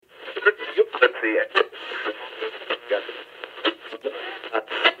Coming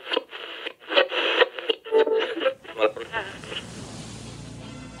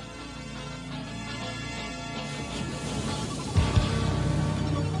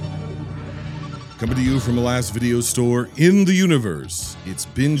to you from the last video store in the universe, it's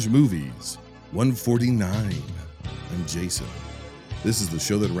Binge Movies 149. I'm Jason. This is the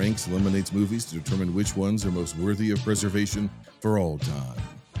show that ranks and eliminates movies to determine which ones are most worthy of preservation for all time,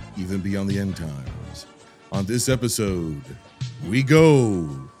 even beyond the end times. On this episode, we go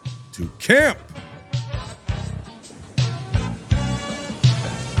to camp.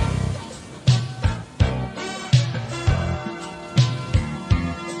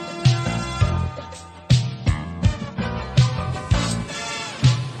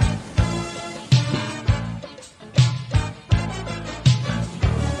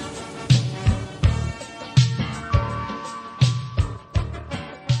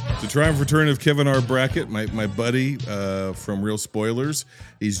 Triumph return of Kevin R. Brackett, my buddy from Real Spoilers.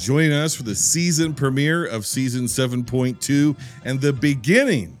 He's joining us for the season premiere of season 7.2 and the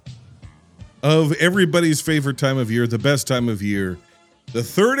beginning of everybody's favorite time of year, the best time of year, the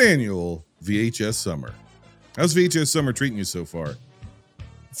third annual VHS Summer. How's VHS Summer treating you so far?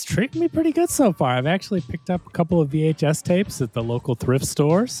 It's treating me pretty good so far. I've actually picked up a couple of VHS tapes at the local thrift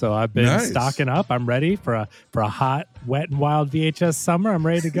store, so I've been stocking up. I'm ready for a hot, wet, and wild VHS summer. I'm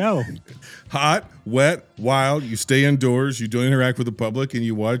ready to go. Hot, wet, wild. You stay indoors. You don't interact with the public, and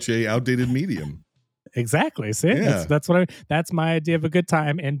you watch a outdated medium. Exactly. See, yeah. That's my idea of a good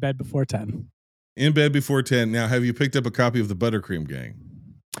time. In bed before 10. In bed before 10. Now, have you picked up a copy of the Buttercream Gang?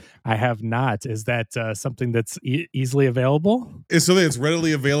 I have not. Is that something that's easily available? It's something that's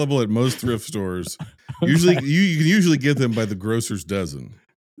readily available at most thrift stores. Okay. Usually, you can usually get them by the grocer's dozen.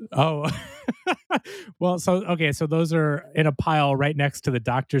 Oh, well, so those are in a pile right next to the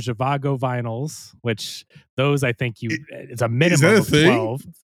Dr. Zhivago vinyls, which those I think it's a minimum of 12.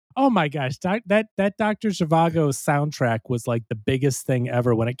 Oh my gosh, that Dr. Zhivago soundtrack was like the biggest thing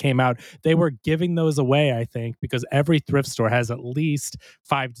ever when it came out. They were giving those away, I think, because every thrift store has at least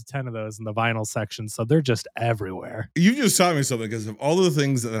 5 to 10 of those in the vinyl section, so they're just everywhere. You just taught me something, because of all of the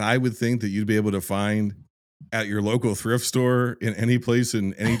things that I would think that you'd be able to find at your local thrift store in any place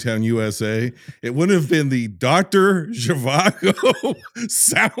in any town, USA, it wouldn't have been the Dr. Zhivago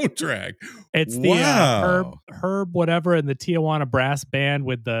soundtrack. It's the Herb whatever, and the Tijuana brass band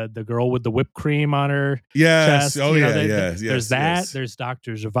with the girl with the whipped cream on her chest. Oh, there's that. Yes. There's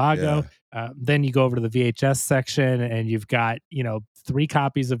Dr. Zhivago. Yeah. Then you go over to the VHS section, and you've got 3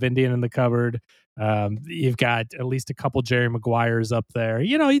 copies of Indian in the Cupboard. You've got at least a couple Jerry Maguires up there.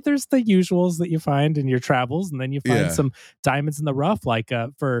 There's the usuals that you find in your travels, and then you find some diamonds in the rough, like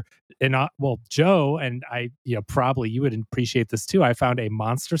Joe, and I, probably you would appreciate this too. I found a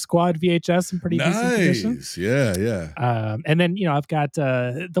Monster Squad VHS in pretty decent condition. Yeah. And then, I've got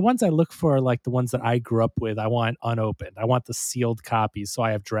the ones I look for, like the ones that I grew up with. I want unopened. I want the sealed copies. So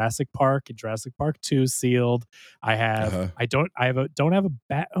I have Jurassic Park and Jurassic Park 2 sealed. I have,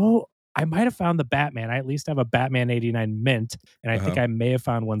 I might have found the Batman. I at least have a Batman 89 mint, and I think I may have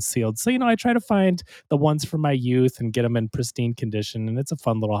found one sealed. So, I try to find the ones from my youth and get them in pristine condition, and it's a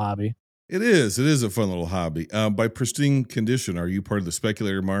fun little hobby. It is. It is a fun little hobby. By pristine condition, are you part of the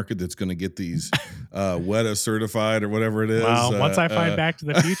speculator market that's going to get these WETA certified or whatever it is? Well, once I find Back to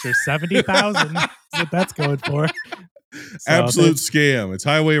the Future, 70,000 is what that's going for. So absolute scam. It's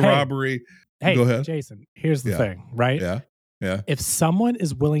highway robbery. Hey, go ahead. Jason, here's the thing, right? Yeah. If someone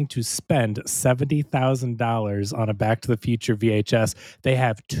is willing to spend $70,000 on a Back to the Future VHS, they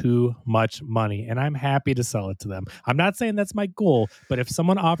have too much money, and I'm happy to sell it to them. I'm not saying that's my goal, but if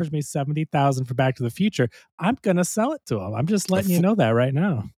someone offers me $70,000 for Back to the Future, I'm gonna sell it to them. I'm just letting you know that right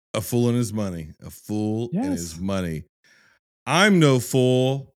now. A fool and his money. A fool and his money. I'm no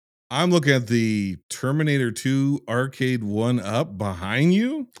fool. I'm looking at the Terminator 2 arcade 1-up behind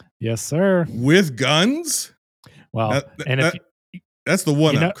you. Yes, sir. With guns. Well, that's the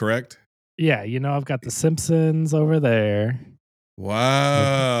 1-up, correct? Yeah, I've got the Simpsons over there.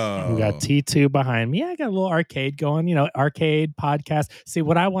 Wow. We got T2 behind me. Yeah, I got a little arcade going, arcade podcast. See,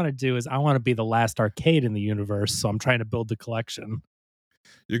 what I want to do is I want to be the last arcade in the universe, so I'm trying to build the collection.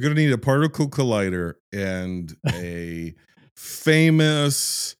 You're going to need a particle collider and a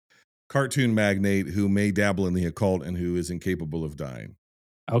famous cartoon magnate who may dabble in the occult and who is incapable of dying.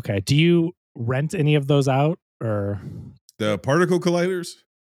 Okay. Do you rent any of those out? Or the particle colliders?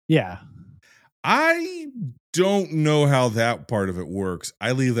 Yeah. I don't know how that part of it works.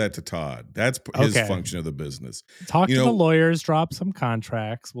 I leave that to Todd. That's his function of the business. Talk to the lawyers, drop some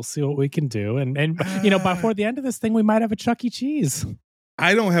contracts. We'll see what we can do. And before the end of this thing, we might have a Chuck E. Cheese.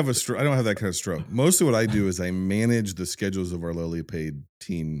 I don't have that kind of stroke. Most of what I do is I manage the schedules of our lowly paid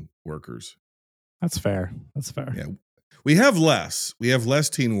teen workers. That's fair. Yeah. We have less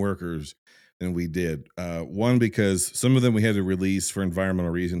teen workers than we did. One, because some of them we had to release for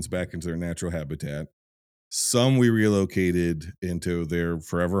environmental reasons back into their natural habitat. Some we relocated into their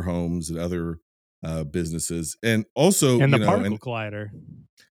forever homes and other businesses. And also, and the particle collider.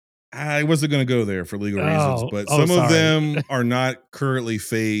 I wasn't going to go there for legal reasons, but some of them are not currently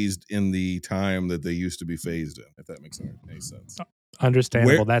phased in the time that they used to be phased in, if that makes any sense.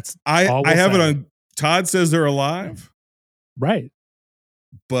 Understandable. That's I have it on. Todd says they're alive. Right.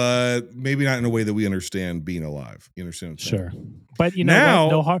 But maybe not in a way that we understand being alive. You understand what I'm saying? Sure. But you know,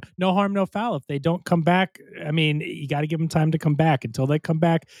 no harm, no foul. If they don't come back, I mean, you got to give them time to come back. Until they come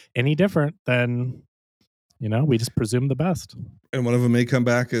back any different, then, you know, we just presume the best. And one of them may come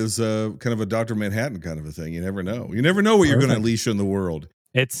back as kind of a Dr. Manhattan kind of a thing. You never know. You never know what you're going to unleash in the world.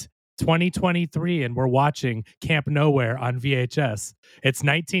 It's 2023 and we're watching Camp Nowhere on VHS. It's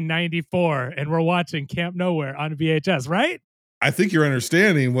 1994 and we're watching Camp Nowhere on VHS, right? I think you're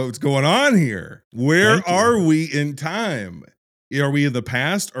understanding what's going on here. Where are we in time? Are we in the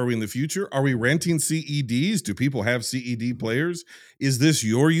past? Are we in the future? Are we renting CEDs? Do people have CED players? Is this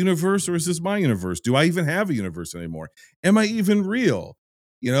your universe or is this my universe? Do I even have a universe anymore? Am I even real?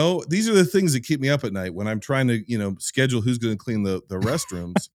 You know, these are the things that keep me up at night when I'm trying to, you know, schedule who's going to clean the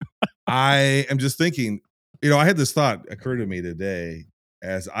restrooms. I am just thinking, you know, I had this thought occur to me today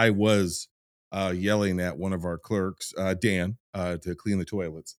as I was yelling at one of our clerks, Dan, to clean the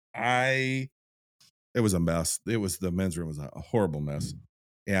toilets. It was a mess. The men's room was a horrible mess.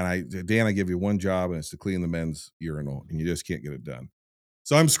 And Dan, I give you one job, and it's to clean the men's urinal, and you just can't get it done.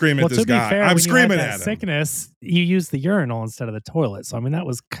 So I'm screaming at this guy. Fair, I'm screaming at him. Sickness, you use the urinal instead of the toilet. So I mean, that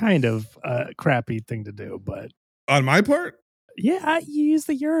was kind of a crappy thing to do. But on my part, yeah, you use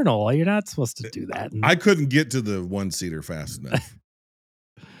the urinal. You're not supposed to do that. I couldn't get to the one-seater fast enough.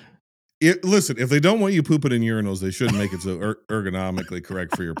 Listen, if they don't want you pooping in urinals, they shouldn't make it so ergonomically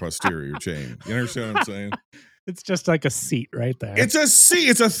correct for your posterior chain. You understand what I'm saying? It's just like a seat right there. It's a seat.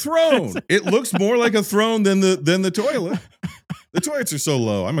 It's a throne. It looks more like a throne than the toilet. The toilets are so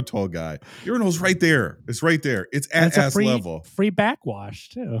low. I'm a tall guy. Urinal's right there. It's right there. It's at ass level. Free backwash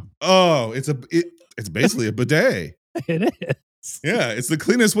too. Oh, it's basically a bidet. It is. Yeah, it's the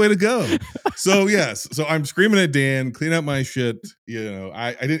cleanest way to go. So yes, so I'm screaming at Dan, clean up my shit. You know,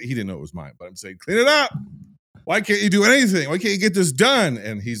 he didn't know it was mine, but I'm saying, clean it up. Why can't you do anything? Why can't you get this done?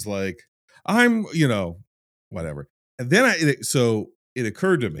 And he's like, whatever. And then it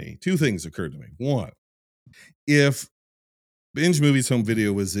occurred to me, two things occurred to me. One, if Binge Movies Home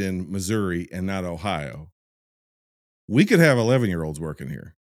Video was in Missouri and not Ohio, we could have 11-year-olds working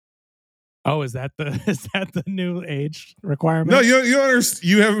here. Oh, is that the new age requirement? No,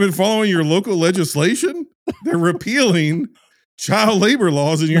 you haven't been following your local legislation? They're repealing child labor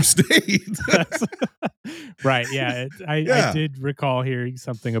laws in your state. Right, yeah. I did recall hearing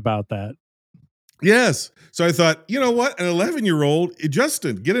something about that. Yes. So I thought, you know what? An 11-year-old,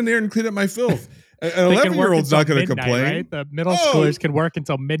 Justin, get in there and clean up my filth. An 11-year-old's not going to complain. Right? The middle schoolers can work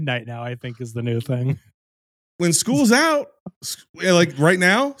until midnight now, I think, is the new thing. When school's out, like right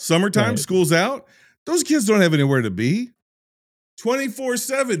now, summertime, right. School's out, those kids don't have anywhere to be.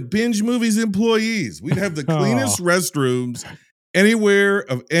 24/7 Binge Movies employees. We'd have the cleanest restrooms anywhere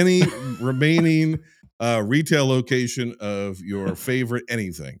of any remaining retail location of your favorite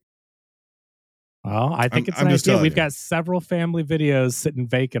anything. Well, I think it's an idea. We've got several family videos sitting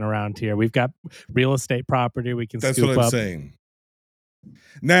vacant around here. We've got real estate property we can scoop up. That's what I'm saying.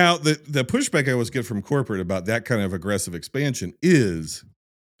 Now, the pushback I always get from corporate about that kind of aggressive expansion is,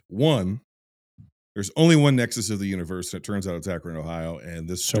 one, there's only one nexus of the universe, and it turns out it's Akron, Ohio, and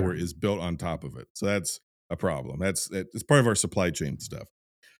this store is built on top of it. So that's a problem. It's part of our supply chain stuff.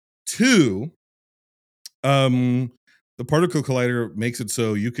 Two, the particle collider makes it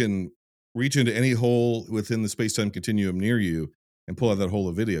so you can reach into any hole within the space-time continuum near you and pull out that hole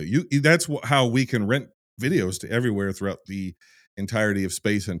of video. That's how we can rent videos to everywhere throughout the entirety of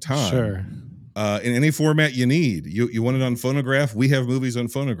space and time. Sure. In any format you need. You want it on phonograph? We have movies on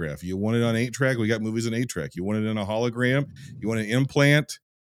phonograph. You want it on 8-track? We got movies on 8-track. You want it in a hologram? You want an implant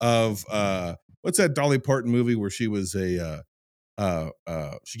of what's that Dolly Parton movie where she was she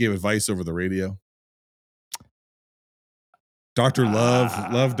gave advice over the radio? Dr.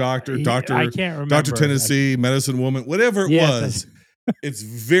 Love Doctor, Dr. I can't remember. Dr. Tennessee, Medicine Woman, whatever it was. It's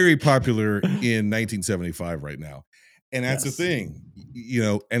very popular in 1975 right now. And that's the thing, you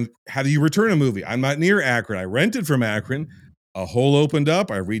know, and how do you return a movie? I'm not near Akron. I rented from Akron. A hole opened up.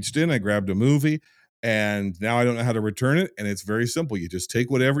 I reached in. I grabbed a movie. And now I don't know how to return it. And it's very simple. You just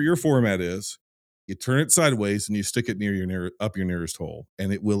take whatever your format is, you turn it sideways, and you stick it near your up your nearest hole,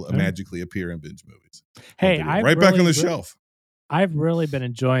 and it will magically appear in Binge Movies. Hey, right back on the shelf. I've really been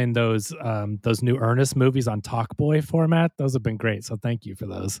enjoying those new Ernest movies on Talkboy format. Those have been great. So thank you for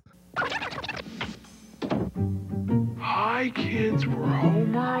those. Hi, kids. We're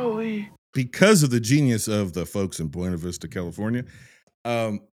home early. Because of the genius of the folks in Buena Vista, California,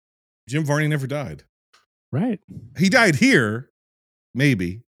 Jim Varney never died. Right. He died here,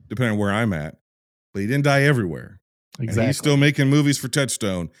 maybe, depending on where I'm at, but he didn't die everywhere. Exactly. And he's still making movies for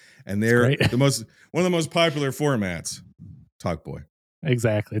Touchstone, and they're one of the most popular formats. Talkboy.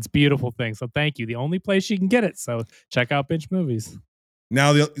 Exactly. It's a beautiful thing. So thank you. The only place you can get it. So check out Binge Movies.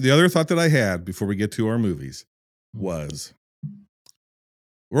 Now, the other thought that I had before we get to our movies was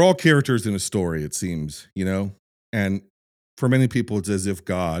we're all characters in a story, it seems, and for many people, it's as if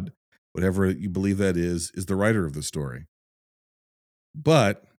God, whatever you believe that is the writer of the story.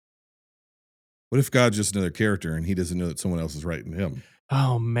 But what if God's just another character and he doesn't know that someone else is writing him?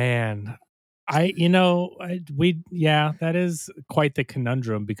 Oh, man. that is quite the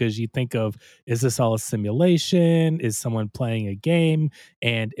conundrum, because you think of, is this all a simulation? Is someone playing a game?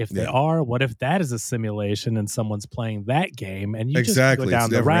 And if they are, what if that is a simulation and somemeone's playing that game? And you just go down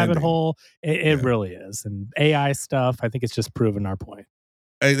the rabbit hole. It really is. And AI stuff, I think it's just proven our point.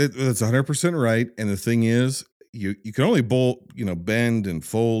 That's 100% right. And the thing is, you can only bend and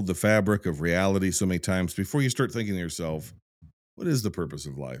fold the fabric of reality so many times before you start thinking to yourself, what is the purpose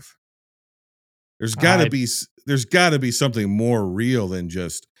of life? There's got to be something more real than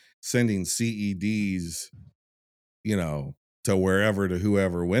just sending CEDs, to wherever, to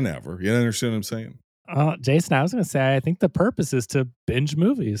whoever, whenever. You understand what I'm saying? Jason, I was going to say, I think the purpose is to binge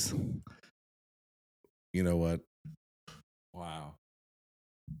movies. You know what? Wow.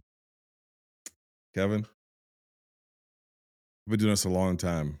 Kevin, I've been doing this a long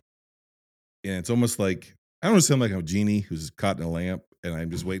time. And it's almost like, I don't want to sound like I'm a genie who's caught in a lamp and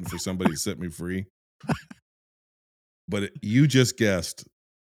I'm just waiting for somebody to set me free. But you just guessed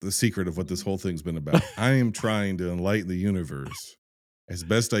the secret of what this whole thing's been about. I am trying to enlighten the universe as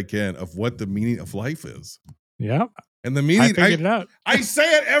best I can of what the meaning of life is. Yeah. And the meaning, I figured it out. I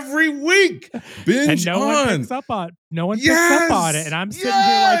say it every week. Binge and no on. one picks up on. No one picks up on it, and I'm sitting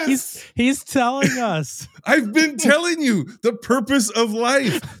here like he's telling us. I've been telling you the purpose of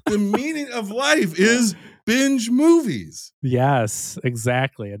life, the meaning of life is binge movies. Yes,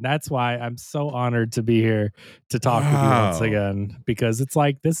 exactly, and that's why I'm so honored to be here to talk with you once again, because it's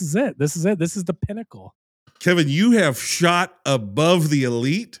like this is it. This is it. This is the pinnacle. Kevin, you have shot above the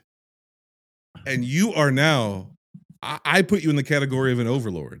elite, and you are now. I put you in the category of an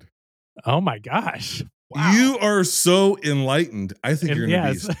overlord. Oh my gosh. Wow. You are so enlightened. I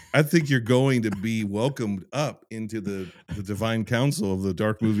think you're going to be welcomed up into the divine council of the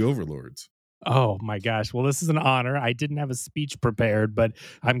dark movie overlords. Oh my gosh. Well, this is an honor. I didn't have a speech prepared, but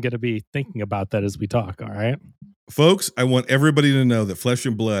I'm going to be thinking about that as we talk. All right. Folks, I want everybody to know that Flesh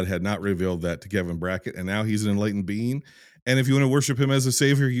and Blood had not revealed that to Kevin Brackett, and now he's an enlightened being. And if you want to worship him as a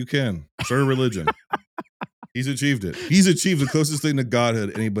savior, you can. Start a religion. He's achieved it. He's achieved the closest thing to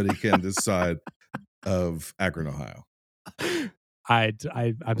godhood anybody can this side of Akron, Ohio.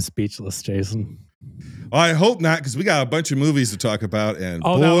 I'm speechless, Jason. Well, I hope not, because we got a bunch of movies to talk about. And that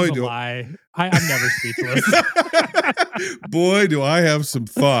was a lie. I'm never speechless. Boy, do I have some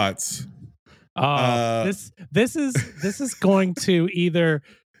thoughts. This is going to either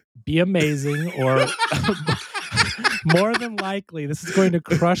be amazing or more than likely, this is going to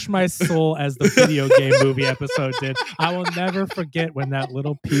crush my soul as the video game movie episode did. I will never forget when that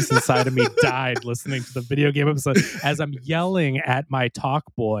little piece inside of me died listening to the video game episode as I'm yelling at my talk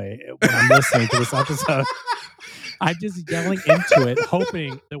boy when I'm listening to this episode. I'm just yelling into it,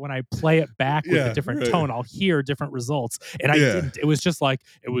 hoping that when I play it back with a different tone, I'll hear different results. And I didn't. It was just like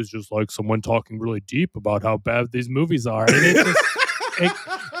someone talking really deep about how bad these movies are. And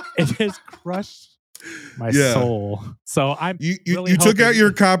it just crushed my soul. So you really took out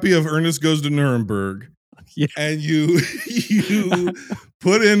your copy of Ernest Goes to Nuremberg, and you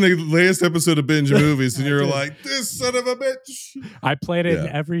put in the latest episode of Binge Movies, and you're like, this son of a bitch. I played it in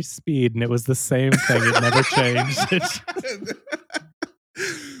every speed, and it was the same thing. It never changed.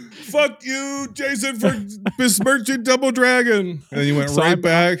 Fuck you, Jason, for besmirching Double Dragon. And then you went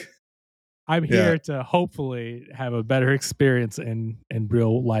back. I'm here to hopefully have a better experience in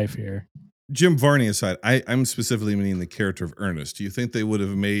real life here. Jim Varney aside, I'm specifically meaning the character of Ernest. Do you think they would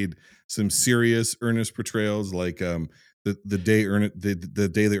have made some serious Ernest portrayals, like the day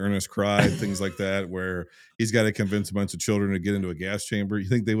that Ernest cried, things like that, where he's got to convince a bunch of children to get into a gas chamber? You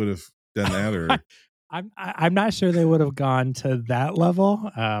think they would have done that, or I'm not sure they would have gone to that level.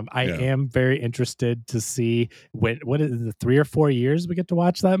 I am very interested to see what is the 3 or 4 years we get to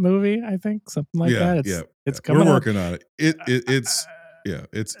watch that movie. I think something like that. It's coming. We're working on it. It's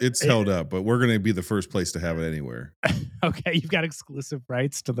held up, but we're going to be the first place to have it anywhere. Okay, you've got exclusive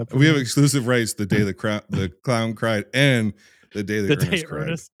rights to the. We have exclusive rights the day the clown cried and the day the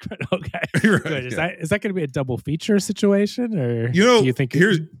Ernest cried. Okay, right, good. Is that going to be a double feature situation, or do you think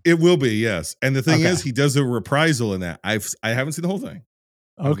it will be? Yes, and the thing is, he does a reprisal in that. I haven't seen the whole thing.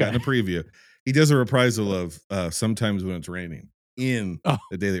 I've gotten a preview. He does a reprisal of Sometimes When It's Raining in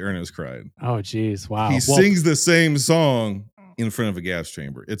the day the Ernest cried. Oh, geez, wow! He sings the same song in front of a gas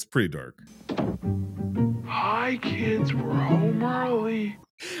chamber. It's pretty dark. Hi, kids. We're home early.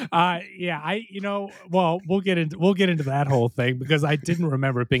 We'll get into that whole thing because I didn't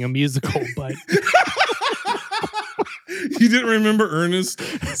remember it being a musical, but you didn't remember Ernest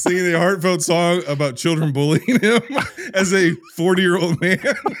singing a heartfelt song about children bullying him as a 40-year-old man.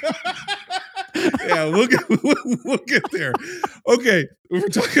 Yeah, we'll get there. Okay, we're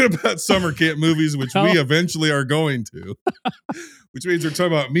talking about summer camp movies, which we eventually are going to, which means we're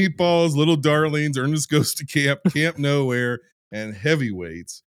talking about Meatballs, Little Darlings, Ernest Goes to Camp, Camp Nowhere, and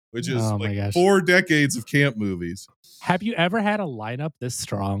Heavyweights, which is 4 decades of camp movies. Have you ever had a lineup this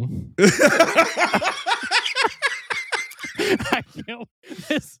strong? I feel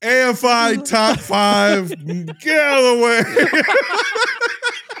this. AFI top 5, get out of the way.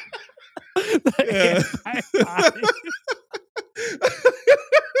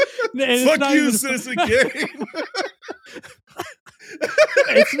 Fuck you, Citizen Kane.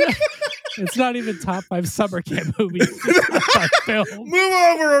 It's not even top 5 summer camp movies. Move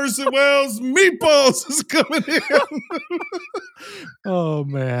over, Orson Welles. Meatballs is coming in. Oh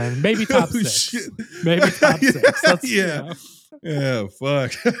man, maybe top 6. Shit. Maybe top 6. Yeah,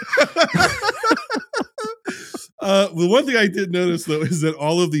 fuck. The one thing I did notice though is that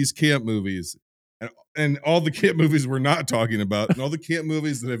all of these camp movies and all the camp movies we're not talking about, and all the camp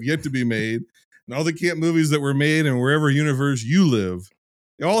movies that have yet to be made, and all the camp movies that were made in wherever universe you live,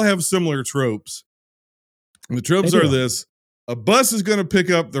 they all have similar tropes. And the tropes are this: a bus is going to pick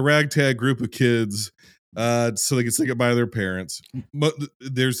up the ragtag group of kids so they can say goodbye to their parents. But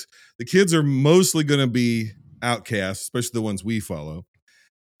the kids are mostly going to be outcasts, especially the ones we follow.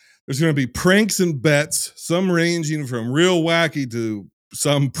 There's going to be pranks and bets, some ranging from real wacky to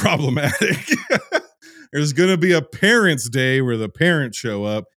some problematic. There's going to be a parents' day where the parents show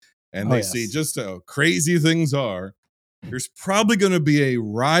up and they see just how crazy things are. There's probably going to be a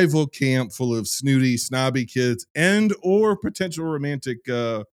rival camp full of snooty, snobby kids and or potential romantic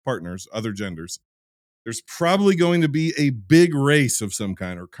partners, other genders. There's probably going to be a big race of some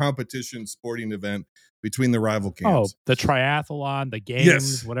kind or competition sporting event between the rival camps. Oh, the triathlon, the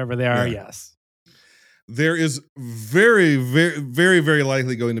games, whatever they are, yes. There is very, very, very, very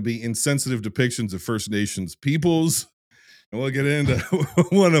likely going to be insensitive depictions of First Nations peoples. And we'll get into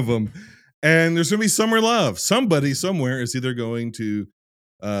one of them. And there's going to be summer love. Somebody somewhere is either going to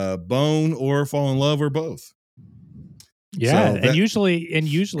bone or fall in love or both. Yeah, and usually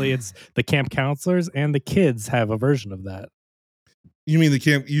it's the camp counselors and the kids have a version of that. You mean the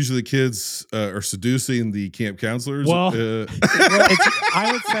camp? Usually, the kids are seducing the camp counselors. Well, I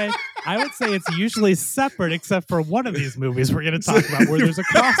would say it's usually separate, except for one of these movies we're going to talk about where there's a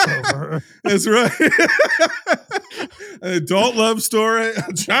crossover. That's right. An adult love story,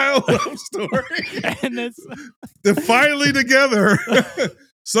 a child love story, and they're finally together.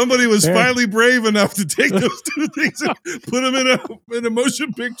 Somebody was finally brave enough to take those two things and put them in a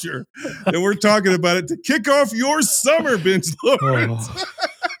motion picture. And we're talking about it to kick off your summer, Binge Lords.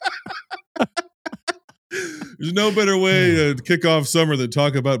 There's no better way to kick off summer than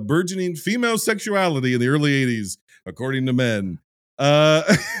talk about burgeoning female sexuality in the early 80s, according to men.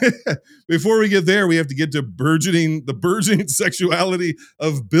 Before we get there, we have to get to the burgeoning sexuality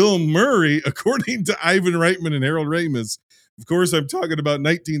of Bill Murray, according to Ivan Reitman and Harold Ramis. Of course, I'm talking about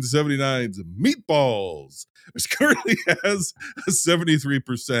 1979's Meatballs, which currently has a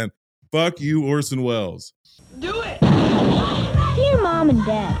 73%. Fuck you, Orson Welles. Do it! Dear Mom and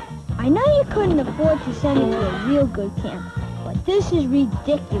Dad, I know you couldn't afford to send me to a real good camp, but this is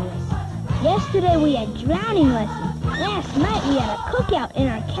ridiculous. Yesterday we had drowning lessons. Last night we had a cookout in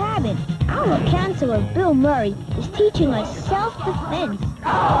our cabin. Our counselor, Bill Murray, is teaching us self-defense.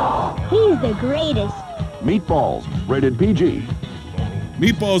 He's the greatest. Meatballs, rated PG.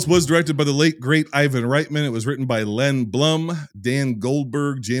 Meatballs was directed by the late, great Ivan Reitman. It was written by Len Blum, Dan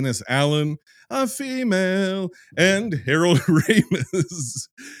Goldberg, Janice Allen, a female, and Harold Ramis.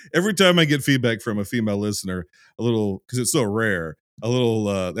 Every time I get feedback from a female listener, because it's so rare,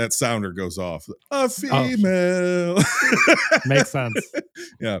 that sounder goes off. A female. Makes sense.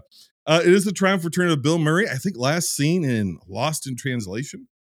 Yeah. It is the triumph return of Bill Murray. I think last seen in Lost in Translation.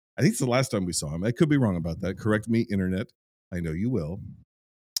 I think it's the last time we saw him. I could be wrong about that. Correct me, internet. I know you will.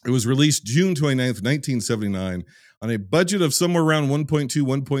 It was released June 29th, 1979 on a budget of somewhere around 1.2,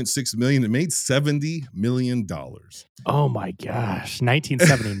 1.6 million. It made $70 million. Oh my gosh.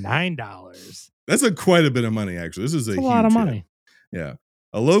 $1979. That's quite a bit of money, actually. This is a lot of money. Hit. Yeah.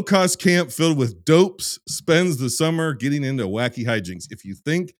 A low-cost camp filled with dopes spends the summer getting into wacky hijinks. If you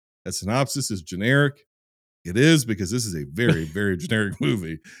think that synopsis is generic, it is, because this is a very, very generic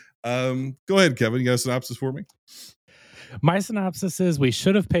movie. Go ahead, Kevin. You got a synopsis for me? My synopsis is we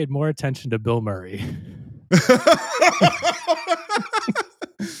should have paid more attention to Bill Murray.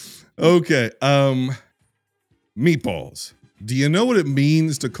 Okay. Meatballs. Do you know what it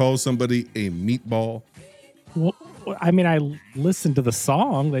means to call somebody a meatball? Well, I mean, I listened to the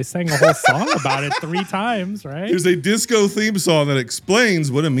song. They sang a whole song about it 3 times, right? There's a disco theme song that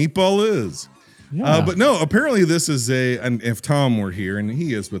explains what a meatball is. Yeah. But no, apparently this is and if Tom were here, and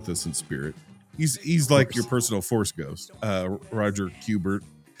he is with us in spirit, he's like your personal force ghost, Roger Kubert.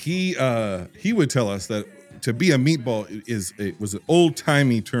 He would tell us that to be a meatball was an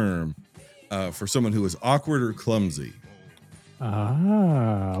old-timey term for someone who was awkward or clumsy.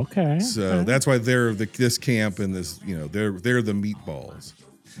 Ah, okay. So that's why they're this camp and this, they're the meatballs.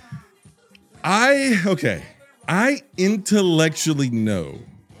 I intellectually know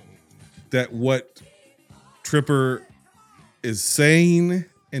that what Tripper is saying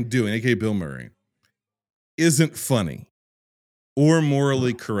and doing, aka Bill Murray, isn't funny or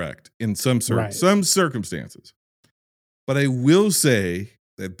morally correct in some circumstances. But I will say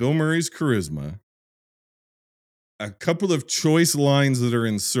that Bill Murray's charisma, a couple of choice lines that are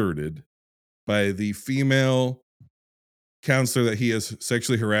inserted by the female counselor that he is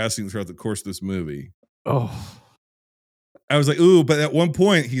sexually harassing throughout the course of this movie. Oh, I was like, ooh, but at one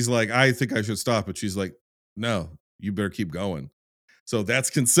point he's like, I think I should stop. But she's like, no, you better keep going. So that's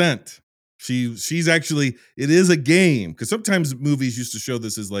consent. She's actually, it is a game. Because sometimes movies used to show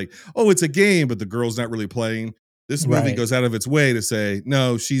this as like, oh, it's a game, but the girl's not really playing. This movie goes out of its way to say,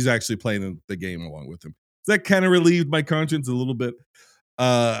 no, she's actually playing the game along with him. So that kind of relieved my conscience a little bit.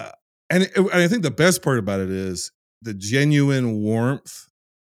 And I think the best part about it is the genuine warmth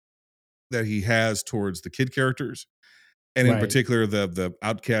that he has towards the kid characters. And in particular, the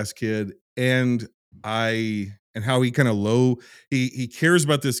outcast kid, and how he kind of low, he cares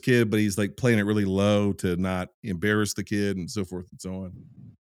about this kid, but he's like playing it really low to not embarrass the kid and so forth and so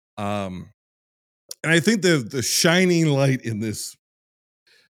on. And I think the shining light in this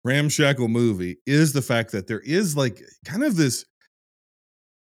ramshackle movie is the fact that there is like kind of this,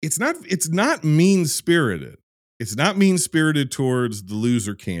 it's not mean-spirited. It's not mean-spirited towards the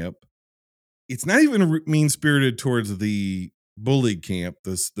loser camp. It's not even mean-spirited towards the bully camp,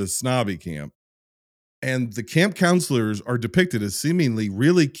 the snobby camp. And the camp counselors are depicted as seemingly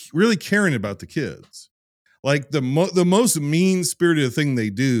really, really caring about the kids. Like the most mean-spirited thing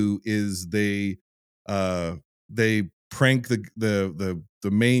they do is they prank the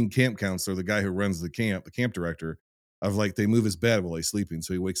main camp counselor, the guy who runs the camp director, of like they move his bed while he's sleeping,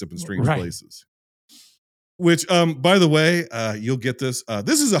 so he wakes up in strange places. Which, by the way, you'll get this.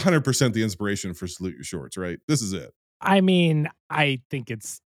 This is 100% the inspiration for Salute Your Shorts, right? This is it. I mean, I think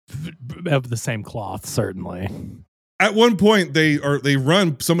it's of the same cloth, certainly. At one point, they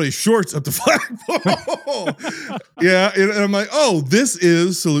run somebody's shorts up the flagpole. Yeah, and I'm like, oh, this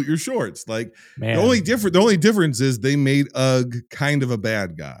is Salute Your Shorts. Like, the only difference is they made Ugg kind of a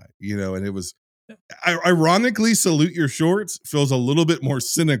bad guy, and it was ironically, Salute Your Shorts feels a little bit more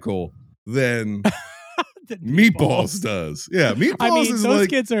cynical than Meatballs does. Yeah, Meatballs. I mean, is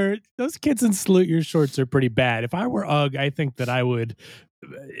those kids in Salute Your Shorts are pretty bad. If I were Ugg, I think that I would.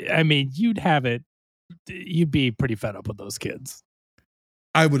 I mean, you'd be pretty fed up with those kids.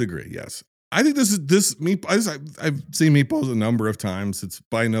 I would agree. Yes, I think this Meatballs. I've seen Meatballs a number of times. It's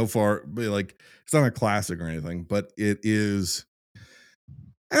by no far like it's not a classic or anything, but it is.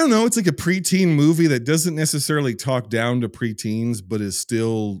 I don't know. It's like a preteen movie that doesn't necessarily talk down to preteens, but is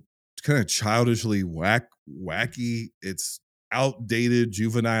still kind of childishly wacky. It's outdated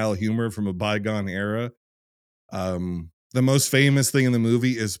juvenile humor from a bygone era. The most famous thing in the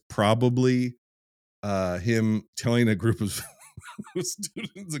movie is probably him telling a group of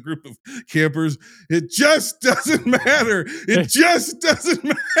students, a group of campers, it just doesn't matter. It just doesn't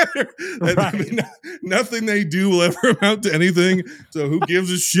matter. Right. I mean, nothing they do will ever amount to anything. So who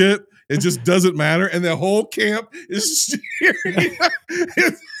gives a shit? It just doesn't matter. And the whole camp is cheering.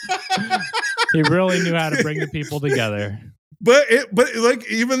 He really knew how to bring the people together. but like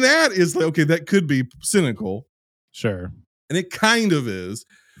even that is like, okay, that could be cynical. Sure. And it kind of is.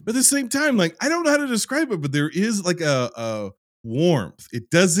 But at the same time, like, I don't know how to describe it, but there is like a warmth. It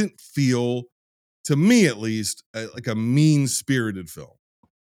doesn't feel, to me at least, like a mean-spirited film.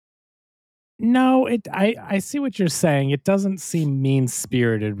 No, I see what you're saying. It doesn't seem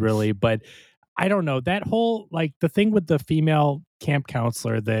mean-spirited really, but I don't know. That whole like the thing with the female camp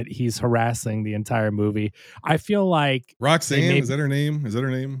counselor that he's harassing the entire movie. I feel like Roxanne, is that her name? Is that her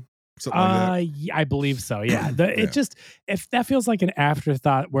name? Something like that. Yeah, I believe so. Yeah. Yeah. It just, if that feels like an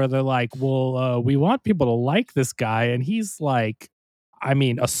afterthought where they're like, well, we want people to like this guy, and he's like, I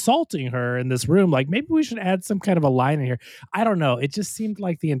mean, assaulting her in this room. Like, maybe we should add some kind of a line in here. I don't know. It just seemed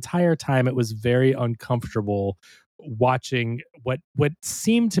like the entire time it was very uncomfortable watching what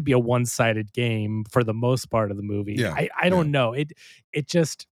seemed to be a one-sided game for the most part of the movie. Yeah. I don't know. It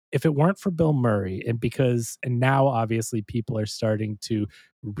just, if it weren't for Bill Murray, and now obviously people are starting to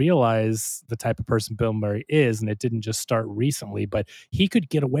realize the type of person Bill Murray is, and it didn't just start recently, but he could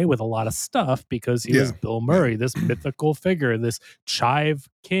get away with a lot of stuff because he was Bill Murray, this mythical figure, this chive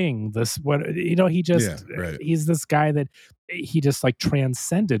king, this he just he's this guy that he just like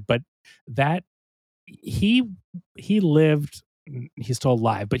transcended. But that he lived, he's still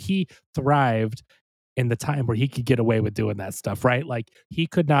alive, but he thrived in the time where he could get away with doing that stuff, right? Like he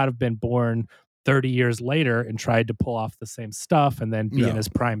could not have been born 30 years later and tried to pull off the same stuff and then be in his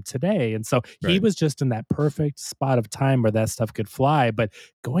prime today. And so he was just in that perfect spot of time where that stuff could fly. But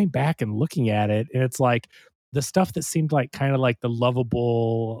going back and looking at it, and it's like the stuff that seemed like kind of like the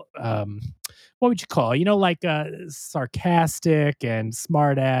lovable, what would you call, like sarcastic and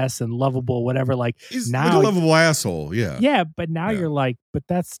smart ass and lovable, whatever. Like he's now like a lovable asshole. Yeah. Yeah. But now you're like, but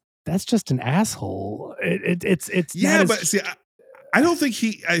that's just an asshole. It's yeah, but see, I don't think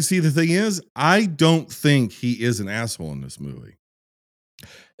I see the thing is, I don't think he is an asshole in this movie.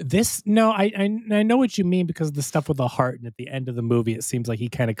 No, I know what you mean because of the stuff with the heart, and at the end of the movie, it seems like he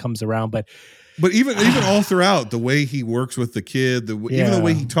kind of comes around. But even all throughout, the way he works with the kid, even the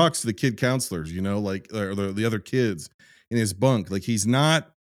way he talks to the kid counselors, like or the other kids in his bunk, like he's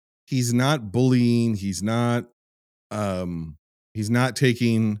not bullying, he's not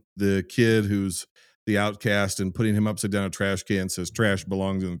taking the kid who's the outcast and putting him upside down a trash can, says trash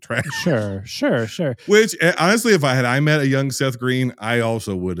belongs in the trash. Sure. Which honestly, if I met a young Seth Green, I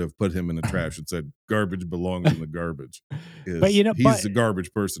also would have put him in the trash and said garbage belongs in the garbage. But he's the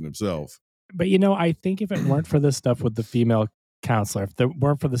garbage person himself. But I think if it weren't for the stuff with the female counselor, if there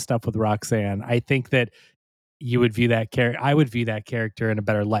weren't for the stuff with Roxanne, I think that you would view that character. I would view that character in a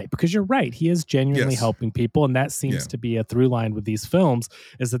better light, because you're right. He is genuinely helping people. And that seems to be a through line with these films,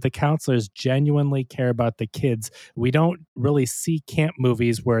 is that the counselors genuinely care about the kids. We don't really see camp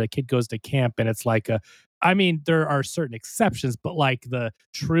movies where a kid goes to camp and it's like there are certain exceptions, but like the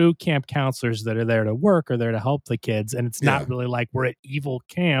true camp counselors that are there to work are there to help the kids. And it's not really like we're at evil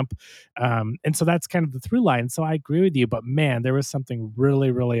camp. And so that's kind of the through line. So I agree with you, but man, there was something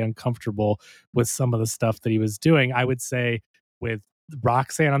really, really uncomfortable with some of the stuff that he was doing. I would say with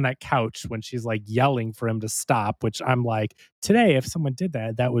Roxanne on that couch when she's like yelling for him to stop, which I'm like, today, if someone did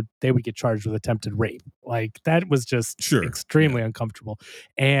that, they would get charged with attempted rape. Like that was just extremely uncomfortable.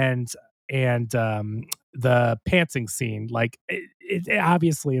 And the pantsing scene, like it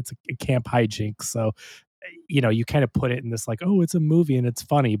obviously it's a camp hijink, so you kind of put it in this like, oh, it's a movie and it's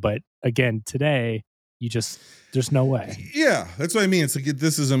funny, but again, today there's no way. Yeah, that's what I mean. It's like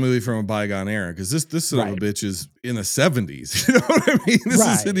this is a movie from a bygone era, because this son of a bitch is in the 70s. You know what I mean?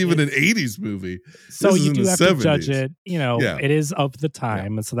 This isn't even an 80s movie. So you do have to judge it. It is of the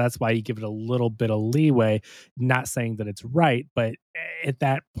time, and so that's why you give it a little bit of leeway. Not saying that it's right, but at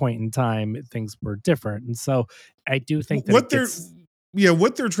that point in time, things were different, and so I do think that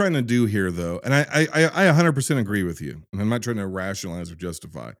what they're trying to do here, though, and I 100% agree with you, and I'm not trying to rationalize or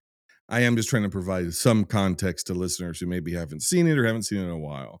justify. I am just trying to provide some context to listeners who maybe haven't seen it or haven't seen it in a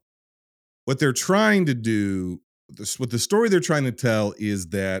while. What they're trying to do, what the story they're trying to tell, is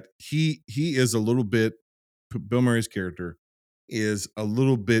that he is a little bit, Bill Murray's character is a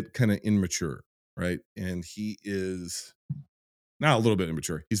little bit kind of immature, right? And he is not a little bit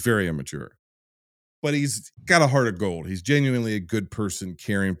immature. He's very immature. But he's got a heart of gold. He's genuinely a good person,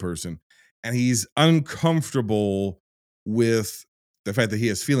 caring person. And he's uncomfortable with the fact that he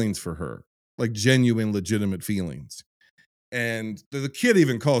has feelings for her, like genuine, legitimate feelings. And the kid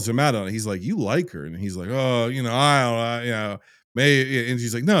even calls him out on it. He's like, "You like her?" And he's like, "Oh, I don't, maybe." And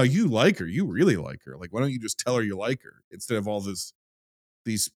she's like, "No, you like her. You really like her. Like, why don't you just tell her you like her instead of all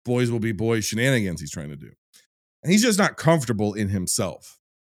these boys will be boys shenanigans he's trying to do?" And he's just not comfortable in himself.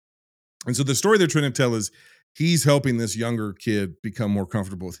 And so the story they're trying to tell is he's helping this younger kid become more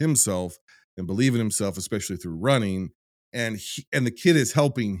comfortable with himself and believe in himself, especially through running. And the kid is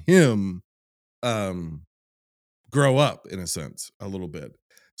helping him grow up in a sense a little bit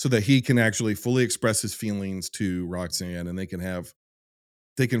so that he can actually fully express his feelings to Roxanne, and they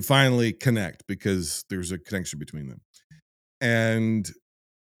can finally connect because there's a connection between them. And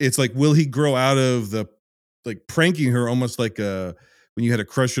it's like, will he grow out of the like pranking her almost like when you had a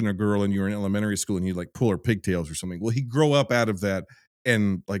crush on a girl and you were in elementary school and you'd like pull her pigtails or something? Will he grow up out of that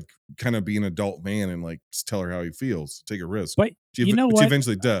and like kind of be an adult man and like just tell her how he feels, take a risk? But you know what? She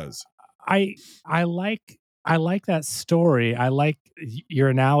eventually does. I like that story. I like your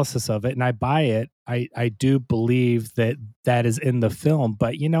analysis of it, and I buy it. I do believe that is in the film,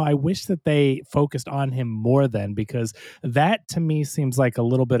 but I wish that they focused on him more then, because that to me seems like a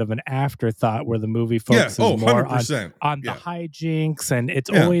little bit of an afterthought where the movie focuses more on the hijinks, and it's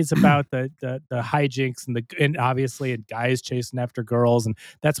always about the hijinks and obviously guys chasing after girls, and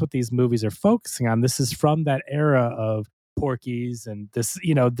that's what these movies are focusing on. This is from that era of Porky's and this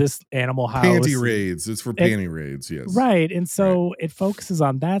Animal House. Panty raids. It's for panty raids, yes. Right. And so it focuses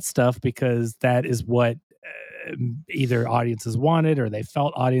on that stuff because that is what either audiences wanted or they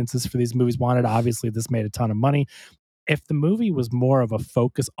felt audiences for these movies wanted. Obviously, this made a ton of money. If the movie was more of a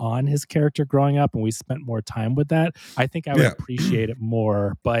focus on his character growing up and we spent more time with that, I think I would appreciate it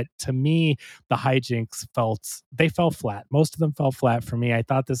more. But to me, the hijinks fell flat. Most of them fell flat for me. I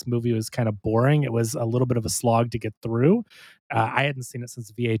thought this movie was kind of boring. It was a little bit of a slog to get through. I hadn't seen it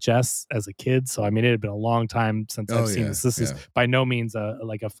since VHS as a kid. So, I mean, it had been a long time since I've seen this. This is by no means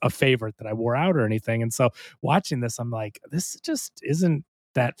a favorite that I wore out or anything. And so watching this, I'm like, this just isn't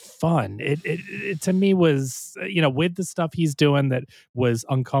that fun. It to me was, with the stuff he's doing that was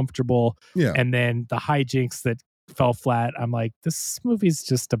uncomfortable, and then the hijinks that fell flat. I'm like, this movie's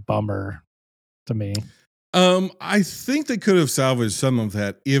just a bummer to me. I think they could have salvaged some of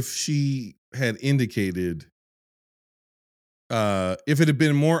that if she had indicated, if it had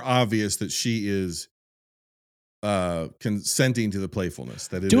been more obvious that she is consenting to the playfulness.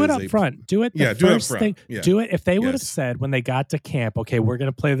 That do it up front. Do it. The first do it up thing. front. Do it. If they would have said when they got to camp, okay, we're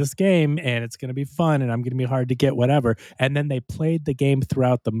going to play this game and it's going to be fun and I'm going to be hard to get, whatever. And then they played the game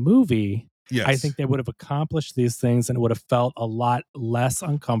throughout the movie. Yes. I think they would have accomplished these things and it would have felt a lot less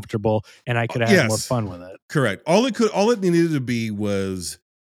uncomfortable, and I could have had more fun with it. Correct. All it needed to be was,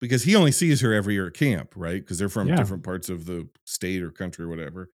 because he only sees her every year at camp, right? Because they're from different parts of the state or country or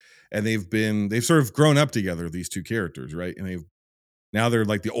whatever. And they've sort of grown up together, these two characters, right? And now they're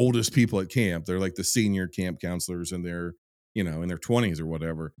like the oldest people at camp. They're like the senior camp counselors, and they're, in their 20s or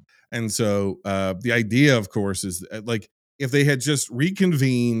whatever. And so the idea, of course, is like if they had just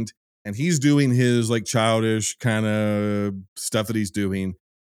reconvened and he's doing his like childish kind of stuff that he's doing,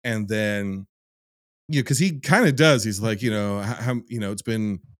 and then because he kind of does, he's like, how it's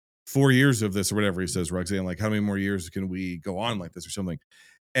been 4 years of this or whatever he says, Roxanne, like how many more years can we go on like this or something,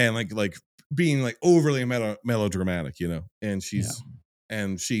 and like being like overly melodramatic, and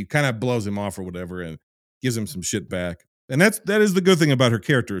and she kind of blows him off or whatever and gives him some shit back. And that is the good thing about her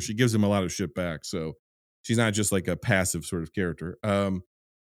character. She gives him a lot of shit back, so she's not just like a passive sort of character.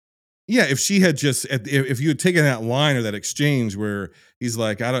 If she had just, if you had taken that line or that exchange where he's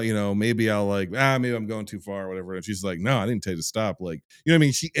like, I don't, maybe I'll like, maybe I'm going too far or whatever. And she's like, no, I didn't tell you to stop. Like, you know what I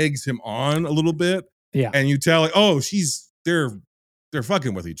mean? She eggs him on a little bit. Yeah. And you tell like, oh, they're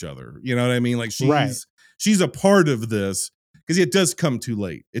fucking with each other. You know what I mean? Like she's a part of this, because it does come too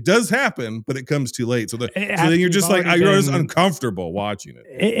late. It does happen, but it comes too late. So then you're just like, you're just uncomfortable watching it.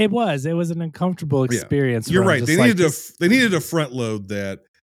 It was an uncomfortable experience. You're right. They needed to front load that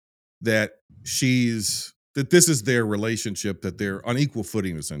this is their relationship, that they're on equal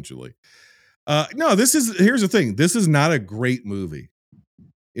footing essentially. Here's the thing. This is not a great movie.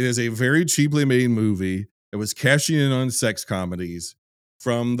 It is a very cheaply made movie. It was cashing in on sex comedies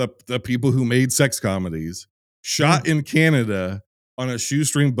from the people who made sex comedies, shot in Canada on a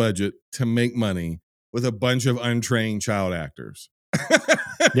shoestring budget to make money with a bunch of untrained child actors.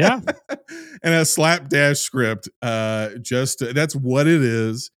 Yeah. And a slapdash script. That's what it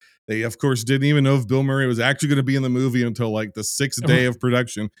is. They, of course, didn't even know if Bill Murray was actually going to be in the movie until like the 6th day of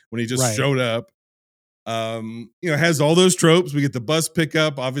production, when he just showed up. Has all those tropes. We get the bus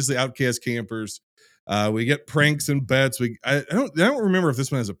pickup, obviously outcast campers. We get pranks and bets. I don't remember if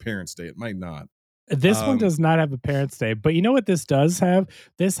this one has a Parents' Day. It might not. This one does not have a Parents' Day, but you know what this does have?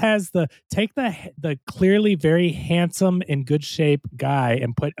 This has the clearly very handsome, in good shape guy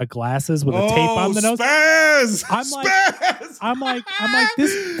and put glasses with a tape on the nose. Spaz! I'm like,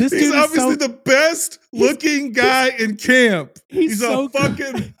 this dude He's is obviously the best looking guy in camp. He's so a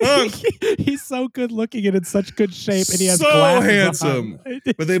fucking hunk. He's so good looking and in such good shape, and he has so glasses handsome. on.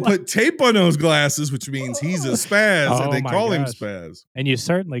 But they put tape on those glasses, which means he's a spaz, and they call him Spaz. And you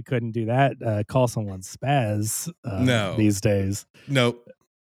certainly couldn't do that. Call someone spaz these days. Nope.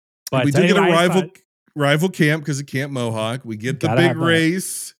 But we do get a rival camp because of Camp Mohawk. We get the big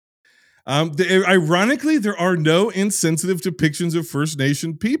race. Ironically, there are no insensitive depictions of First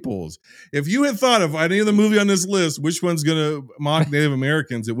Nation peoples. If you had thought of any of the movie on this list, which one's going to mock Native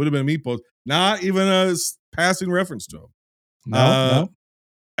Americans, it would have been Meatballs. Not even a passing reference to them. No.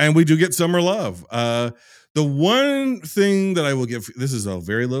 And we do get Summer Love. The one thing that I will give, this is a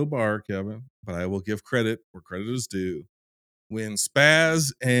very low bar, Kevin, but I will give credit where credit is due. When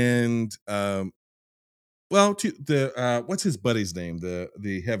Spaz and what's his buddy's name?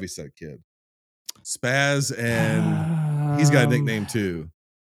 The heavyset kid. Spaz, and he's got a nickname too.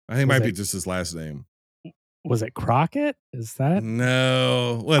 I think it might be just his last name. Was it Crockett? Is that?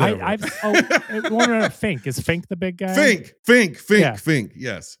 No, whatever. Fink. Is Fink the big guy? Fink.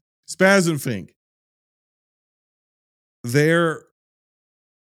 Yes. Spaz and Fink.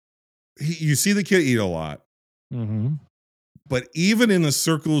 You see the kid eat a lot. Mm-hmm. But even in the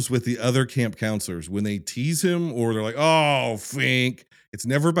circles with the other camp counselors, when they tease him or they're like, "Oh, Fink," it's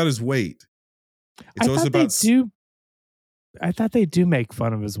never about his weight. It's always about. I thought they do make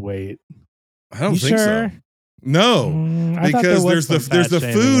fun of his weight. I don't think so. No, because there's the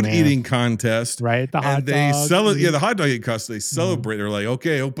food eating contest, right? The hot dog. They sell it. Yeah, the hot dog eating contest. They celebrate. They're like,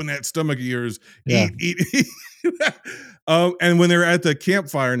 "Okay, open that stomach of yours, eat." And when they're at the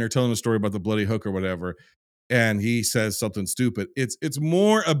campfire and they're telling a story about the bloody hook or whatever, and he says something stupid, it's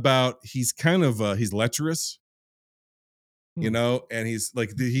more about he's kind of he's lecherous, and he's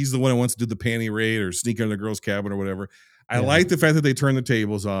like he's the one who wants to do the panty raid or sneak into the girl's cabin or whatever. I like the fact that they turn the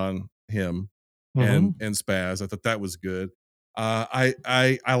tables on him and Spaz. I thought that was good. I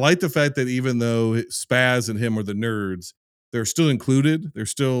like the fact that even though Spaz and him are the nerds, they're still included. They're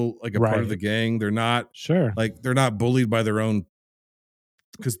still like a part of the gang. They're not they're not bullied by their own,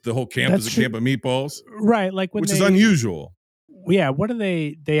 because the whole camp is a camp of meatballs, right? Like which is unusual. Yeah, what do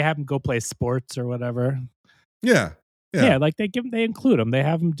they have them go play sports or whatever? Yeah. Like they include them. They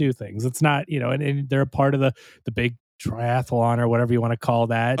have them do things. It's not and they're a part of the big triathlon or whatever you want to call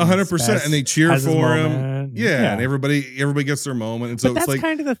that. 100%, and they cheer for him. Yeah, and everybody gets their moment. And so that's it's like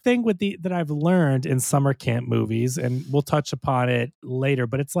kind of the thing with that I've learned in summer camp movies, and we'll touch upon it later.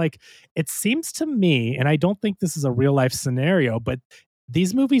 But it's like it seems to me, and I don't think this is a real life scenario, but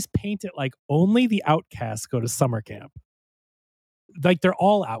these movies paint it like only the outcasts go to summer camp. Like they're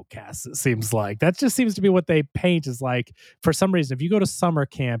all outcasts, it seems like. That just seems to be what they paint, is like, for some reason, if you go to summer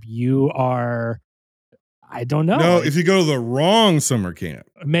camp, you are, I don't know. No, if you go to the wrong summer camp.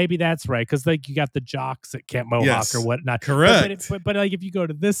 Maybe that's right, because like you got the jocks at Camp Mohawk or whatnot. Correct. But like if you go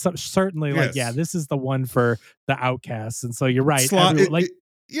to this, certainly this is the one for the outcasts. And so you're right.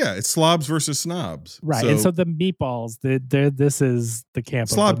 It's slobs versus snobs. Right. And so the meatballs, this is the camp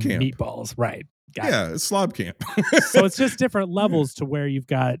slob of the camp. Meatballs. Right. It's slob camp. So it's just different levels to where you've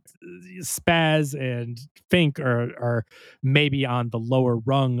got Spaz and Fink are maybe on the lower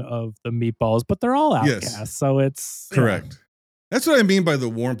rung of the meatballs, but they're all outcasts. Yes. So it's correct. That's what I mean by the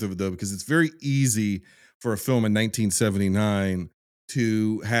warmth of it, though, because it's very easy for a film in 1979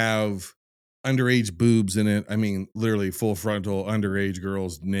 to have underage boobs in it. I mean, literally full frontal underage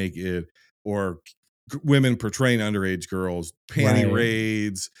girls naked, or women portraying underage girls, panty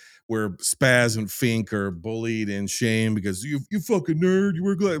raids, where Spaz and Fink are bullied and shamed because you fucking nerd, you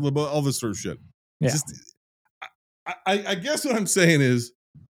were glad, all this sort of shit. Yeah. I guess what I'm saying is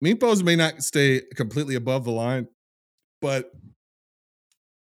Meatballs may not stay completely above the line, but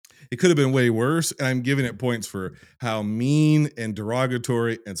it could have been way worse. And I'm giving it points for how mean and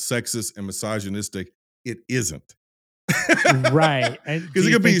derogatory and sexist and misogynistic it isn't. Right. Because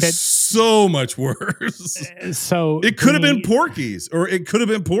it could be so much worse. So it could have been Porky's, or it could have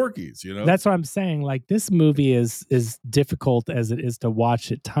been Porky's, That's what I'm saying. Like, this movie is difficult as it is to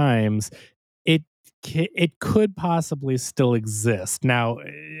watch at times. It could possibly still exist. Now,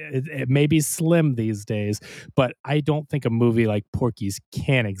 it may be slim these days, but I don't think a movie like Porky's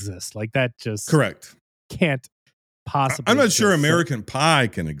can exist. Like, that just correct can't possibly. I'm not sure American Pie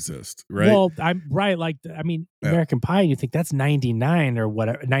can exist, right? Well, I'm right. Like, I mean, American Pie, you think that's 99 or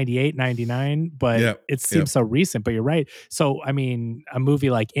whatever, 98, 99, but it seems so recent. But you're right. So, I mean, a movie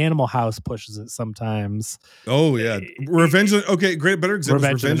like Animal House pushes it sometimes. Oh, yeah. Revenge of the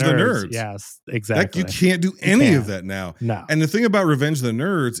Nerds. Yes, exactly. You can't do any of that now. No. And the thing about Revenge of the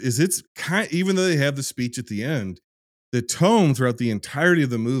Nerds is it's even though they have the speech at the end, the tone throughout the entirety of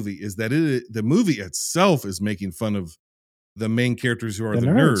the movie is that the movie itself is making fun of the main characters who are the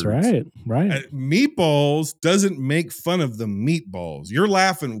nerds. Right. And Meatballs doesn't make fun of the meatballs. You're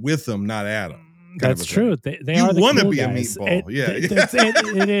laughing with them, not at them. That's true. They you are the want to cool be guys. a meatball.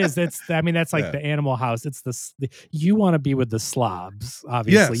 It is. I mean, that's like the Animal House. It's you want to be with the slobs,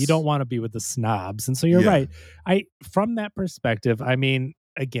 obviously. Yes. You don't want to be with the snobs. And so you're right. From that perspective, I mean,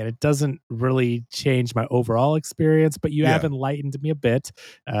 again, it doesn't really change my overall experience, but you have enlightened me a bit.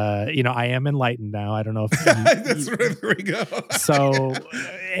 I am enlightened now. I don't know if that's right. There we go. So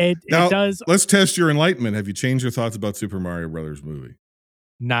it does. Let's test your enlightenment. Have you changed your thoughts about Super Mario Brothers movie?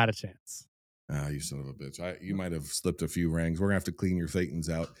 Not a chance. Ah, you son of a bitch. You might have slipped a few ranks. We're going to have to clean your Thetans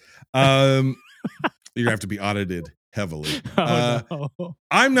out. You're going to have to be audited heavily. No.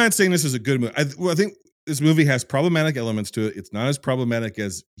 I'm not saying this is a good movie. I think this movie has problematic elements to it. It's not as problematic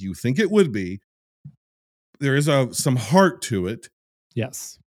as you think it would be. There is some heart to it.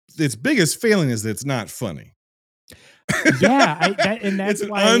 Yes. Its biggest failing is that it's not funny. Yeah, and that's it's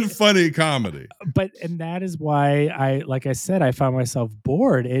why an unfunny comedy. And that is why like I said, I found myself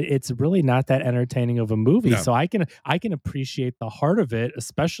bored. It's really not that entertaining of a movie. No. So I can appreciate the heart of it,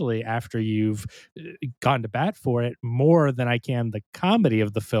 especially after you've gone to bat for it, more than I can the comedy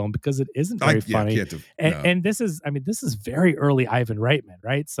of the film, because it isn't very funny. And this is very early Ivan Reitman,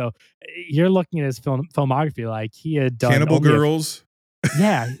 right? So you're looking at his filmography like he had done Cannibal Girls.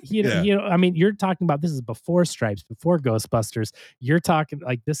 I mean, you're talking about this is before Stripes, before Ghostbusters. You're talking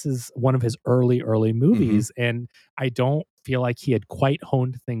like this is one of his early movies, and I don't feel like he had quite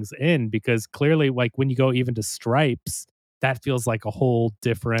honed things in, because clearly, like when you go even to Stripes, that feels like a whole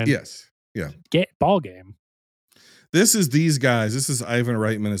different ball game. This is these guys. This is Ivan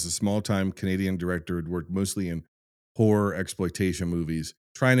Reitman as a small-time Canadian director who'd worked mostly in horror exploitation movies,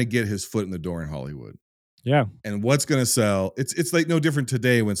 trying to get his foot in the door in Hollywood. Yeah. And what's going to sell? It's like no different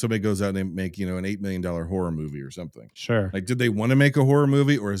today when somebody goes out and they make, an $8 million horror movie or something. Sure. Like, did they want to make a horror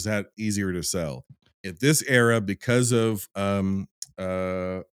movie, or is that easier to sell? At this era, because of Animal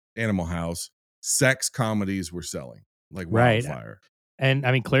House, sex comedies were selling like wildfire. And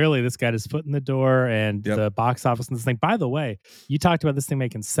I mean, clearly this got his foot in the door, and the box office and this thing. By the way, you talked about this thing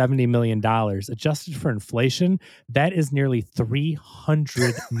making $70 million. Adjusted for inflation, that is nearly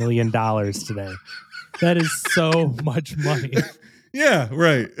 $300 million today. That is so much money. Yeah,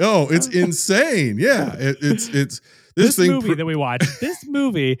 right. Oh, it's insane. Yeah, it's this movie that we watched. This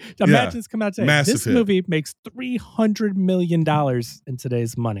movie, imagine it's coming out today. This movie makes $300 million in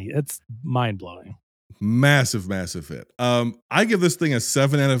today's money. It's mind blowing. Massive hit. I give this thing a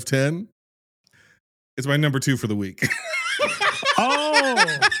 7 out of 10. It's my number 2 for the week. Oh,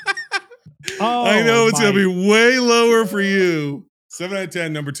 I know it's gonna be way lower for you. 7 out of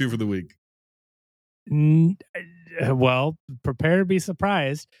 10, number 2 for the week. Well, prepare to be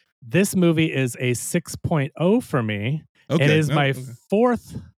surprised. This movie is a 6.0 for me. Okay, it is my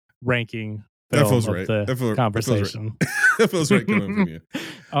 4th ranking. That feels right. Conversation. That feels right coming from you.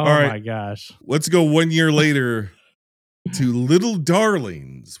 All right, my gosh. Let's go 1 year later to Little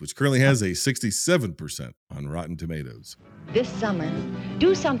Darlings, which currently has a 67% on Rotten Tomatoes. This summer,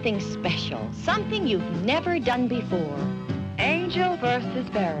 do something special, something you've never done before. Angel versus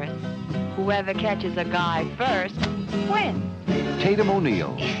Ferris. Whoever catches a guy first wins. Tatum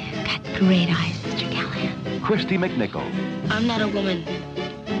O'Neal. Got great eyes, Mr. Callahan. Christy McNichol. I'm not a woman,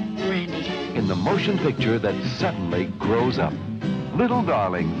 Randy. In the motion picture that suddenly grows up. Little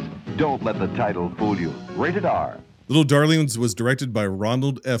Darlings. Don't let the title fool you. Rated R. Little Darlings was directed by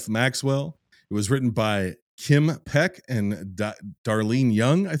Ronald F. Maxwell. It was written by Kim Peck and Darlene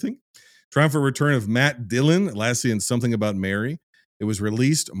Young, I think. Triumphant return of Matt Dillon, lastly in Something About Mary. It was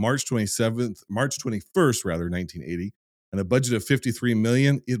released March 21st, 1980, and a budget of $53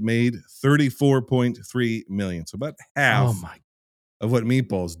 million. It made $34.3 million, so about half of what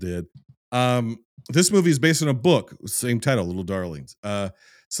Meatballs did. This movie is based on a book, same title, Little Darlings.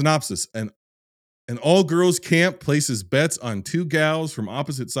 Synopsis: An all-girls camp places bets on 2 gals from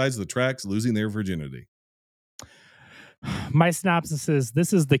opposite sides of the tracks losing their virginity. My synopsis is: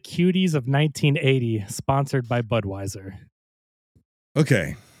 this is the Cuties of 1980, sponsored by Budweiser.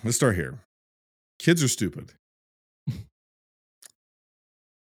 Okay, let's start here. Kids are stupid.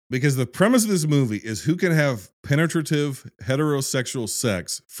 Because the premise of this movie is who can have penetrative heterosexual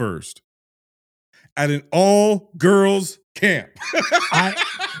sex first at an all-girls camp.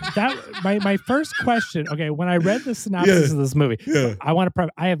 My first question. Okay, when I read the synopsis of this movie, I want to.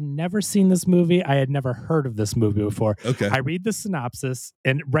 I have never seen this movie. I had never heard of this movie before. Okay, I read the synopsis,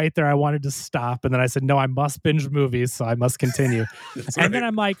 and right there, I wanted to stop, and then I said, "No, I must binge movies, so I must continue." And then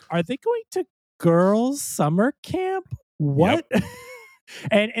I'm like, "Are they going to girls' summer camp? What?" Yep.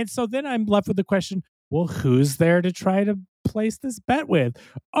 and so then I'm left with the question: well, who's there to try to place this bet with?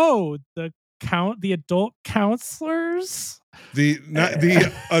 Oh, the adult counselors, the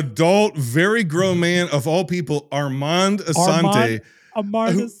adult, very grown man of all people, Armand Assante,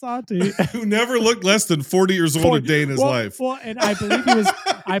 who never looked less than 40 years old a day in his life. Well, and I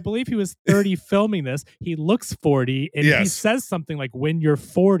believe he was 30 filming this. He looks 40, and he says something like "when you're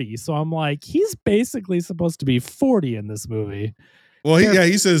 40." So I'm like, he's basically supposed to be 40 in this movie. Well,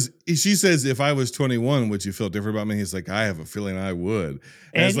 she says, if I was 21, would you feel different about me? He's like, I have a feeling I would.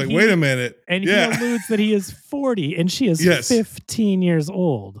 And it's like, wait a minute. And he alludes that he is 40 and she is 15 years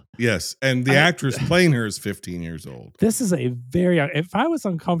old. Yes. And the actress playing her is 15 years old. This is if I was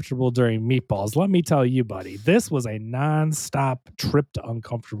uncomfortable during Meatballs, let me tell you, buddy, this was a nonstop trip to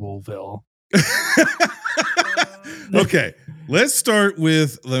Uncomfortableville. Okay. Let's start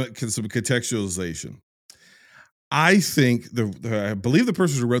with some contextualization. I think I believe the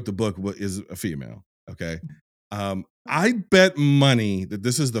person who wrote the book is a female. Okay. I bet money that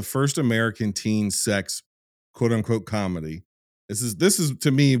this is the first American teen sex, quote unquote, comedy. This is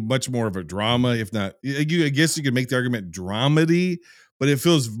to me much more of a drama, if not, I guess you could make the argument dramedy, but it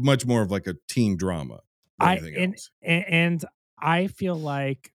feels much more of like a teen drama. And I feel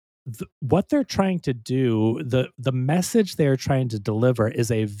like what they're trying to do, the message they're trying to deliver is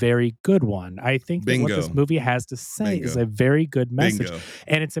a very good one. I think that what this movie has to say is a very good message.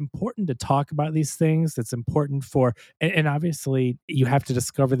 And it's important to talk about these things. It's important and obviously you have to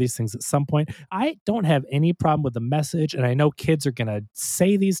discover these things at some point. I don't have any problem with the message. And I know kids are going to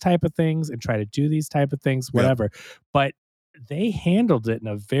say these type of things and try to do these type of things, whatever. But they handled it in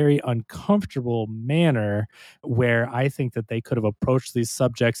a very uncomfortable manner where I think that they could have approached these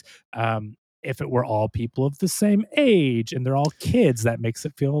subjects. If it were all people of the same age and they're all kids, that makes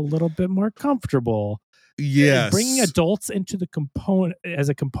it feel a little bit more comfortable. Yes. And bringing adults into the component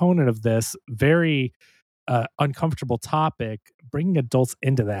of this very uncomfortable topic, bringing adults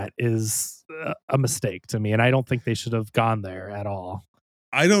into that is a mistake to me. And I don't think they should have gone there at all.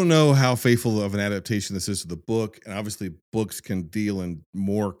 I don't know how faithful of an adaptation this is to the book. And obviously books can deal in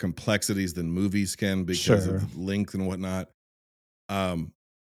more complexities than movies can because of length and whatnot.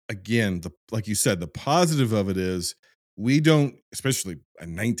 Again, like you said, the positive of it is we don't, especially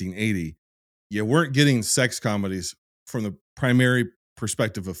in 1980, you weren't getting sex comedies from the primary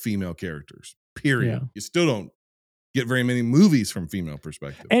perspective of female characters, period. Yeah. You still don't get very many movies from female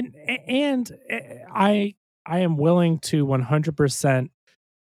perspective. And I am willing to 100%.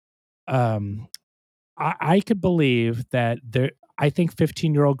 I could believe that I think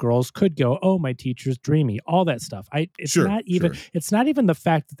 15-year-old girls could go, oh, my teacher's dreamy, all that stuff. It's not even the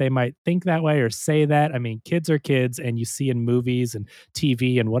fact that they might think that way or say that. I mean, kids are kids, and you see in movies and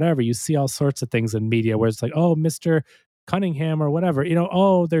TV and whatever, you see all sorts of things in media where it's like, oh, Mr. Cunningham or whatever,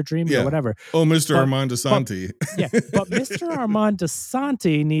 oh, they're dreamy or whatever. Oh, Mr. Armand Assante. But Mr. Armand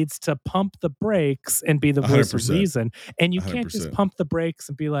Assante needs to pump the brakes and be the voice 100%. Of reason. And you can't 100%. Just pump the brakes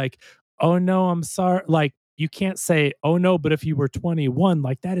and be like, oh no, I'm sorry. Like, you can't say, oh no, but if you were 21,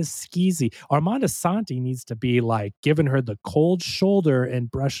 like that is skeezy. Armand Assante needs to be like giving her the cold shoulder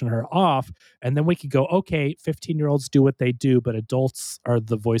and brushing her off. And then we could go, okay, 15-year-olds do what they do, but adults are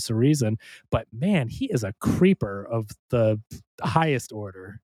the voice of reason. But man, he is a creeper of the highest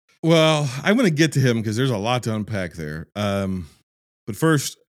order. Well, I'm going to get to him because there's a lot to unpack there. But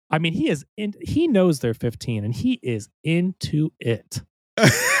first, I mean, he knows they're 15 and he is into it.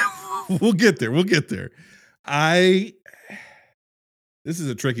 We'll get there. This is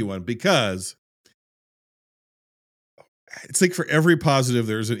a tricky one because it's like for every positive,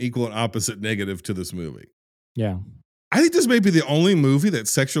 there's an equal and opposite negative to this movie. Yeah. I think this may be the only movie that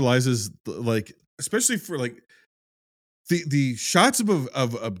sexualizes, like, especially for like the shots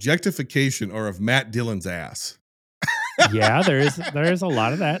of objectification or of Matt Dillon's ass. Yeah, there is a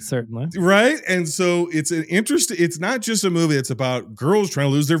lot of that, certainly. Right. And so it's not just a movie that's about girls trying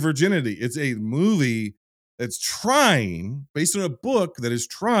to lose their virginity. It's a movie that's trying, based on a book that is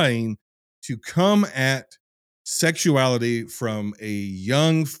trying to come at sexuality from a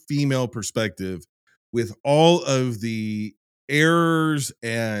young female perspective with all of the errors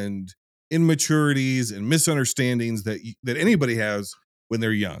and immaturities and misunderstandings that anybody has when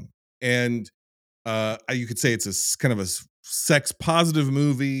they're young. And you could say it's a kind of a sex positive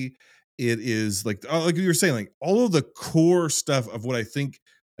movie. It is like you were saying, like all of the core stuff of what I think,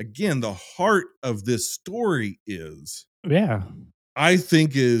 again, the heart of this story is. Yeah. I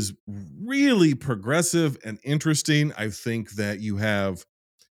think is really progressive and interesting. I think that you have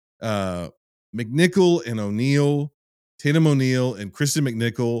McNichol and O'Neill, Tatum O'Neill and Kristen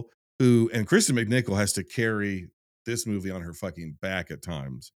McNichol, and Kristen McNichol has to carry this movie on her fucking back at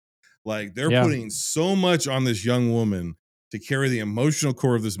times. Like they're putting so much on this young woman to carry the emotional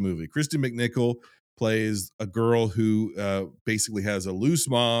core of this movie. Kristen McNichol plays a girl who basically has a loose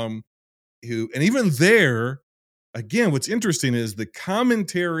mom and even there, again, what's interesting is the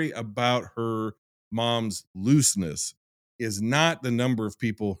commentary about her mom's looseness is not the number of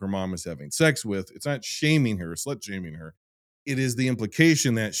people her mom is having sex with. It's not shaming her, slut shaming her. It is the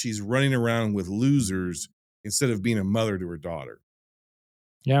implication that she's running around with losers instead of being a mother to her daughter.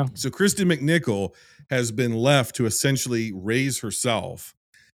 Yeah. So Kristen McNichol has been left to essentially raise herself.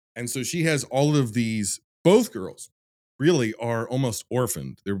 And so she has all of these, both girls really are almost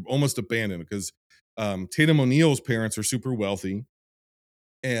orphaned. They're almost abandoned because Tatum O'Neill's parents are super wealthy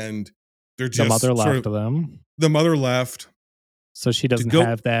and they're just the mother left them. The mother left. So she doesn't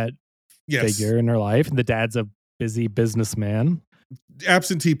have that figure in her life. And the dad's a busy businessman.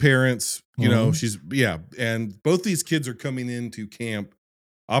 Absentee parents, you know, and both these kids are coming into camp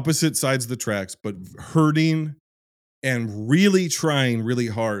opposite sides of the tracks, but hurting and really trying really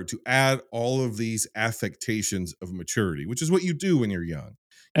hard to add all of these affectations of maturity, which is what you do when you're young.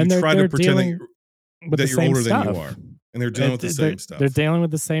 You try to pretend that you're older than you are. And they're dealing with the same stuff. They're dealing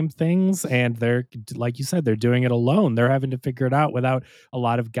with the same things. And they're, like you said, they're doing it alone. They're having to figure it out without a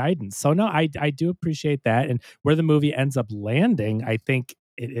lot of guidance. So no, I do appreciate that. And where the movie ends up landing, I think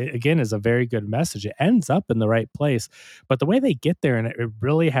it again is a very good message. It ends up in the right place, but the way they get there, and it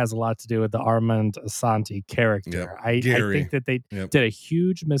really has a lot to do with the Armand Assante character. I think that they did a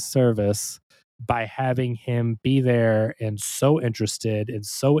huge misservice by having him be there and so interested and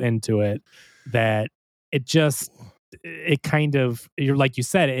so into it that it kind of, you're like you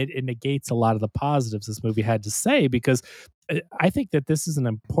said, it negates a lot of the positives this movie had to say, because I think that this is an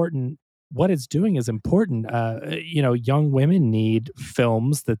important, what it's doing is important. Young women need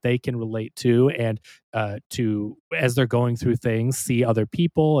films that they can relate to and to, as they're going through things, see other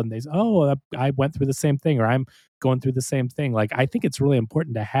people and they say, oh, I went through the same thing, or I'm going through the same thing. Like, I think it's really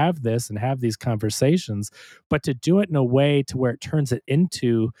important to have this and have these conversations, but to do it in a way to where it turns it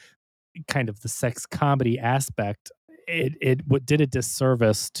into kind of the sex comedy aspect, it did a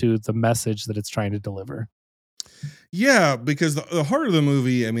disservice to the message that it's trying to deliver. Yeah, because the heart of the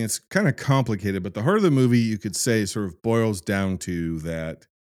movie, I mean, it's kind of complicated, but the heart of the movie, you could say, sort of boils down to that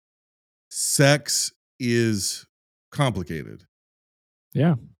sex is complicated.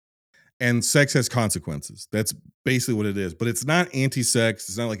 Yeah. And sex has consequences. That's basically what it is. But it's not anti-sex.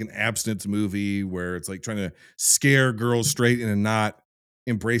 It's not like an abstinence movie where it's like trying to scare girls straight into not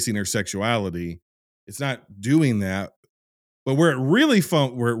embracing their sexuality. It's not doing that. But where it really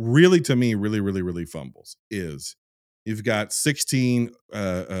to me really fumbles is you've got 16,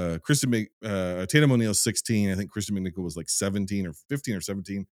 Tatum O'Neill's 16. I think Kristen McNichol was like 17 or 15 or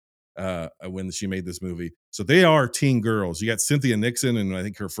 17 when she made this movie. So they are teen girls. You got Cynthia Nixon in, I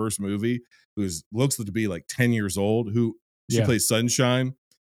think, her first movie, who looks to be like 10 years old, who she plays Sunshine.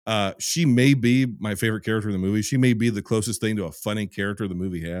 She may be my favorite character in the movie. She may be the closest thing to a funny character the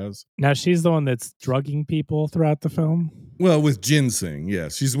movie has. Now, she's the one that's drugging people throughout the film? Well, with ginseng,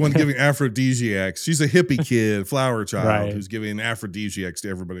 yes. She's the one giving aphrodisiacs. She's a hippie kid, flower child, who's giving aphrodisiacs to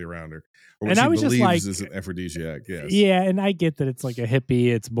everybody around her. Or what she believes is an aphrodisiac, yes. Yeah, and I get that it's like a hippie.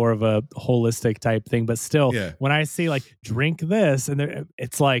 It's more of a holistic type thing. But still, when I see like, drink this, and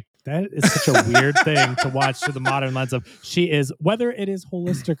it's like, that is such a weird thing to watch through the modern lens of, she is, whether it is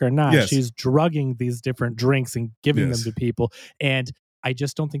holistic or not, she's drugging these different drinks and giving them to people. And I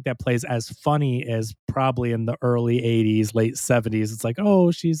just don't think that plays as funny as probably in the early 80s, late 70s. It's like, oh,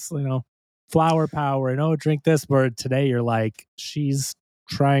 she's, flower power and drink this. Where today you're like, she's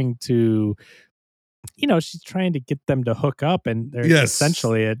trying to, she's trying to get them to hook up, and they're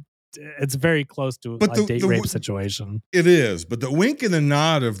essentially it's very close to a date rape situation. It is, but the wink and the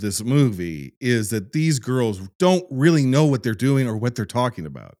nod of this movie is that these girls don't really know what they're doing or what they're talking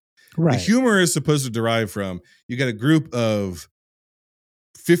about. Right. The humor is supposed to derive from, you got a group of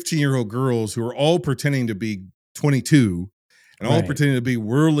 15-year-old girls who are all pretending to be 22 and all pretending to be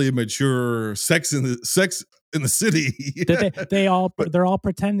worldly mature, sex in the city. They're all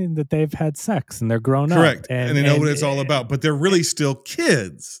pretending that they've had sex and they're grown up. Correct. And they know what it's all about, but they're really still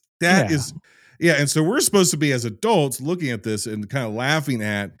kids. That is, Yeah, and so we're supposed to be as adults looking at this and kind of laughing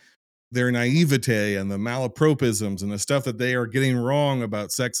at their naivete and the malapropisms and the stuff that they are getting wrong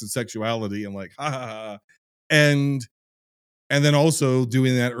about sex and sexuality, and like, ha ha ha. And then also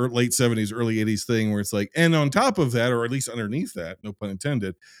doing that late 70s, early 80s thing where it's like, and on top of that, or at least underneath that, no pun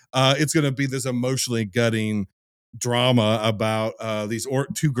intended, it's going to be this emotionally gutting drama about these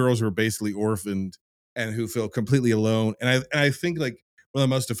two girls who are basically orphaned and who feel completely alone. And I think like one of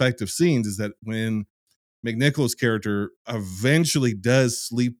the most effective scenes is that when McNichol's character eventually does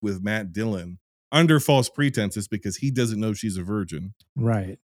sleep with Matt Dillon under false pretenses because he doesn't know she's a virgin.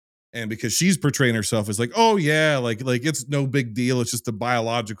 Right. And because she's portraying herself as like, oh yeah, like it's no big deal. It's just a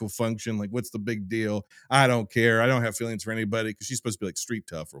biological function. Like, what's the big deal? I don't care. I don't have feelings for anybody, because she's supposed to be like street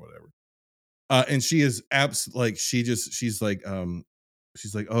tough or whatever. And she is she's like,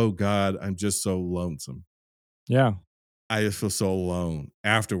 oh God, I'm just so lonesome. Yeah. I just feel so alone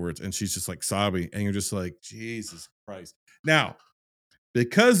afterwards. And she's just like sobbing. And you're just like, Jesus Christ. Now,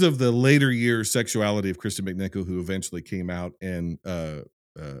 because of the later years sexuality of Kristen McNichol, who eventually came out, and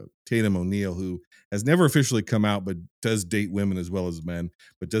Tatum O'Neal, who has never officially come out but does date women as well as men,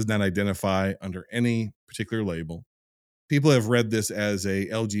 but does not identify under any particular label. People have read this as a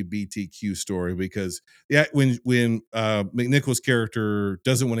LGBTQ story because when McNichol's character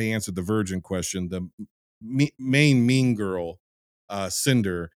doesn't want to answer the virgin question, the main mean girl,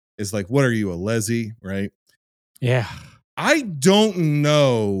 Cinder, is like, "What are you, a leslie?" Right? Yeah. I don't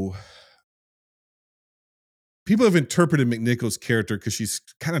know. People have interpreted McNichol's character, because she's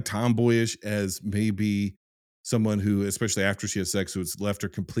kind of tomboyish, as maybe someone who, especially after she has sex, who's left her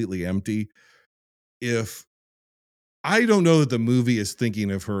completely empty. If I don't know that the movie is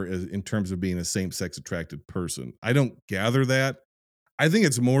thinking of her as, in terms of being a same-sex attracted person. I don't gather that. I think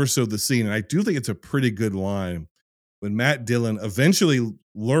it's more so the scene, and I do think it's a pretty good line when Matt Dillon eventually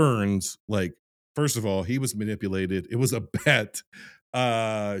learns, like, first of all, he was manipulated. It was a bet.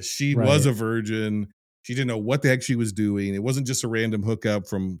 She was a virgin. She didn't know what the heck she was doing. It wasn't just a random hookup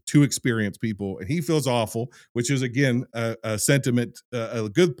from two experienced people. And he feels awful, which is, again, a sentiment, a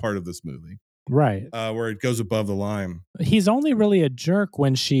good part of this movie. Right. Where it goes above the line. He's only really a jerk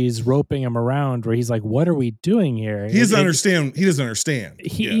when she's roping him around, where he's like, what are we doing here? He doesn't understand. He doesn't understand.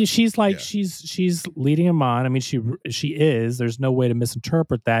 She's like, she's leading him on. I mean, she is. There's no way to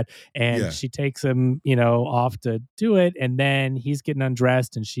misinterpret that. And she takes him, off to do it. And then he's getting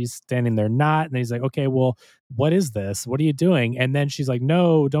undressed and she's standing there not. And then he's like, okay, well, what is this? What are you doing? And then she's like,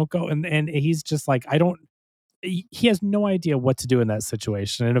 no, don't go. And he's just like, he has no idea what to do in that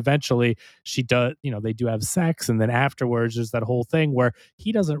situation. And eventually she does, they do have sex. And then afterwards, there's that whole thing where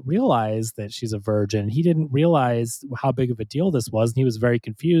he doesn't realize that she's a virgin. He didn't realize how big of a deal this was. And he was very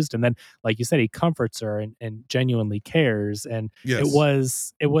confused. And then, like you said, he comforts her and genuinely cares. And it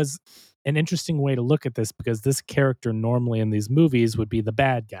was an interesting way to look at this, because this character normally in these movies would be the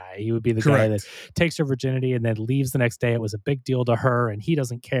bad guy. He would be the guy that takes her virginity and then leaves the next day. It was a big deal to her and he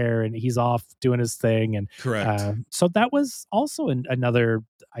doesn't care and he's off doing his thing. And so that was also another,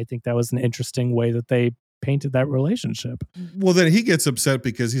 I think that was an interesting way that they painted that relationship. Well, then he gets upset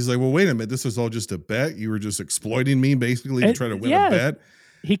because he's like, well, wait a minute, this was all just a bet. You were just exploiting me basically to try to win a bet.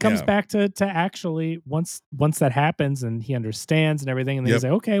 He comes back to actually once that happens and he understands and everything, and then he's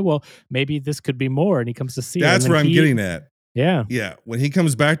like, okay, well, maybe this could be more, and he comes to see her. That's where I'm getting at. Yeah. When he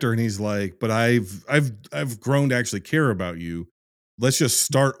comes back to her and he's like, but I've grown to actually care about you. Let's just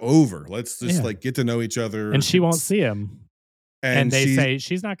start over. Let's just like get to know each other. And she won't see him. And they say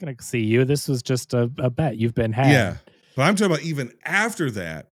she's not going to see you. This was just a bet. You've been had. Yeah. But I'm talking about even after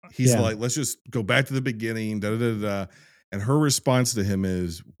that, he's like, let's just go back to the beginning. Da, da, da, da. And her response to him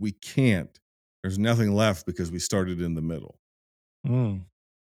is, we can't. There's nothing left because we started in the middle. Mm.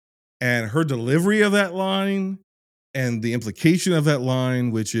 And her delivery of that line and the implication of that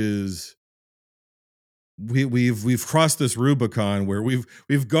line, which is we've crossed this Rubicon where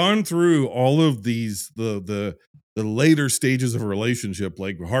we've gone through all of these the later stages of a relationship,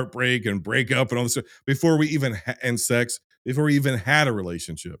 like heartbreak and breakup and all this stuff, before we even and sex, before we even had a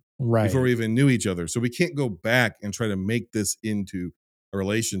relationship, before we even knew each other. So we can't go back and try to make this into a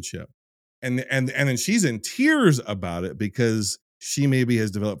relationship. And then she's in tears about it because she maybe has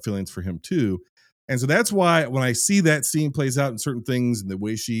developed feelings for him too. And so that's why when I see that scene plays out in certain things and the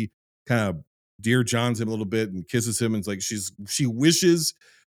way she kind of Dear Johns him a little bit and kisses him, and it's like she wishes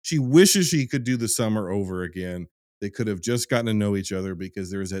she could do the summer over again. They could have just gotten to know each other,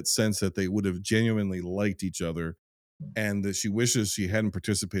 because there's that sense that they would have genuinely liked each other and that she wishes she hadn't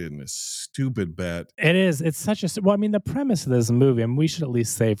participated in this stupid bet. It is. It's such a well. I mean, the premise of this movie, and we should at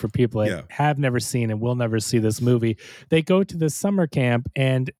least say for people that have never seen and will never see this movie, they go to this summer camp,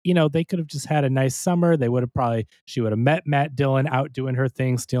 and they could have just had a nice summer. They would have she would have met Matt Dillon out doing her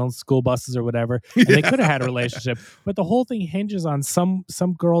thing, stealing school buses or whatever, and they could have had a relationship. But the whole thing hinges on some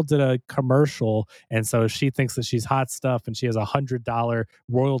girl did a commercial, and so she thinks that she's hot stuff, and she has $100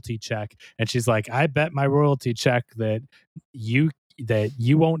 royalty check, and she's like, "I bet my royalty check that you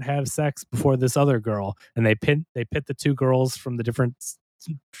won't have sex before this other girl," and they pit the two girls from the different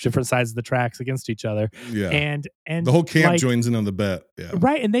sides of the tracks against each other. Yeah, and the whole camp joins in on the bet. Yeah,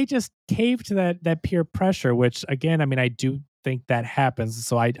 right, and they just cave to that peer pressure, which again, I mean, I do think that happens.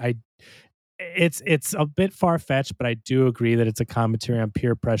 So it's a bit far-fetched, but I do agree that it's a commentary on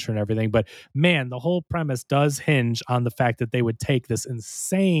peer pressure and everything. But man, the whole premise does hinge on the fact that they would take this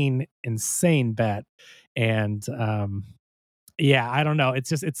insane bet. And yeah, I don't know.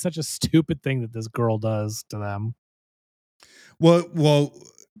 It's such a stupid thing that this girl does to them. Well,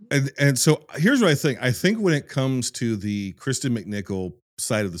 and so here's what I think. I think when it comes to the Kristen McNichol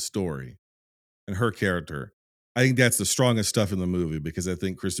side of the story and her character, I think that's the strongest stuff in the movie, because I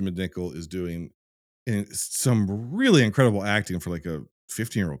think Kristen McNichol is doing some really incredible acting for like a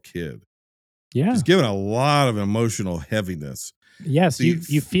 15-year-old kid. Yeah, she's given a lot of emotional heaviness. Yes,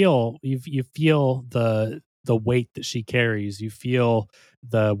 you feel the weight that she carries. You feel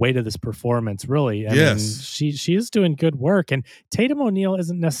the weight of this performance, really. I mean, she is doing good work. And Tatum O'Neal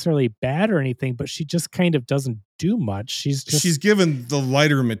isn't necessarily bad or anything, but she just kind of doesn't do much. She's given the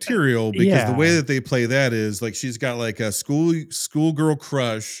lighter material, because the way that they play that is like she's got like a schoolgirl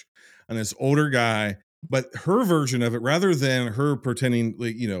crush on this older guy, but her version of it, rather than her pretending,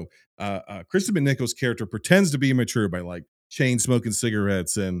 like, Kristen McNichol's character pretends to be mature by like chain smoking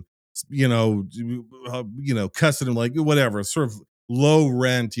cigarettes and cussing him, like whatever, sort of low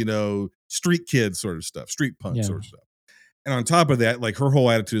rent, street kid sort of stuff, street punk sort of stuff. And on top of that, like her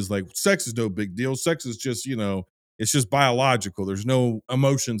whole attitude is like, sex is no big deal. Sex is just, it's just biological. There's no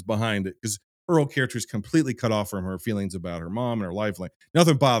emotions behind it, because her whole character is completely cut off from her feelings about her mom and her life. Like,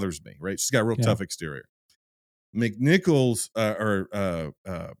 nothing bothers me, right? She's got a real tough exterior. McNichol's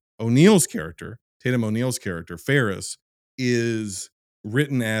O'Neal's character, Tatum O'Neal's character, Ferris, is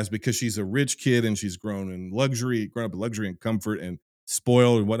written as, because she's a rich kid and she's grown up in luxury and comfort and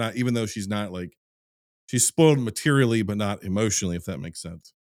spoiled and whatnot, even though she's not like, she's spoiled materially but not emotionally, if that makes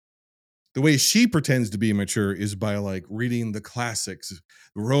sense. The way she pretends to be mature is by like reading the classics,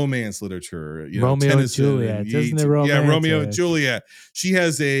 romance literature, Romeo and Juliet, isn't it romantic? Yeah, Romeo and Juliet. She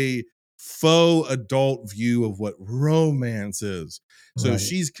has a faux adult view of what romance is. So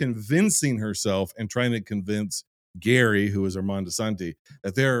she's convincing herself and trying to convince Gary, who is Armand Assante,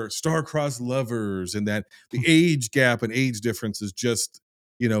 that they're star-crossed lovers, and that the age gap and age difference is just,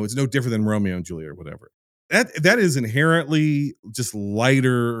 it's no different than Romeo and Juliet or whatever. That is inherently just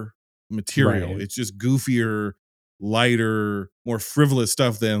lighter material. Right. It's just goofier, lighter, more frivolous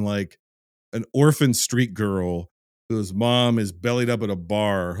stuff than like an orphan street girl whose mom is bellied up at a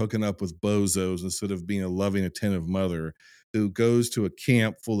bar hooking up with bozos instead of being a loving, attentive mother, who goes to a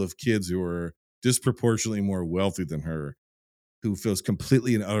camp full of kids who are disproportionately more wealthy than her, who feels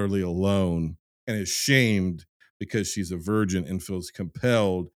completely and utterly alone and is shamed because she's a virgin, and feels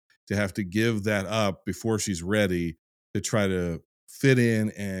compelled to have to give that up before she's ready to try to fit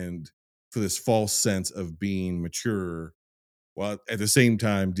in, and for this false sense of being mature, while at the same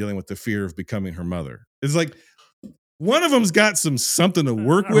time dealing with the fear of becoming her mother. It's like one of them's got something to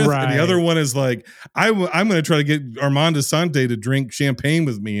work with, and the other one is like, I'm going to try to get Armand Assante to drink champagne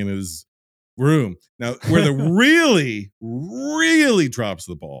with me in his room. Now, where the really, really drops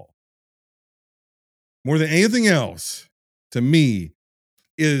the ball, more than anything else, to me,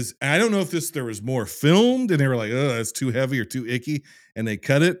 is, I don't know if there was more filmed and they were like, oh, that's too heavy or too icky, and they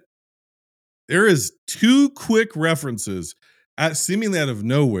cut it. There is 2 quick references seemingly out of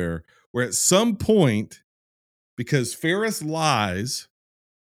nowhere, where at some point, because Ferris lies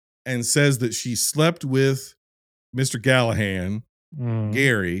and says that she slept with Mr. Gallahan,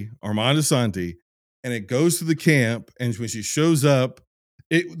 Gary, Armand Assante, and it goes to the camp, and when she shows up,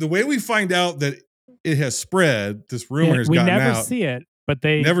 the way we find out that it has spread, this rumor has gotten out. We never see it, but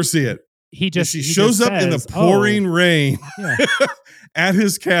they never see it. She shows up in the pouring rain at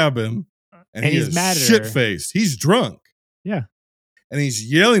his cabin, and he's mad at her. Shit-faced. He's drunk. Yeah. And he's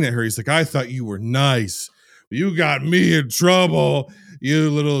yelling at her. He's like, I thought you were nice. You got me in trouble, you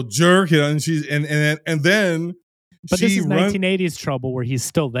little jerk. And she's and then But this is 1980s trouble where he's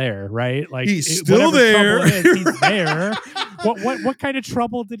still there, right? Like he's still there. He's there. What kind of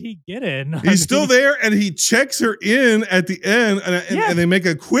trouble did he get in? He's still there, and he checks her in at the end, and they make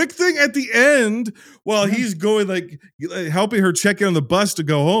a quick thing at the end while he's going, like, helping her check in on the bus to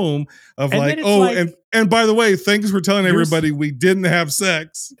go home. Of and and by the way, thanks for telling everybody we didn't have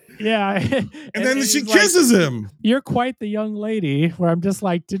sex. Yeah, and then she kisses him. You're quite the young lady. Where I'm just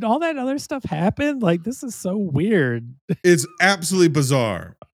like, did all that other stuff happen? Like, this is so weird. It's absolutely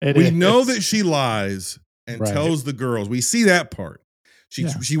bizarre. We know that she lies and tells the girls. We see that part.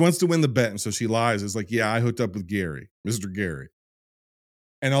 She wants to win the bet, and so she lies. It's like, yeah, I hooked up with Gary, Mr. Gary.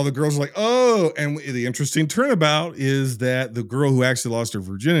 And all the girls are like, oh. And the interesting turnabout is that the girl who actually lost her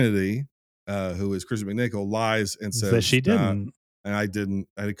virginity, who is Kristen McNichol, lies and says that she didn't. And I didn't.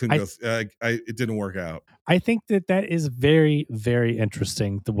 I couldn't go. It didn't work out. I think that is very, very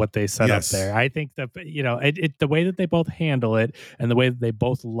interesting. What they set up there. I think that the way that they both handle it and the way that they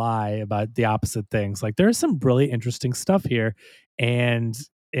both lie about the opposite things. Like, there's some really interesting stuff here. And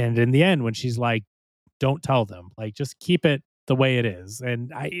in the end, when she's like, "Don't tell them. Like, just keep it the way it is."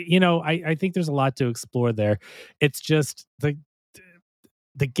 And I think there's a lot to explore there. It's just the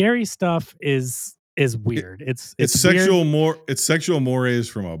Gary stuff is weird. It's sexual it's sexual mores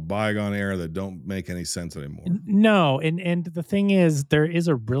from a bygone era that don't make any sense anymore. No, and the thing is, there is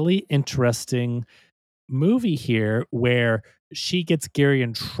a really interesting movie here where she gets Gary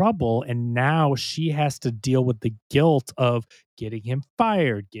in trouble, and now she has to deal with the guilt of getting him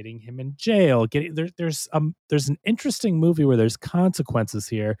fired, getting him in jail. There's an interesting movie where there's consequences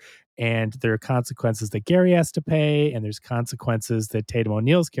here, and there are consequences that Gary has to pay, and there's consequences that Tatum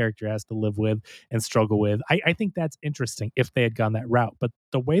O'Neal's character has to live with and struggle with. I think that's interesting if they had gone that route, but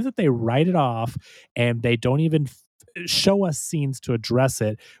the way that they write it off and they don't even show us scenes to address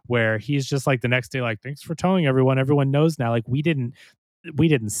it, where he's just like the next day, like, thanks for telling everyone knows now. Like, we didn't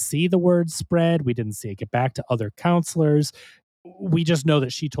see the word spread. We didn't see it get back to other counselors. We just know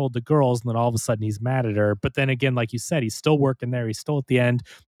that she told the girls, and then all of a sudden he's mad at her. But then again, like you said, he's still working there. He's still at the end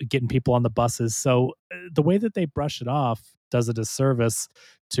getting people on the buses. So the way that they brush it off does a disservice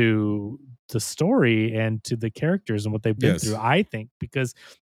to the story and to the characters and what they've been through, I think, because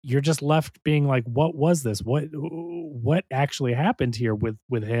you're just left being like, what was this? What actually happened here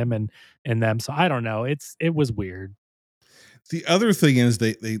with him and them? So I don't know. It was weird. The other thing is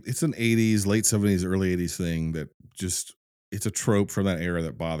it's an 80s, late 70s, early 80s thing that just, it's a trope from that era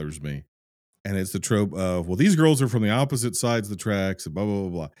that bothers me. And it's the trope of, well, these girls are from the opposite sides of the tracks, and blah, blah, blah,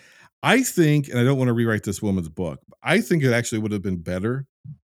 blah. I think, and I don't want to rewrite this woman's book, but I think it actually would have been better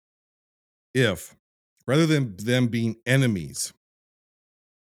if, rather than them being enemies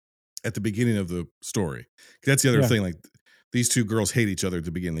at the beginning of the story, that's the other thing. Like, these two girls hate each other at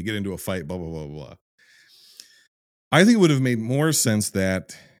the beginning. They get into a fight, blah, blah, blah, blah. I think it would have made more sense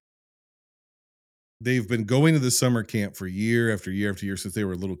that they've been going to the summer camp for year after year after year since they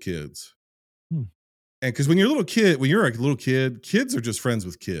were little kids. And because when you're a little kid, kids are just friends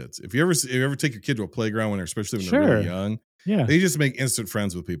with kids. If you ever take your kid to a playground especially when they're really young, they just make instant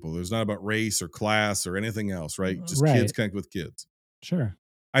friends with people. There's not about race or class or anything else, right? Just kids connect with kids. Sure.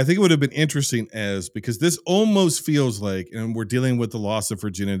 I think it would have been interesting because this almost feels like, and we're dealing with the loss of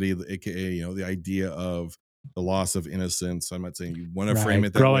virginity, aka, the idea of the loss of innocence. I'm not saying you want to frame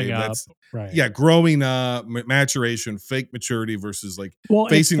it that growing way. Up, growing up, maturation, fake maturity versus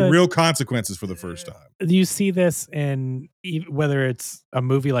facing real consequences for the first time. You see this in whether it's a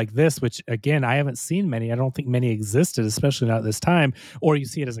movie like this, which again, I haven't seen many. I don't think many existed, especially not at this time. Or you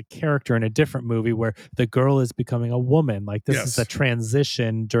see it as a character in a different movie where the girl is becoming a woman. Like, this is a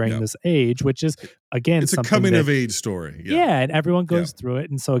transition during this age, which is, again, it's a coming of age story. And everyone goes through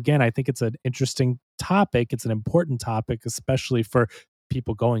it. And so again, I think it's an interesting topic. It's an important topic, especially for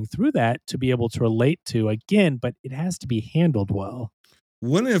people going through that to be able to relate to, again, but it has to be handled well.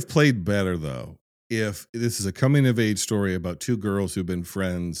 Wouldn't it have played better, though, if this is a coming of age story about two girls who've been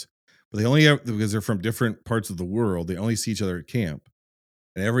friends, but they only have, because they're from different parts of the world, they only see each other at camp.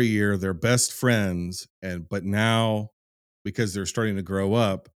 And every year they're best friends. But now, because they're starting to grow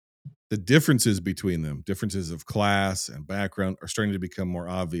up, the differences between them, differences of class and background, are starting to become more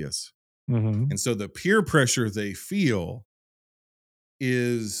obvious. And so the peer pressure they feel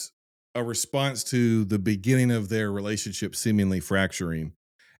is a response to the beginning of their relationship seemingly fracturing.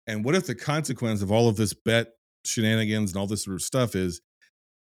 And what if the consequence of all of this bet shenanigans and all this sort of stuff is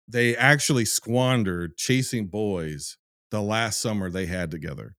they actually squandered chasing boys the last summer they had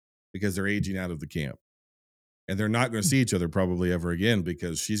together because they're aging out of the camp. And they're not going to see each other probably ever again,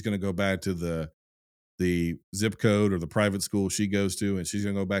 because she's going to go back to the the zip code or the private school she goes to, and she's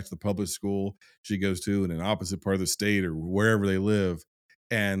going to go back to the public school she goes to in an opposite part of the state or wherever they live.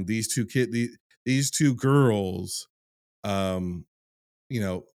 And these two girls, because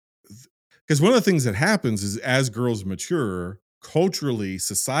one of the things that happens is as girls mature, culturally,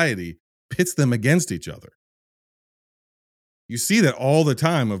 society pits them against each other. You see that all the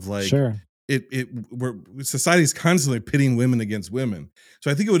time of like, sure. Where society's constantly pitting women against women. So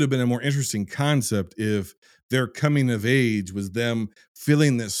I think it would have been a more interesting concept if their coming of age was them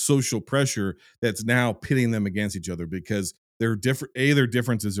feeling this social pressure that's now pitting them against each other because they're different. A, their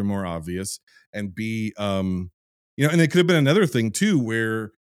differences are more obvious, and B, and it could have been another thing too,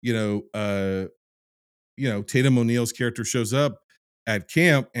 where Tatum O'Neal's character shows up at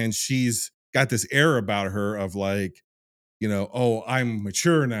camp and she's got this air about her of like, oh, I'm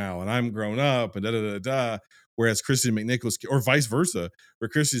mature now and I'm grown up and da da da da. Whereas Kristen McNichol's, or vice versa, where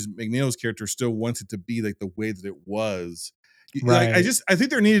Kristen McNeil's character still wants it to be like the way that it was. Right. Like, I think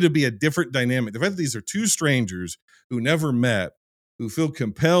there needed to be a different dynamic. The fact that these are two strangers who never met, who feel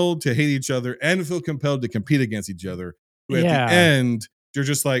compelled to hate each other and feel compelled to compete against each other, who at the end they're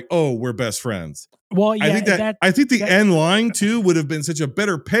just like, oh, we're best friends. Well, yeah, I think the end line too would have been such a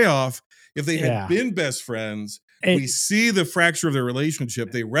better payoff if they had been best friends. We see the fracture of their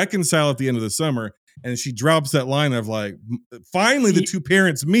relationship. They reconcile at the end of the summer, and she drops that line of like, finally the two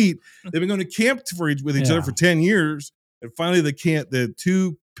parents meet. They've been going to camp with each other for 10 years, and finally the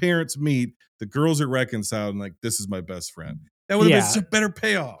two parents meet. The girls are reconciled, and like, this is my best friend. That would have been such a better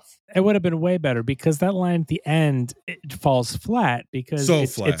payoff. It would have been way better because that line at the end, it falls flat because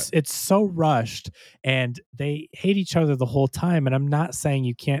it's so rushed and they hate each other the whole time. And I'm not saying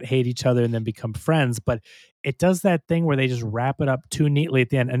you can't hate each other and then become friends, but it does that thing where they just wrap it up too neatly at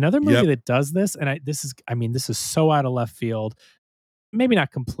the end. Another movie that does this, and this is so out of left field, maybe not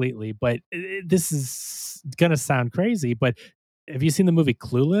completely, but this is gonna sound crazy. But have you seen the movie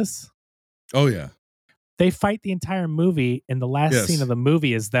Clueless? Oh yeah. They fight the entire movie, and the last scene of the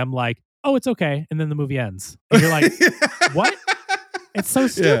movie is them like, "Oh, it's okay," and then the movie ends, and you're like, "What?" It's so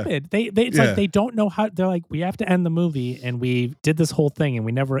stupid. It's like they don't know how. They're like, we have to end the movie, and we did this whole thing, and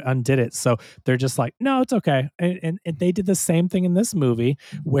we never undid it. So they're just like, "No, it's okay." And they did the same thing in this movie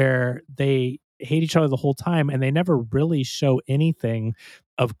where they hate each other the whole time, and they never really show anything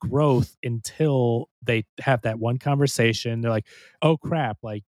of growth until they have that one conversation. They're like, "Oh crap,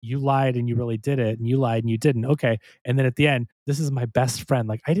 like you lied and you really did it, and you lied and you didn't." Okay. And then at the end, this is my best friend.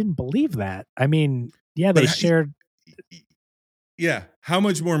 Like, I didn't believe that. I mean, yeah, they shared. Yeah. How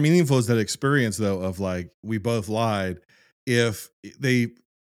much more meaningful is that experience though of like, we both lied, if they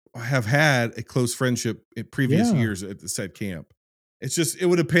have had a close friendship in previous years at the said camp? It's just, it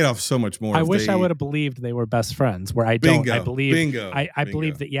would have paid off so much more. I wish I would have believed they were best friends, where I don't. I believe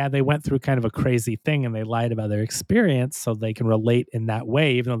that, they went through kind of a crazy thing and they lied about their experience so they can relate in that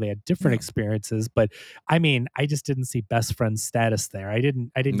way, even though they had different experiences. But I mean, I just didn't see best friend status there. I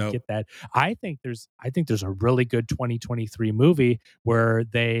didn't get that. I think there's a really good 2023 movie where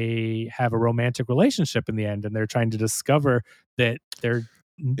they have a romantic relationship in the end and they're trying to discover that they're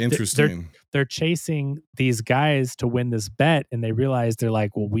interesting. They're chasing these guys to win this bet, and they realize they're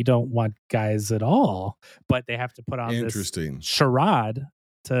like, well, we don't want guys at all, but they have to put on this charade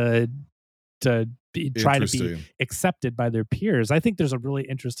to try to be accepted by their peers. I think there's a really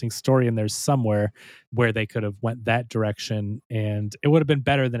interesting story in there somewhere where they could have went that direction, and it would have been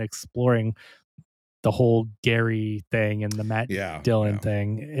better than exploring the whole Gary thing and the Matt Dillon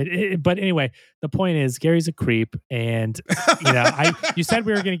thing. But anyway, the point is Gary's a creep, and you said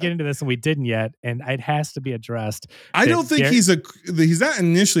we were going to get into this and we didn't yet, and it has to be addressed. I don't think he's not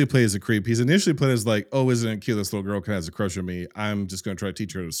initially played as a creep. He's initially played as like, oh, isn't it cute? This little girl kind of has a crush on me. I'm just going to try to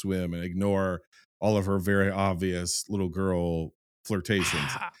teach her to swim and ignore all of her very obvious little girl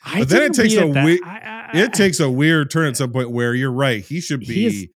flirtations. But then it takes a weird turn at some point where you're right. He should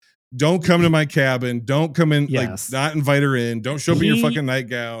be. Don't come to my cabin. Don't come in, like, not invite her in. Don't show up in your fucking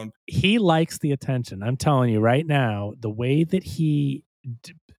nightgown. He likes the attention. I'm telling you right now, the way that he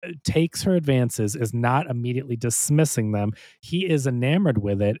takes her advances is not immediately dismissing them. He is enamored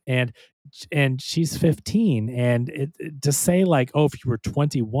with it. And she's 15. And to say like, oh, if you were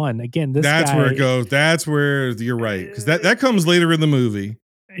 21, again, that's where it goes. That's where you're right. Because that comes later in the movie.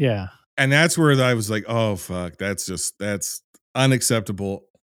 Yeah. And that's where I was like, oh, fuck. That's unacceptable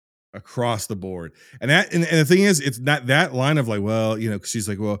across the board. And the thing is, it's not that line of like, well, cause she's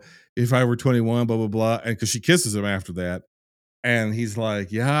like, well, if I were 21, blah, blah, blah. And cause she kisses him after that. And he's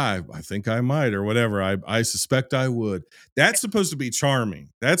like, yeah, I think I might, or whatever. I suspect I would. That's supposed to be charming.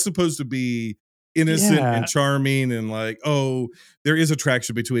 That's supposed to be innocent and charming. And like, oh, there is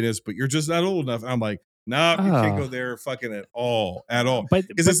attraction between us, but you're just not old enough. I'm like, No, you can't go there fucking at all.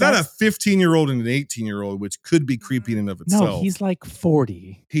 Because it's not a 15-year-old and an 18-year-old, which could be creepy in and of itself. No, he's like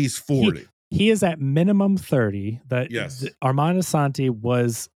 40. He's 40. He is at minimum 30. Armand Assante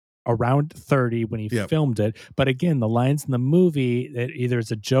was around 30 when he filmed it. But again, the lines in the movie, that either it's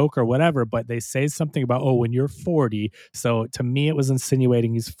a joke or whatever, but they say something about, when you're 40. So to me, it was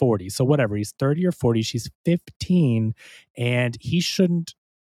insinuating he's 40. So whatever, he's 30 or 40, she's 15, and he shouldn't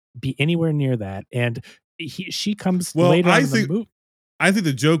be anywhere near that. And she comes later in the movie. I think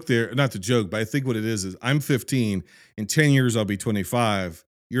the joke there, not the joke, but I think what it is I'm 15. In 10 years, I'll be 25.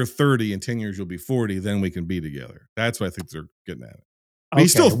 You're 30. In 10 years, you'll be 40. Then we can be together. That's what I think they're getting at it. But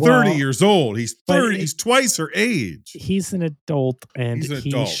he's still 30 years old. He's 30. He's twice her age. He's an adult, and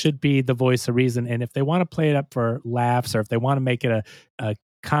he should be the voice of reason. And if they want to play it up for laughs, or if they want to make it a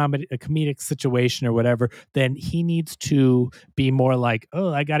comedic situation or whatever, then he needs to be more like,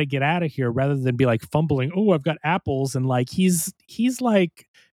 I got to get out of here, rather than be like fumbling. I've got apples, and like he's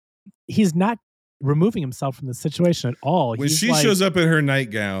not removing himself from the situation at all. When she shows up in her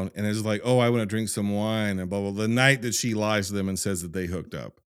nightgown and is like, I want to drink some wine and blah, blah, blah, the night that she lies to them and says that they hooked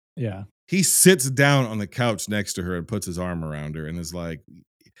up. Yeah. He sits down on the couch next to her and puts his arm around her and is like,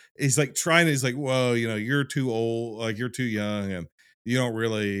 he's like, well, you're too old, like you're too young, and you don't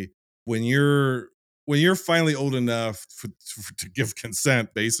really, when you're finally old enough to give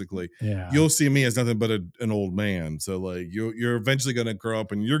consent, basically, you'll see me as nothing but an old man. So like you're eventually going to grow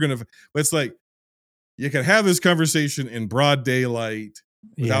up, and but it's like, you can have this conversation in broad daylight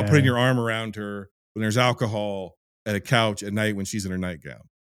without putting your arm around her when there's alcohol at a couch at night when she's in her nightgown.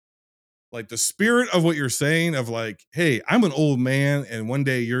 Like the spirit of what you're saying of like, hey, I'm an old man, and one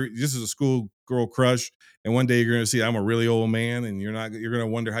day this is a schoolgirl crush, and one day you're going to see I'm a really old man, and you're going to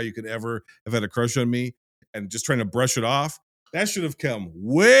wonder how you could ever have had a crush on me, and just trying to brush it off. That should have come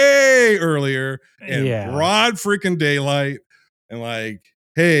way earlier in broad freaking daylight, and like,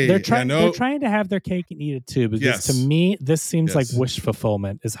 hey, they're trying to have their cake and eat it too, because to me, this seems like wish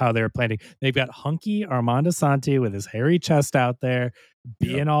fulfillment is how they're planning. They've got hunky Armand Assante with his hairy chest out there,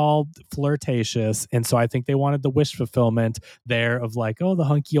 being all flirtatious. And so I think they wanted the wish fulfillment there of like, the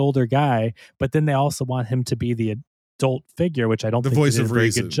hunky older guy. But then they also want him to be the adult figure, which I don't think voice they did of a very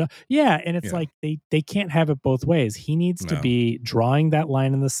reason. good job. Yeah, and it's like they can't have it both ways. He needs to be drawing that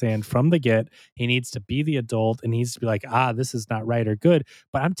line in the sand from the get. He needs to be the adult, and he needs to be like, this is not right or good.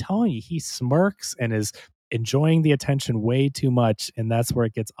 But I'm telling you, he smirks and is enjoying the attention way too much, and that's where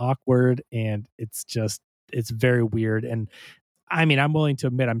it gets awkward, and it's very weird. And I mean, I'm willing to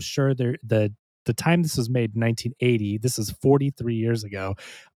admit, I'm sure the time this was made in 1980, this is 43 years ago.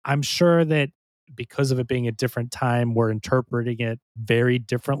 I'm sure that because of it being a different time, we're interpreting it very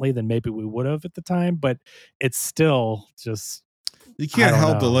differently than maybe we would have at the time, but it's still just, you can't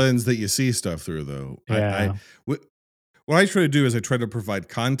help the lens that you see stuff through, though. Yeah. What I try to do is I try to provide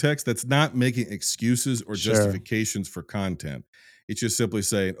context that's not making excuses or justifications for content. It's just simply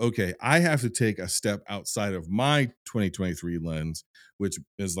saying, okay, I have to take a step outside of my 2023 lens, which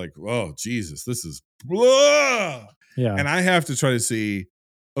is like, oh, Jesus, this is blah. Yeah. And I have to try to see,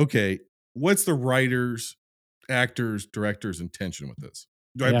 okay, what's the writers, actors, directors' intention with this?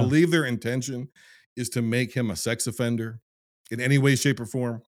 Do I believe their intention is to make him a sex offender in any way, shape, or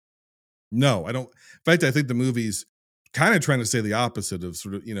form? No, I don't. In fact, I think the movie's kind of trying to say the opposite of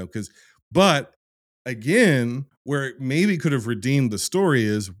sort of, but again, where it maybe could have redeemed the story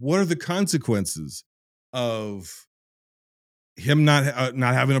is, what are the consequences of him not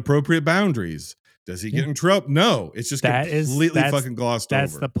having appropriate boundaries? Does he get in trouble? No, it's just completely fucking glossed over.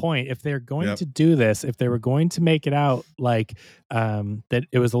 That's the point. If they're going to do this, if they were going to make it out like that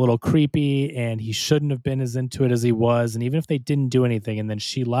it was a little creepy and he shouldn't have been as into it as he was, and even if they didn't do anything and then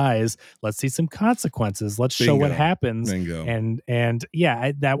she lies, let's see some consequences. Let's show what happens. Bingo. And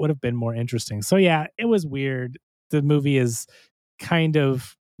that would have been more interesting. So yeah, it was weird. The movie is kind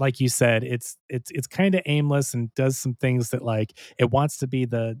of, like you said, it's kind of aimless and does some things that, like, it wants to be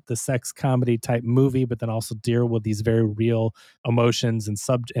the sex comedy type movie, but then also deal with these very real emotions and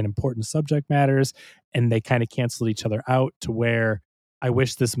important subject matters, and they kind of canceled each other out to where I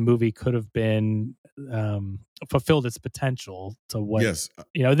wish this movie could have been fulfilled its potential to what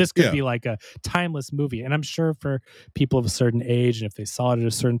this could be like a timeless movie. And I'm sure for people of a certain age, and if they saw it at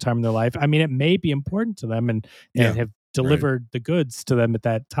a certain time in their life, I mean, it may be important to them and have delivered the goods to them at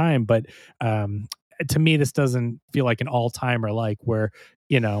that time. But to me, this doesn't feel like an all-timer, like where,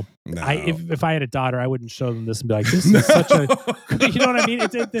 if I had a daughter, I wouldn't show them this and be like, this is such a, you know what I mean?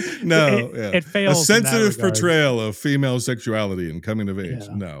 It fails. A sensitive portrayal of female sexuality and coming of age.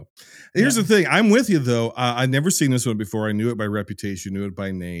 Yeah. No. Here's the thing. I'm with you, though. I'd never seen this one before. I knew it by reputation, knew it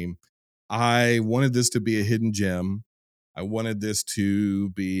by name. I wanted this to be a hidden gem. I wanted this to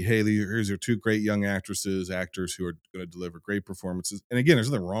be, hey, here's your two great young actors who are going to deliver great performances. And again, there's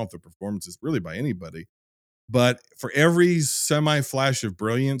nothing wrong with the performances really by anybody. But for every semi-flash of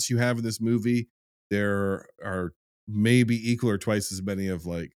brilliance you have in this movie, there are maybe equal or twice as many of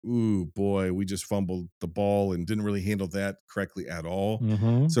like, ooh, boy, we just fumbled the ball and didn't really handle that correctly at all.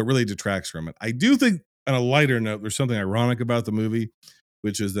 Mm-hmm. So it really detracts from it. I do think, on a lighter note, there's something ironic about the movie,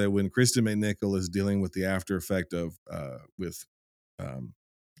 which is that when Kristen McNichol is dealing with the after effect of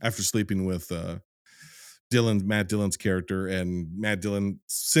after sleeping with Matt Dillon's character, and Matt Dillon,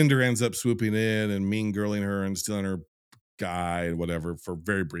 Cinder ends up swooping in and mean girling her and stealing her guy, whatever, for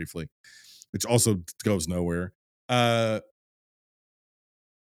very briefly, which also goes nowhere.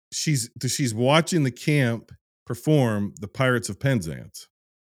 She's watching the camp perform the Pirates of Penzance.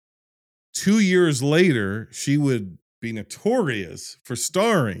 2 years later, she would be notorious for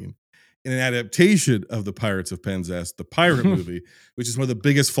starring in an adaptation of the Pirates of Penzance, the pirate movie, which is one of the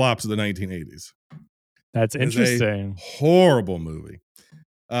biggest flops of the 1980s. That's interesting. Horrible movie.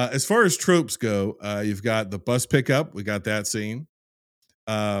 As far as tropes go, you've got the bus pickup. We got that scene.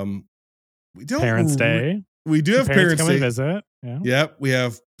 We don't Parents' Day. We do have Parents' come Day. And visit. Yeah. Yep. We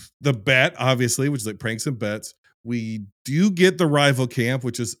have the bet, obviously, which is like pranks and bets. We do get the rival camp,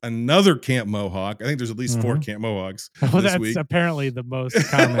 which is another Camp Mohawk. I think there's at least 4 Camp Mohawks. Well, that's week. Apparently the most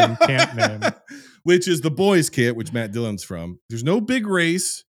common camp name, which is the boys' camp, which Matt Dillon's from. There's no big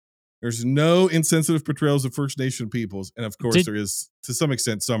race. There's no insensitive portrayals of First Nation peoples. And of course, there is, to some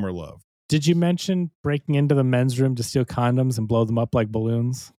extent, summer love. Did you mention breaking into the men's room to steal condoms and blow them up like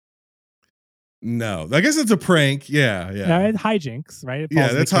balloons? No, I guess it's a prank. Yeah. Hijinks, right?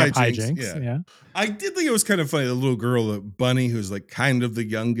 That's hijinks. Yeah. I did think it was kind of funny. The little girl, Bunny, who's like kind of the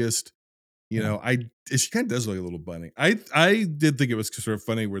youngest. You know, she kind of does look like a little bunny. I did think it was sort of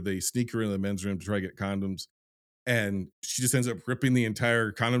funny where they sneak her into the men's room to try to get condoms, and she just ends up ripping the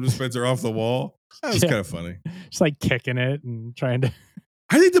entire condom dispenser off the wall. That was kind of funny. Just like kicking it and trying to.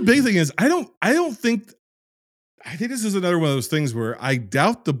 I think the big thing is I think this is another one of those things where I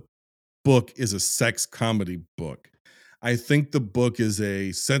doubt the book is a sex comedy book. I think the book is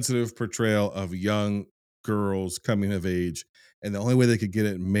a sensitive portrayal of young girls coming of age, and the only way they could get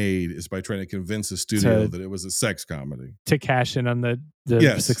it made is by trying to convince the studio that it was a sex comedy to cash in on the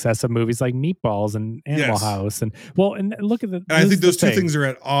success of movies like Meatballs and Animal House, and look at the. And I think those two things are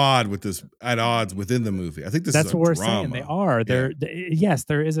at odds within the movie. I think that's what we're saying. They are there. Yes,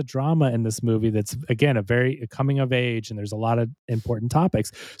 there is a drama in this movie that's again a coming of age, and there's a lot of important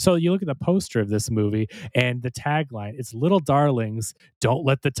topics. So you look at the poster of this movie and the tagline: "It's little darlings, don't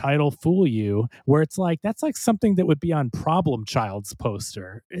let the title fool you." Where it's like that's like something that would be on Problem Child's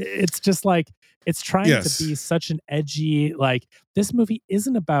poster. It's just like it's trying to be such an edgy like. This movie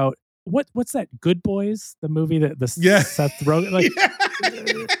isn't about what's that? Good Boys, the movie that Seth Rogen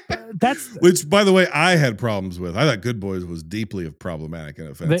that's which, by the way, I had problems with. I thought Good Boys was deeply problematic and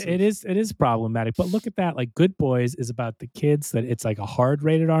offensive. It is problematic, but look at that. Like Good Boys is about the kids. That it's like a hard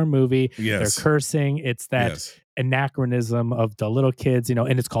rated R movie. Yes. They're cursing. It's that anachronism of the little kids,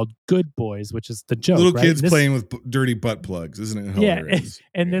 and it's called Good Boys, which is the joke. Little kids playing with dirty butt plugs, isn't it hilarious?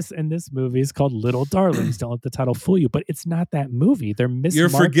 And this movie is called Little Darlings. Don't let the title fool you. But it's not that movie. They're mismarketing. You're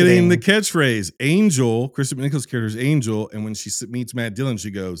forgetting the catchphrase. Angel, Kristen McNichol's character is Angel, and when she meets Matt Dillon,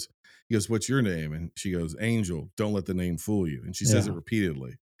 he goes, "What's your name?" And she goes, "Angel. Don't let the name fool you." And she says it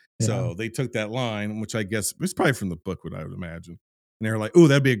repeatedly. Yeah. So they took that line, which I guess was probably from the book, what I would imagine. And they were like, "Oh,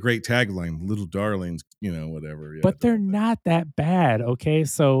 that'd be a great tagline, Little Darlings, whatever." Yeah, but they're not that bad, okay?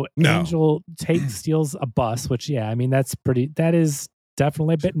 So Angel steals a bus, which that is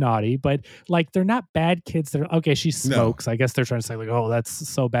definitely a bit naughty, but like they're not bad kids. They're okay. She smokes. I guess they're trying to say like, "Oh, that's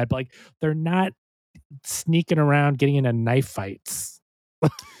so bad," but like they're not sneaking around getting into knife fights.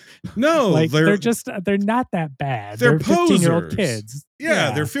 No, like they're not that bad. They're 15-year-old kids. Yeah,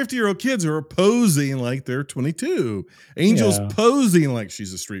 they're 50-year-old kids who are posing like they're 22. Angel's posing like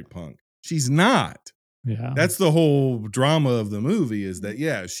she's a street punk. She's not. Yeah. That's the whole drama of the movie is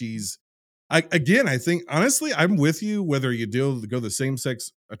that, she's I think honestly, I'm with you whether you go the same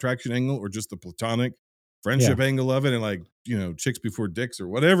sex attraction angle or just the platonic friendship angle of it and like, chicks before dicks or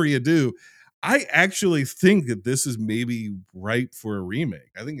whatever you do. I actually think that this is maybe ripe for a remake.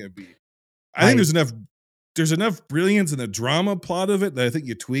 I think there's enough brilliance in the drama plot of it that I think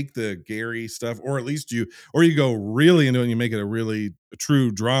you tweak the Gary stuff, or at least you go really into it and you make it a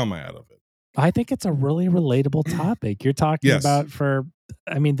true drama out of it. I think it's a really relatable topic. You're talking about for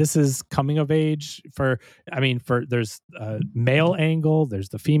I mean, this is coming of age there's a male angle, there's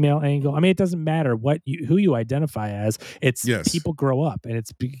the female angle. I mean, it doesn't matter who you identify as. It's people grow up, and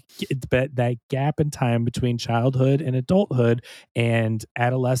it's that gap in time between childhood and adulthood and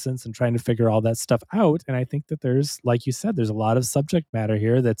adolescence and trying to figure all that stuff out. And I think that there's, like you said, there's a lot of subject matter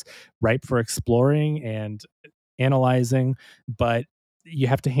here that's ripe for exploring and analyzing, but you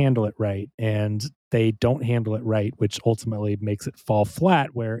have to handle it right, and they don't handle it right, which ultimately makes it fall flat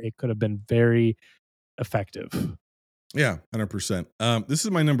where it could have been very effective. Yeah, 100%. This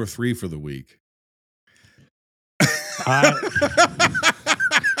is my number 3 for the week. I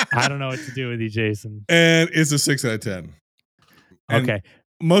don't know what to do with you, Jason. And it's a 6 out of 10. And okay.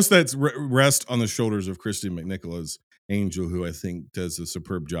 Most of that's rest on the shoulders of Christy McNicola's Angel, who I think does a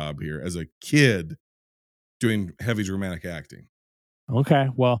superb job here as a kid doing heavy dramatic acting. Okay,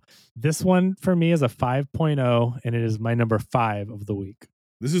 well, this one for me is a 5.0, and it is my number 5 of the week.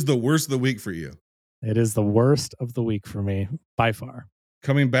 This is the worst of the week for you. It is the worst of the week for me, by far.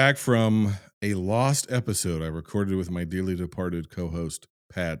 Coming back from a lost episode I recorded with my dearly departed co-host,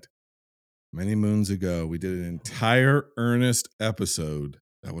 Pat, many moons ago, we did an entire Ernest episode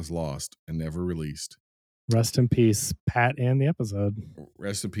that was lost and never released. Rest in peace, Pat, and the episode.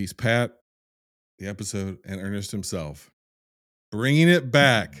 Rest in peace, Pat, the episode, and Ernest himself. Bringing it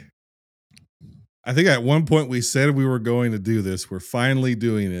back. I think at one point we said we were going to do this. We're finally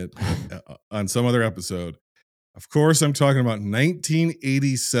doing it on some other episode. Of course, I'm talking about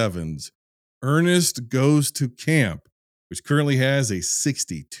 1987's Ernest Goes to Camp, which currently has a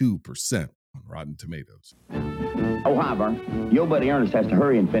 62% on Rotten Tomatoes. Oh, hi, Vern. Your buddy Ernest has to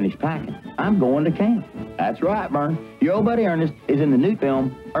hurry and finish packing. I'm going to camp. That's right, Vern. Your old buddy Ernest is in the new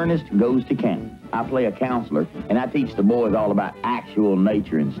film, Ernest Goes to Camp. I play a counselor, and I teach the boys all about actual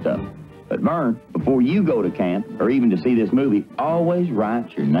nature and stuff. But Vern, before you go to camp, or even to see this movie, always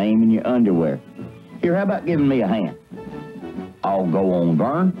write your name in your underwear. Here, how about giving me a hand? Oh, go on,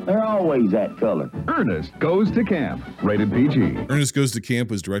 Vern. They're always that color. Ernest Goes to Camp, rated PG. Ernest Goes to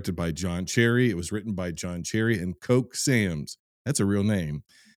Camp was directed by John Cherry. It was written by John Cherry and Coke Sams. That's a real name.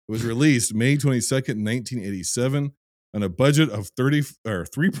 It was released May 22nd, 1987. On a budget of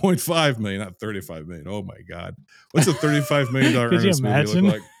 $3.5 million, not $35 million. Oh my God. What's a $35 million Ernest movie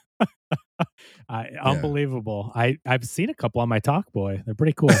look like? Unbelievable. I've seen a couple on my Talkboy. They're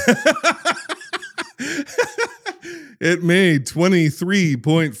pretty cool. It made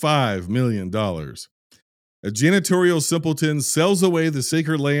 $23.5 million. A janitorial simpleton sells away the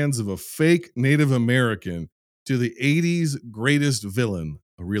sacred lands of a fake Native American to the 80s greatest villain,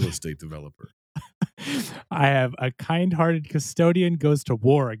 a real estate developer. I have a kind-hearted custodian goes to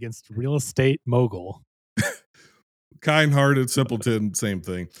war against real estate mogul. Kind-hearted simpleton, same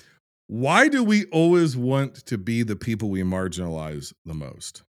thing. Why do we always want to be the people we marginalize the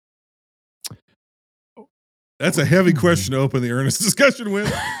most? That's a heavy question to open the Ernest discussion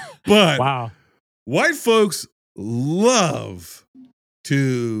with. But wow. White folks love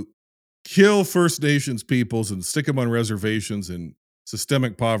to kill First Nations peoples and stick them on reservations and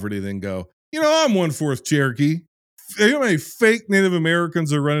systemic poverty, then go, I'm 1/4 Cherokee. You know how many fake Native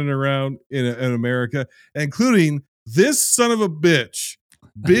Americans are running around in America, including this son of a bitch,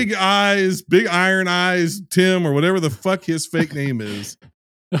 Big Iron Eyes Tim, or whatever the fuck his fake name is.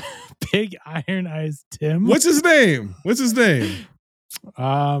 Big Iron Eyes Tim? What's his name?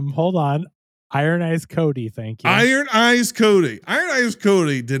 Hold on. Iron Eyes Cody, thank you. Iron Eyes Cody. Iron Eyes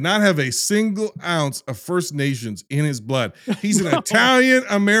Cody did not have a single ounce of First Nations in his blood. He's an Italian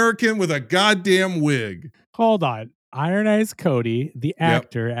American with a goddamn wig. Hold on. Iron Eyes Cody, the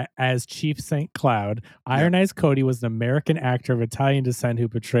actor as Chief St. Cloud. Iron Eyes Cody was an American actor of Italian descent who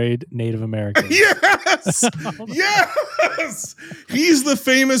portrayed Native Americans. Yes! Yes! He's the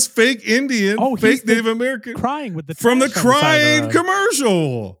famous fake Indian, fake Native American. Crying with the from the Crying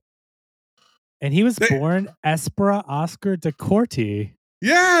commercial. And he was born Espera Oscar de Corti.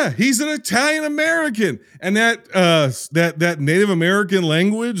 Yeah, he's an Italian American, and that Native American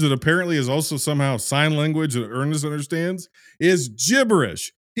language that apparently is also somehow sign language that Ernest understands is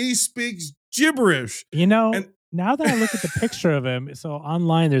gibberish. He speaks gibberish. Now that I look at the picture of him, so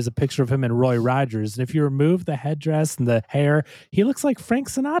online there's a picture of him and Roy Rogers, and if you remove the headdress and the hair, he looks like Frank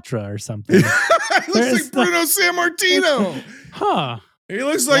Sinatra or something. He looks like Bruno Sammartino. Huh. He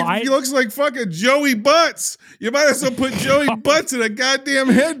looks like fucking Joey Butts. You might as well put Joey Butts in a goddamn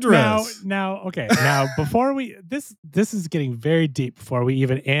headdress. Now, before this is getting very deep before we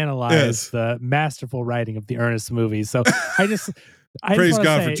even analyze the masterful writing of the Ernest movies. So I praise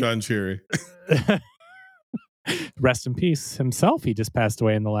God for John Cherry. Rest in peace himself. He just passed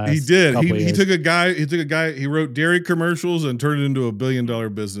away in the last. He did. Couple He years. took a guy. He wrote dairy commercials and turned it into $1 billion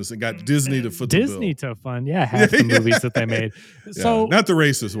business and got Disney to foot the bill. Disney to fund, half the movies that they made. So not the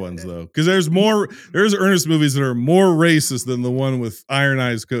racist ones though, because there's Ernest movies that are more racist than the one with Iron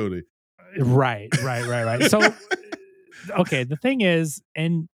Eyes Cody. Right. So, okay, the thing is,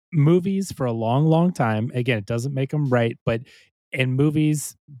 in movies for a long, long time, again, it doesn't make them right, but in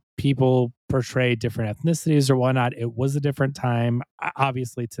movies, people portray different ethnicities or whatnot. It was a different time.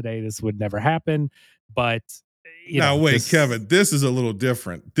 Obviously, today this would never happen. But Kevin, this is a little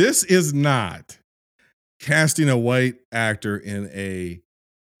different. This is not casting a white actor in a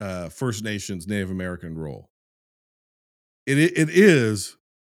First Nations Native American role. It is,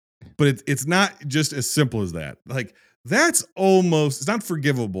 but it's not just as simple as that. Like that's almost, it's not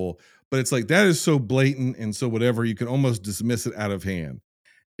forgivable, but it's like that is so blatant and so whatever, you can almost dismiss it out of hand.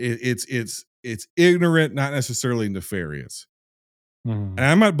 It's ignorant, not necessarily nefarious. And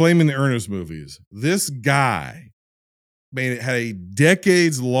I'm not blaming the Ernest movies. This guy had a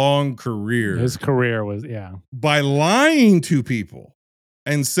decades-long career. His career was, by lying to people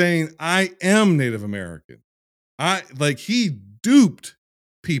and saying, I am Native American. He duped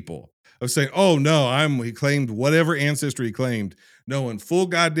people of saying, oh no, he claimed whatever ancestry he claimed, knowing full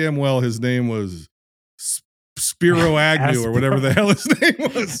goddamn well his name was Spiro Agnew or whatever the hell his name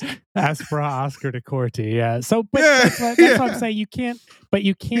was. Aspera Oscar de Corti. Yeah. So, but that's what I'm saying. You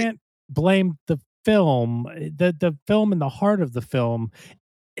can't blame the film. The film and the heart of the film.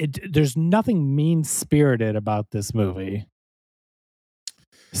 There's nothing mean-spirited about this movie.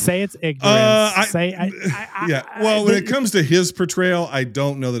 Say it's ignorance. When it comes to his portrayal, I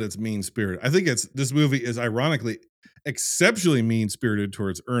don't know that it's mean-spirited. I think this movie is ironically exceptionally mean-spirited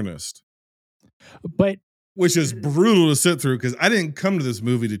towards Ernest. But which is brutal to sit through because I didn't come to this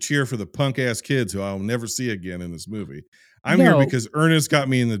movie to cheer for the punk ass kids who I'll never see again in this movie. I'm here because Ernest got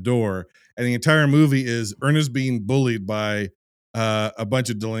me in the door, and the entire movie is Ernest being bullied by a bunch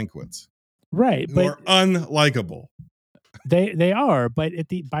of delinquents, right? Who are unlikable. They are, but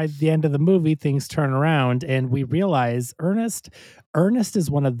by the end of the movie, things turn around, and we realize Ernest is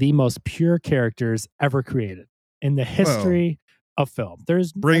one of the most pure characters ever created in the history of film.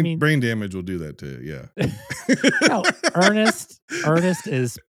 There's brain damage will do that too. Yeah. No, Ernest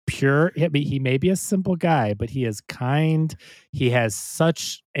is pure. He may be a simple guy, but he is kind. He has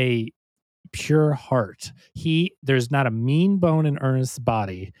such a pure heart. There's not a mean bone in Ernest's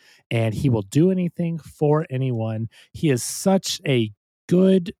body, and he will do anything for anyone. He is such a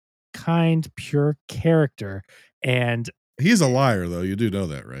good, kind, pure character. And he's a liar, though. You do know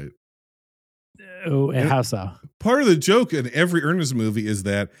that, right? Oh, and how so? Part of the joke in every Ernest movie is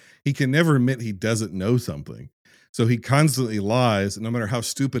that he can never admit he doesn't know something. So he constantly lies, no matter how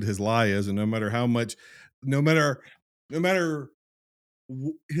stupid his lie is, and no matter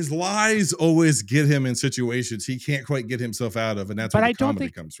his lies always get him in situations he can't quite get himself out of, and that's where the comedy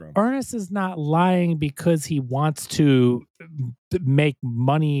comes from. Ernest is not lying because he wants to make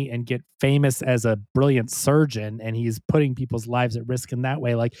money and get famous as a brilliant surgeon, and he's putting people's lives at risk in that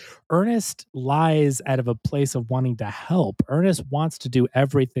way. Like, Ernest lies out of a place of wanting to help. Ernest wants to do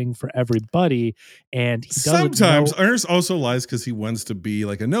everything for everybody, and he sometimes Ernest also lies because he wants to be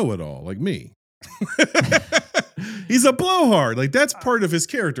like a know-it-all, like me. He's a blowhard. Like, that's part of his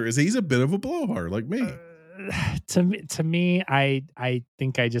character, is he's a bit of a blowhard like me. To me, I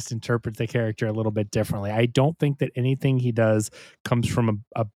think I just interpret the character a little bit differently. I don't think that anything he does comes from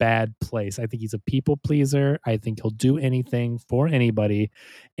a bad place. I think he's a people pleaser. I think he'll do anything for anybody.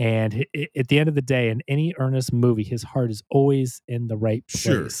 And at the end of the day, in any Ernest movie, his heart is always in the right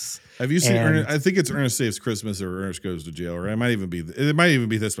place. Sure. Have you seen Ernest? I think it's Ernest Saves Christmas or Ernest Goes to Jail, or it might even be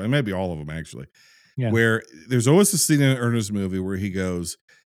this one. It might be all of them, actually. Yeah. Where there's always a scene in an Ernest movie where he goes,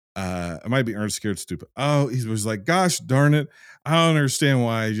 it might be Ernest Scared Stupid. Oh, he was like, gosh darn it, I don't understand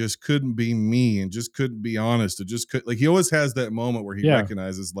why I just couldn't be me and just couldn't be honest. It just could, like, he always has that moment where he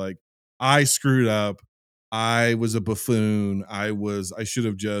recognizes, like, I screwed up, I was a buffoon, I should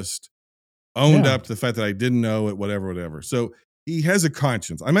have just owned up to the fact that I didn't know it, whatever. So he has a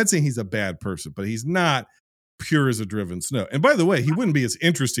conscience. I'm not saying he's a bad person, but he's not pure as a driven snow. And by the way, he wouldn't be as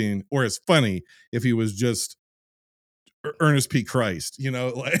interesting or as funny if he was just Ernest P. Christ, you know.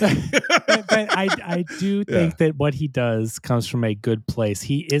 Like. but I do think that what he does comes from a good place.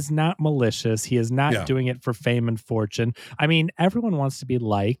 He is not malicious. He is not doing it for fame and fortune. I mean, everyone wants to be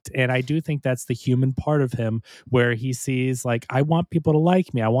liked, and I do think that's the human part of him, where he sees, like, I want people to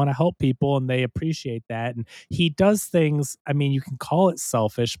like me. I want to help people, and they appreciate that. And he does things, I mean, you can call it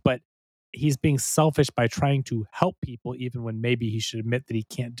selfish, but he's being selfish by trying to help people, even when maybe he should admit that he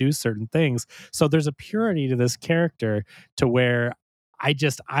can't do certain things. So there's a purity to this character to where I'm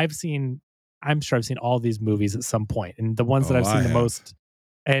sure I've seen all these movies at some point, and the ones that I've seen the most.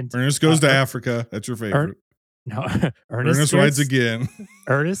 And Ernest Goes to Africa. That's your favorite. No, Ernest Rides Again.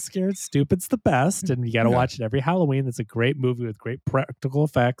 Ernest Scared Stupid's the best, and you got to watch it every Halloween. That's a great movie with great practical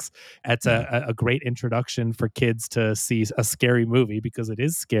effects. It's a great introduction for kids to see a scary movie because it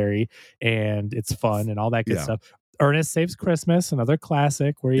is scary and it's fun and all that good stuff. Ernest Saves Christmas, another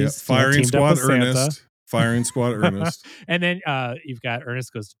classic where he's Firing Squad Ernest. Firing Squad Ernest. And then you've got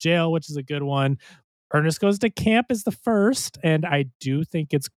Ernest Goes to Jail, which is a good one. Ernest Goes to Camp is the first, and I do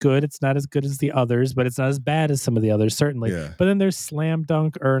think it's good. It's not as good as the others, but it's not as bad as some of the others, certainly. Yeah. But then there's Slam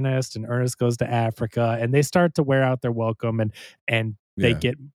Dunk Ernest and Ernest Goes to Africa, and they start to wear out their welcome, and they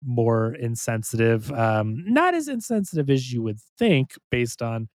get more insensitive. Not as insensitive as you would think based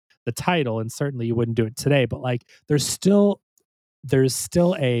on the title, and certainly you wouldn't do it today, but like there's still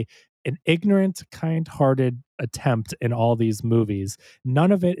an ignorant, kind-hearted attempt in all these movies.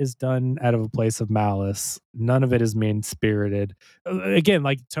 None of it is done out of a place of malice. None of it is mean-spirited. Again,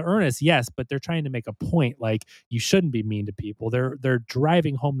 like to Ernest, yes, but they're trying to make a point. Like you shouldn't be mean to people. They're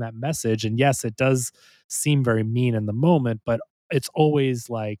driving home that message. And yes, it does seem very mean in the moment, but it's always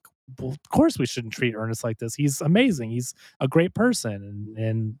like, well, of course we shouldn't treat Ernest like this. He's amazing. He's a great person,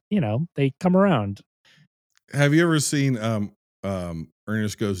 and they come around. Have you ever seen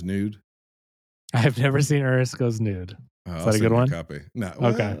Ernest Goes Nude? I've never seen Ernest Goes Nude. Is that a good one? Copy. No.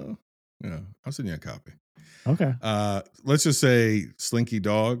 Okay. Yeah, I'll send you a copy. Okay. Let's just say Slinky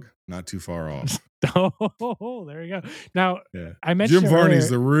Dog, not too far off. Oh, there you go. Now, I mentioned Jim Varney's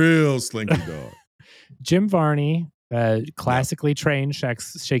the real Slinky Dog. Jim Varney, classically trained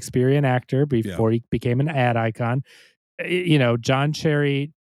Shakespearean actor before he became an ad icon. John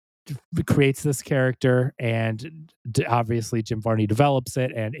Cherry creates this character, and obviously Jim Varney develops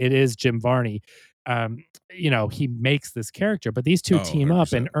it, and it is Jim Varney. He makes this character, but these two team 100%.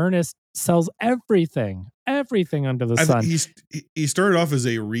 Up, and Ernest sells everything under the sun. He started off as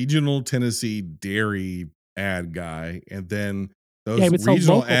a regional Tennessee dairy ad guy, and then those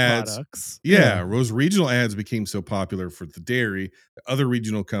regional ads, those regional ads became so popular for the dairy, other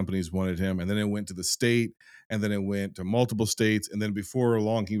regional companies wanted him, and then it went to the state, and then it went to multiple states, and then before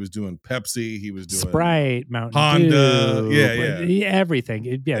long he was doing Pepsi, he was doing Sprite, Mountain Honda, Dew, everything.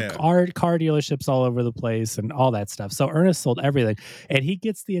 Car dealerships all over the place and all that stuff. So Ernest sold everything, and he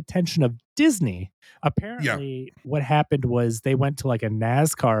gets the attention of Disney. Apparently, what happened was they went to like a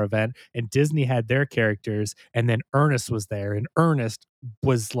NASCAR event, and Disney had their characters, and then Ernest was there, and Ernest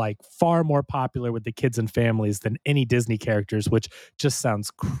was like far more popular with the kids and families than any Disney characters, which just sounds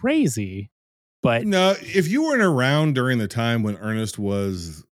crazy. But no, if you weren't around during the time when Ernest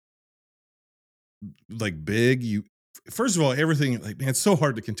was like big, first of all, everything, like, man, it's so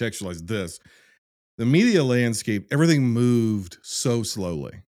hard to contextualize this. The media landscape, everything moved so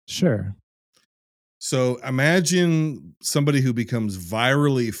slowly. Sure. So imagine somebody who becomes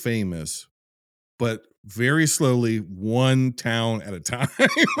virally famous, but very slowly, one town at a time.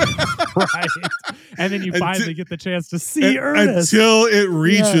 Right. And then you finally get the chance to see Ernest. Until it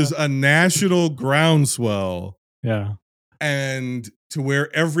reaches a national groundswell. Yeah. And to where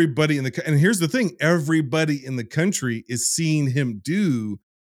everybody and here's the thing, everybody in the country is seeing him do,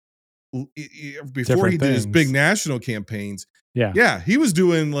 before different he did his big national campaigns. Yeah. Yeah. He was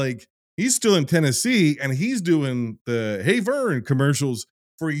doing he's still in Tennessee, and he's doing the Hey Vern commercials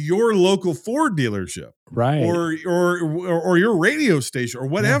for your local Ford dealership, right? Or your radio station, or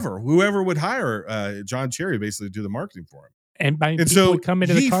whatever. Whoever would hire John Cherry basically to do the marketing for him. And people would come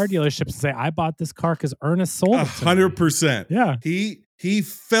into the car dealership and say, "I bought this car because Ernest sold it." 100%. Yeah, he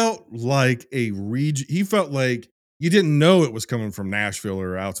felt like a region. He felt like you didn't know it was coming from Nashville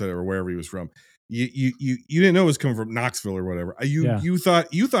or outside or wherever he was from. You didn't know it was coming from Knoxville or whatever. You thought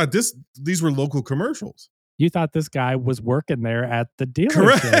these were local commercials. You thought this guy was working there at the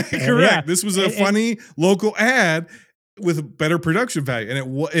dealership. Correct. Yeah. This was a funny local ad with better production value,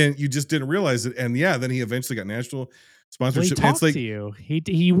 and you just didn't realize it. And then he eventually got national sponsorship. Well, he talked to you.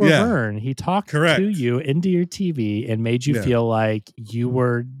 He Vern. He talked to you into your TV and made you feel like you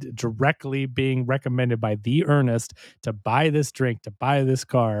were directly being recommended by the Ernest to buy this drink, to buy this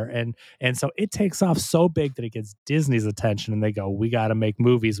car, and so it takes off so big that it gets Disney's attention, and they go, "We got to make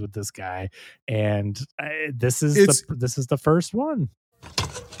movies with this guy." And this is the first one.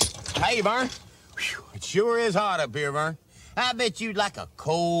 Hey, Vern. It sure is hot up here, Vern. I bet you'd like a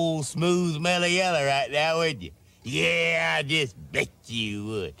cold, smooth mellow yellow right now, wouldn't you? Yeah, I just bet you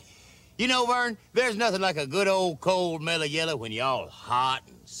would. You know, Vern, there's nothing like a good old cold mellow yellow when you're all hot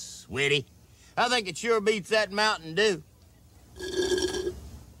and sweaty. I think it sure beats that Mountain Dew.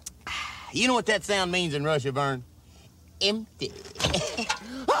 You know what that sound means in Russia, Vern? Empty.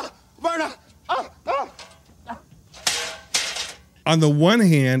 Vern! On the one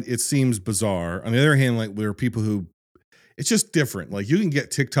hand, it seems bizarre. On the other hand, like there are people who, it's just different. Like you can get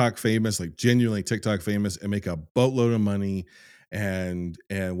TikTok famous, like genuinely TikTok famous, and make a boatload of money, and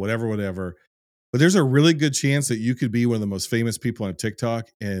whatever. But there's a really good chance that you could be one of the most famous people on TikTok,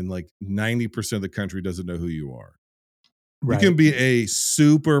 and like 90% of the country doesn't know who you are. Right. You can be a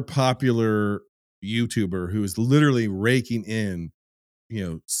super popular YouTuber who is literally raking in,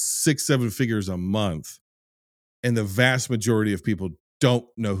 6-7 figures a month, and the vast majority of people don't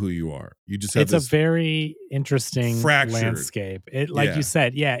know who you are. You just have it's a very interesting landscape. You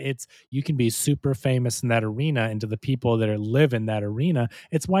said, you can be super famous in that arena, and to the people that live in that arena,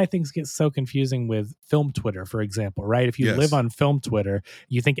 it's why things get so confusing with film Twitter, for example, right? If you live on film Twitter,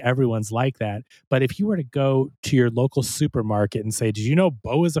 you think everyone's like that. But if you were to go to your local supermarket and say, did you know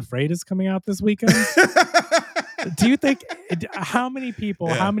Beau is Afraid is coming out this weekend? Do you think how many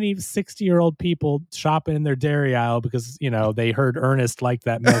 60-year-old people shopping in their dairy aisle because, they heard Ernest like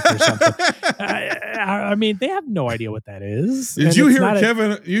that milk or something? I mean, they have no idea what that is. Did you hear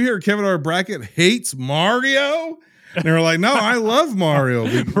Kevin? You hear Kevin R. Brackett hates Mario? And they were like, no, I love Mario.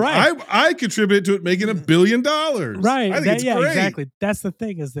 Right. I contributed to it making $1 billion. Right. I think it's great. Exactly. That's the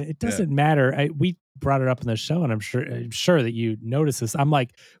thing, is that it doesn't matter. We brought it up in the show, and I'm sure that you notice this. I'm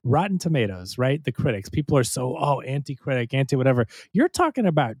like, Rotten Tomatoes, right? The critics, people are so, anti-critic, anti-whatever. You're talking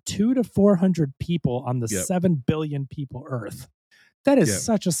about 200 to 400 people on the 7 billion people Earth. That is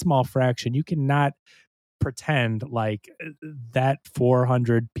such a small fraction. You cannot pretend like that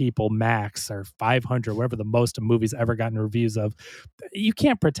 400 people max, or 500, whatever the most a movie's ever gotten reviews of. You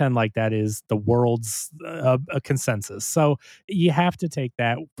can't pretend like that is the world's a consensus. So you have to take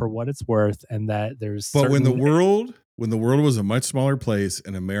that for what it's worth, and that there's. But when the world was a much smaller place,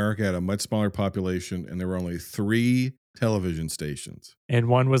 and America had a much smaller population, and there were only 3 television stations, and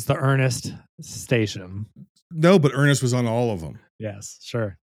one was the Ernest station. No, but Ernest was on all of them. Yes,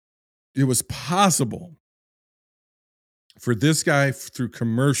 sure. It was possible for this guy, through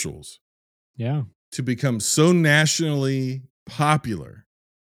commercials, to become so nationally popular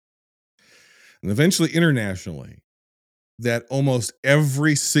and eventually internationally that almost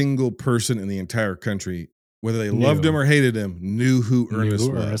every single person in the entire country, whether they loved him or hated him, knew who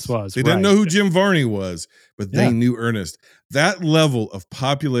Ernest was. They didn't know who Jim Varney was, but they knew Ernest. That level of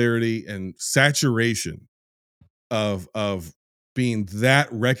popularity and saturation of being that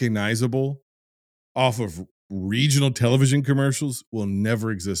recognizable off of regional television commercials will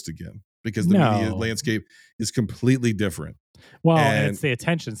never exist again, because the media landscape is completely different. Well, and it's the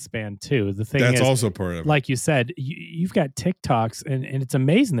attention span too. The thing that's is, also part of it. Like you said, you've got TikToks, and it's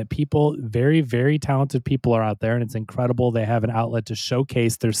amazing that people, very, very talented people, are out there, and it's incredible. They have an outlet to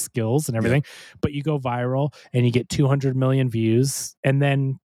showcase their skills and everything. But you go viral and you get 200 million views, and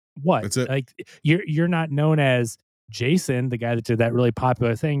then what? That's it. Like you're not known as Jason, the guy that did that really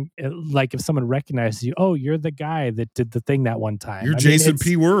popular thing. Like if someone recognizes you, oh, you're the guy that did the thing that one time. You're Jason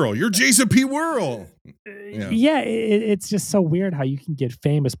P. Whirl. You're Jason P. Whirl. It's just so weird how you can get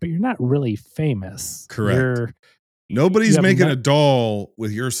famous, but you're not really famous. Correct. Nobody's making a doll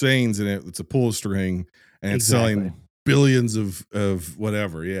with your sayings in it. It's a pull string, and it's selling billions of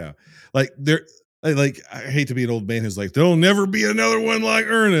whatever. Yeah. Like I hate to be an old man who's like, there'll never be another one like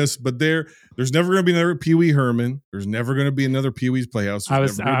Ernest, but there's never going to be another Pee Wee Herman. There's never going to be another Pee Wee's Playhouse. I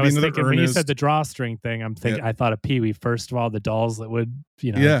was thinking Ernest. When you said the drawstring thing, I thought of Pee Wee first of all, the dolls that would,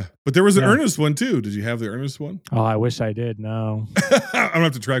 Yeah, but there was an Ernest one too. Did you have the Earnest one? Oh, I wish I did. No. I'm gonna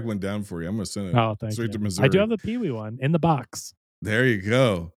have to track one down for you. I'm gonna send it straight to Missouri. I do have the Pee Wee one in the box. There you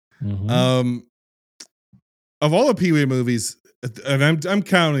go. Mm-hmm. Of all the Pee Wee movies, and I'm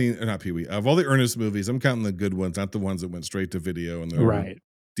counting, not Pee Wee, of all the Ernest movies, I'm counting the good ones, not the ones that went straight to video and they're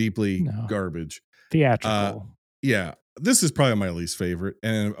deeply garbage. Theatrical. Yeah. This is probably my least favorite.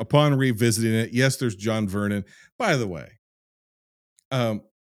 And upon revisiting it, yes, there's John Vernon. By the way, 2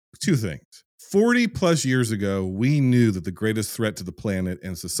 things. 40 plus years ago, we knew that the greatest threat to the planet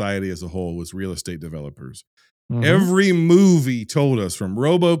and society as a whole was real estate developers. Mm-hmm. Every movie told us, from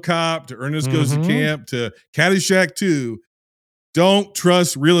RoboCop to Ernest Goes to Camp to Caddyshack 2, don't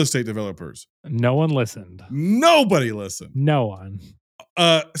trust real estate developers. No one listened. Nobody listened. No one.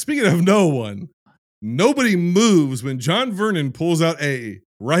 Speaking of no one, nobody moves when John Vernon pulls out a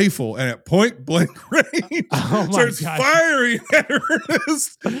rifle and at point blank range starts firing at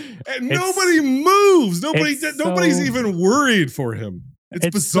Ernest, and nobody moves. Nobody's even worried for him. It's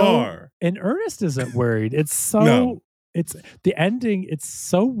bizarre. And Ernest isn't worried. It's so It's the ending. It's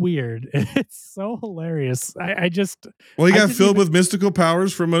so weird. It's so hilarious. I just. Well, he got filled with mystical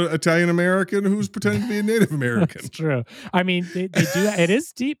powers from an Italian American who's pretending to be a Native American. That's true. I mean, they do that. It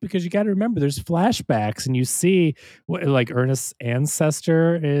is deep because you got to remember there's flashbacks and you see what like Ernest's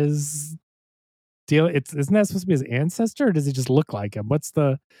ancestor is dealing. Isn't that supposed to be his ancestor, or does he just look like him? What's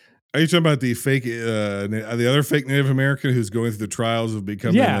the? Are you talking about the fake, the other fake Native American who's going through the trials of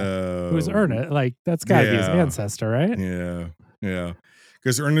becoming? Who's Ernest? Like that's got to be his ancestor, right? Yeah.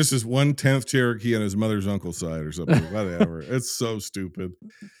 Because Ernest is 1/10 Cherokee on his mother's uncle's side or something. Whatever. It's so stupid.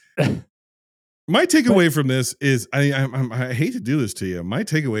 My takeaway from this is, I hate to do this to you. My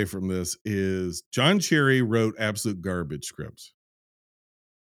takeaway from this is John Cherry wrote absolute garbage scripts,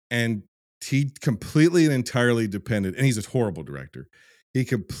 and he completely and entirely depended. And he's a horrible director. He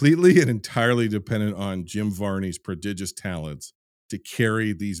completely and entirely depended on Jim Varney's prodigious talents to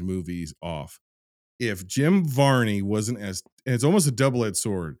carry these movies off. If Jim Varney wasn't and it's almost a double-edged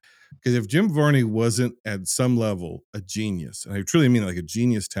sword, because if Jim Varney wasn't at some level a genius, and I truly mean like a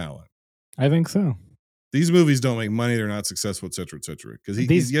genius talent, I think so. These movies don't make money; they're not successful, et cetera, et cetera. Because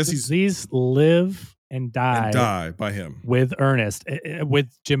these live and die by him with Ernest, with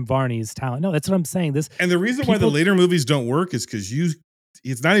Jim Varney's talent. No, that's what I'm saying. And the reason why the later movies don't work is because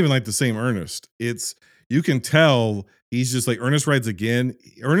it's not even like the same Ernest. You can tell he's just like Ernest Rides Again.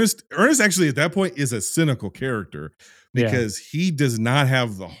 Ernest actually at that point is a cynical character because he does not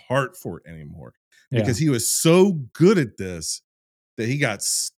have the heart for it anymore. Because he was so good at this that he got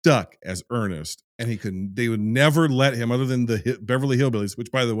stuck as Ernest, and they would never let him, other than the Beverly Hillbillies,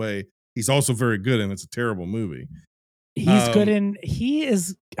 which by the way, he's also very good in. It's a terrible movie. He's good in, he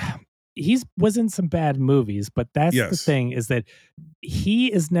was in some bad movies, but that's the thing, is that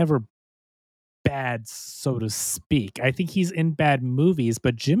he is never bad, so to speak. I think he's in bad movies,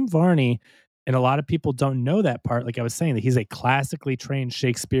 but Jim Varney, and a lot of people don't know that part, like I was saying, that he's a classically trained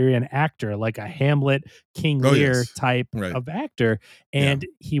Shakespearean actor, like a Hamlet, King Lear type of actor. And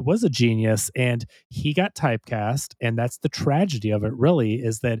he was a genius, and he got typecast. And that's the tragedy of it, really,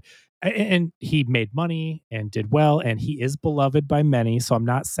 is that, and he made money and did well, and he is beloved by many. So I'm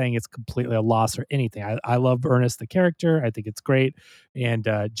not saying it's completely a loss or anything. I love Ernest, the character. I think it's great. And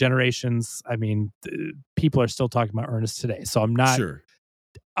generations, I mean, people are still talking about Ernest today. So I'm not... Sure.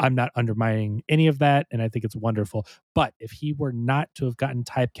 I'm not undermining any of that, and I think it's wonderful. But if he were not to have gotten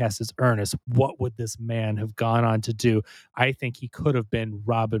typecast as Ernest, what would this man have gone on to do? I think he could have been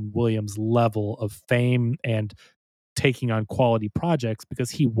Robin Williams' level of fame and taking on quality projects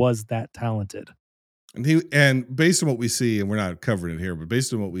because he was that talented. And based on what we see, and we're not covering it here, but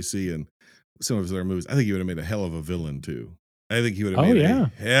based on what we see in some of his other movies, I think he would have made a hell of a villain too. I think he would have made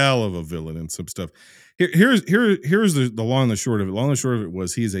a hell of a villain in some stuff. Here's the long and the short of it. Long and the short of it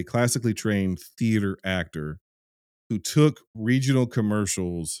was he's a classically trained theater actor who took regional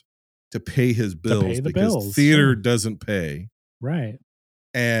commercials to pay his bills because theater doesn't pay. Right.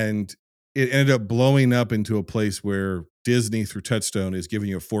 And it ended up blowing up into a place where Disney through Touchstone is giving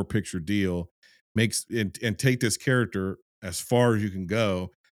you a 4-picture deal, and take this character as far as you can go.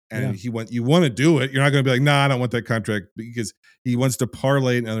 And you want to do it. You're not going to be like, nah, I don't want that contract, because he wants to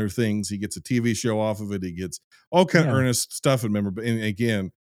parlay in other things. He gets a TV show off of it. He gets all kind of Ernest stuff. And remember, and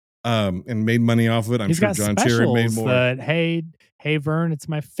again, and made money off of it. I'm sure John Cherry made more. That, hey, Vern, it's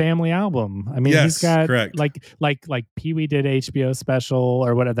my family album. I mean, he's got like Pee Wee did HBO special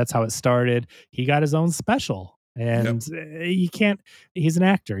or whatever. That's how it started. He got his own special. And you can't. He's an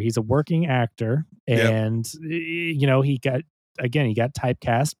actor. He's a working actor, and you know he got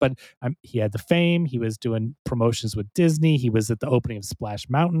typecast, but he had the fame. He was doing promotions with Disney. He was at the opening of Splash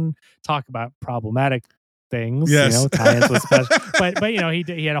Mountain. Talk about problematic things, tie-ins with Splash. But you know,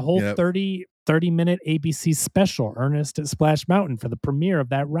 he had a whole 30-minute ABC special, Ernest at Splash Mountain, for the premiere of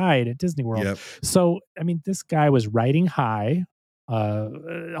that ride at Disney World. So, I mean, this guy was riding high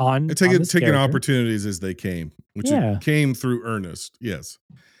taking opportunities as they came, which came through Ernest. Yes.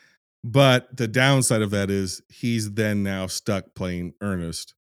 But the downside of that is he's then now stuck playing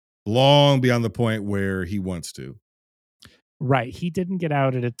Ernest long beyond the point where he wants to. Right. He didn't get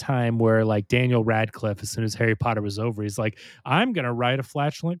out at a time where, like, Daniel Radcliffe, as soon as Harry Potter was over, he's like, I'm going to ride a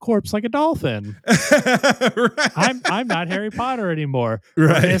flatulent corpse like a dolphin. I'm not Harry Potter anymore.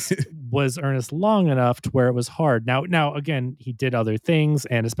 Right. Ernest was Ernest long enough to where it was hard. Now, again, he did other things,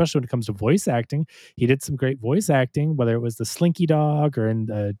 and especially when it comes to voice acting, he did some great voice acting, whether it was the Slinky Dog or in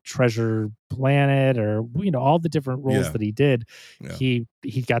the Treasure Planet, or, you know, all the different roles that he did. He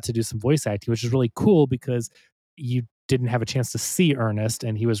got to do some voice acting, which is really cool because you didn't have a chance to see Ernest,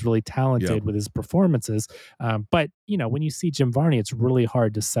 and he was really talented with his performances. But, you know, when you see Jim Varney, it's really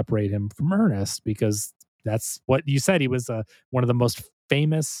hard to separate him from Ernest because that's what you said. He was one of the most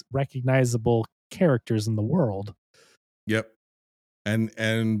famous, recognizable characters in the world. Yep.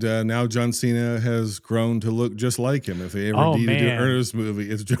 And now John Cena has grown to look just like him. If they ever need to do an Ernest movie,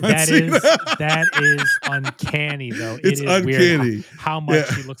 it's John Cena. That is uncanny, though. It's uncanny. Weird how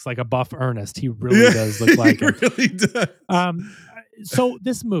much he looks like a buff Ernest. He really does look like him. He really does. So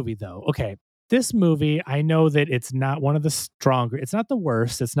this movie, though, okay. This movie, I know that it's not one of the stronger, it's not the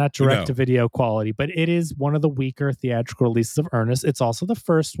worst, it's not direct-to-video quality, but it is one of the weaker theatrical releases of Ernest. It's also the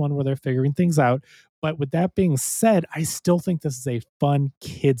first one where they're figuring things out. But with that being said, I still think this is a fun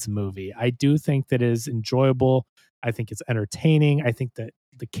kids movie. I do think that it is enjoyable. I think it's entertaining. I think that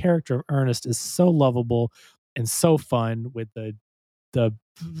the character of Ernest is so lovable and so fun with the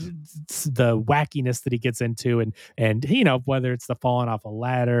wackiness that he gets into, and you know, whether it's the falling off a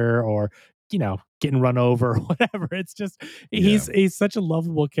ladder or, you know, getting run over or whatever. It's just he's such a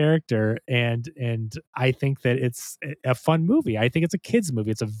lovable character, and I think that it's a fun movie. I think it's a kids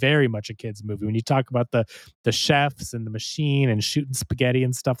movie. It's a very much a kids movie. When you talk about the chefs and the machine and shooting spaghetti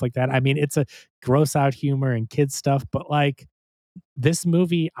and stuff like that, I mean, it's a gross out humor and kids stuff, but like this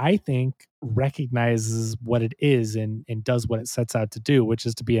movie, I think, recognizes what it is and does what it sets out to do, which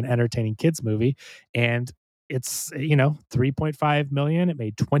is to be an entertaining kids movie. And it's, you know, 3.5 million. It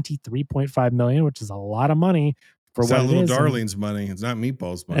made 23.5 million, which is a lot of money for it's what not Little it is. Darling's money. It's not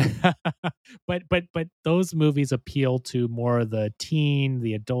Meatball's money. but those movies appeal to more the teen,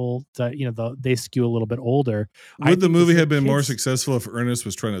 the adult. You know, they skew a little bit older. Would the movie have been more successful if Ernest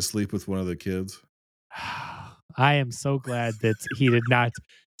was trying to sleep with one of the kids? I am so glad that he did not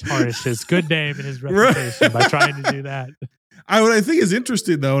tarnish his good name and his reputation by trying to do that. What I think is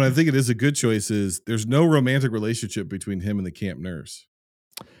interesting, though, and I think it is a good choice, is there's no romantic relationship between him and the camp nurse.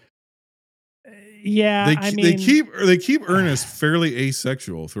 Yeah, they keep Ernest fairly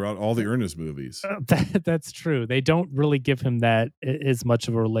asexual throughout all the Ernest movies. That's true. They don't really give him that as much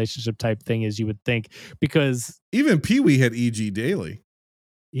of a relationship type thing as you would think, because even Pee-wee had E.G. Daily.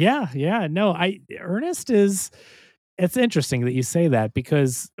 Yeah. No, Ernest is. It's interesting that you say that,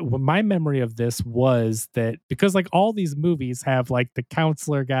 because my memory of this was that because like all these movies have like the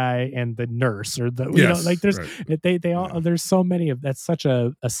counselor guy and the nurse, or the you know, like there's they all there's so many of that's such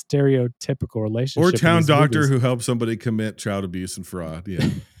a stereotypical relationship. Or town doctor who helps somebody commit child abuse and fraud. Yeah.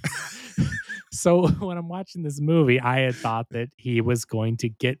 So when I'm watching this movie, I had thought that he was going to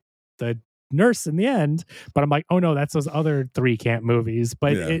get the nurse in the end, but I'm like, oh no, that's those other 3 camp movies.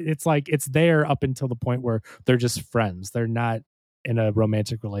 But it's like it's there up until the point where they're just friends. They're not in a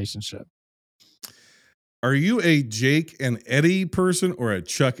romantic relationship. Are you a Jake and Eddie person or a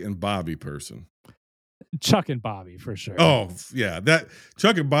Chuck and Bobby person? Chuck and Bobby for sure. Oh yeah, that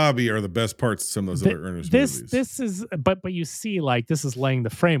Chuck and Bobby are the best parts of some of those other Ernest movies. This is, but you see, like this is laying the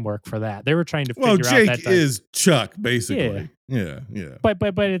framework for that. They were trying to figure Jake out that is Chuck basically. Yeah. But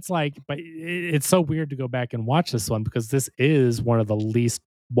it's like, it's so weird to go back and watch this one, because this is one of the least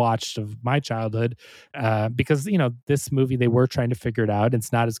watched of my childhood, because you know, this movie they were trying to figure it out.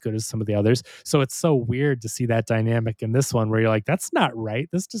 It's not as good as some of the others, so it's so weird to see that dynamic in this one where you're like, that's not right.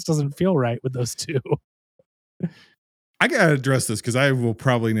 This just doesn't feel right with those two. I gotta address this because I will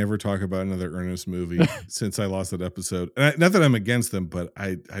probably never talk about another Ernest movie since I lost that episode. And not that I'm against them, but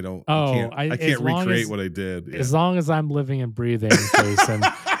I don't. I can't recreate what I did. Yeah. As long as I'm living and breathing, Jason,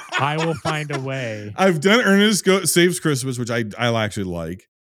 I will find a way. I've done Ernest Saves Christmas, which I actually like,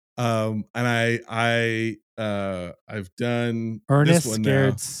 and I've done Ernest this one Scared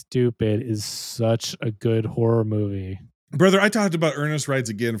now. Stupid is such a good horror movie. Brother, I talked about Ernest Rides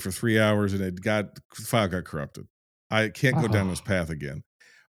Again for 3 hours and the file got corrupted. I can't go down this path again.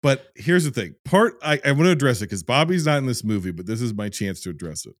 But here's the thing. I want to address it because Bobby's not in this movie, but this is my chance to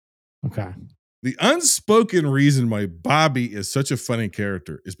address it. Okay. The unspoken reason why Bobby is such a funny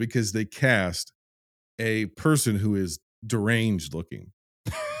character is because they cast a person who is deranged looking.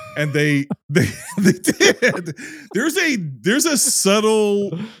 And they did. There's a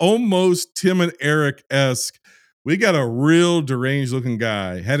subtle, almost Tim and Eric-esque. We got a real deranged looking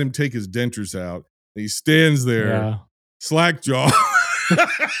guy. Had him take his dentures out. And he stands there, slack jaw,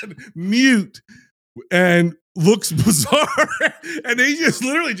 mute, and looks bizarre. And they just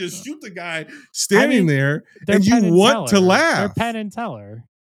literally just shoot the guy standing there, and you want to laugh. They're Penn and Teller.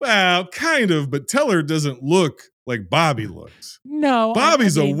 Well, kind of, but Teller doesn't look like Bobby looks. No,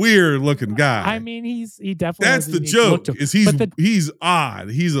 Bobby's a weird looking guy. I mean, he definitely. That's the joke. Is he's odd.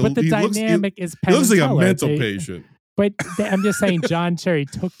 But the dynamic is Penn he looks and like Teller. a mental patient. But I'm just saying, John Cherry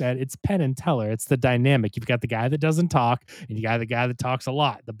took that. It's Penn and Teller. It's the dynamic. You've got the guy that doesn't talk, and you got the guy that talks a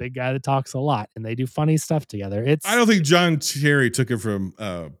lot, the big guy that talks a lot, and they do funny stuff together. I don't think John Cherry took it from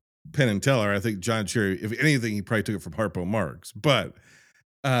Penn and Teller. I think John Cherry, if anything, he probably took it from Harpo Marx. But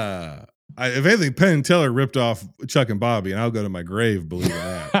if anything, Penn and Teller ripped off Chuck and Bobby, and I'll go to my grave believing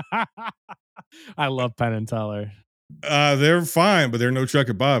that. I love Penn and Teller. They're fine, but they're no Chuck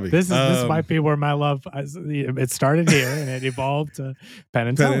and Bobby. This might be where my love. It started here and it evolved to Penn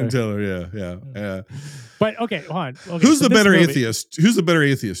and Teller. Penn and Teller, yeah. But okay, hold on. Okay, Who's the better atheist? Who's the better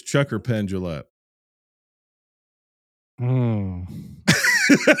atheist, Chuck or Penn Jillette?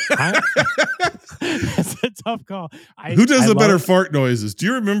 That's a tough call. Who does the better fart noises? Do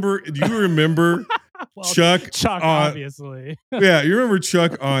you remember? Well, Chuck, obviously. Yeah, you remember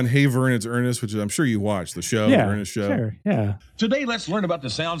Chuck on Hey Vern, It's Ernest, which I'm sure you watched the show, Ernest show. Sure, yeah. Today, let's learn about the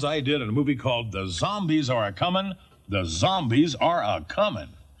sounds I did in a movie called The Zombies Are A-Comin'. The Zombies Are A-Comin'.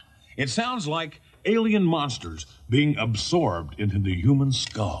 It sounds like alien monsters being absorbed into the human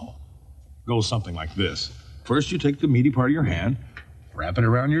skull. Goes something like this. First, you take the meaty part of your hand, wrap it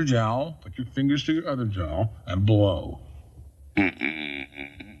around your jowl, put your fingers to your other jowl, and blow.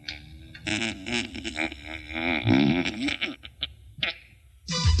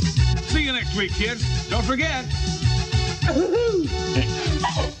 See you next week, kids. Don't forget.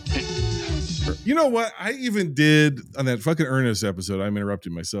 You know what? I even did on that fucking Ernest episode. I'm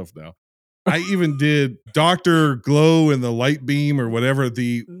interrupting myself now. I even did Dr. Glow and the Light Beam or whatever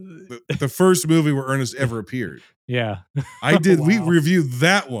the first movie where Ernest ever appeared. Yeah. I did. Wow. We reviewed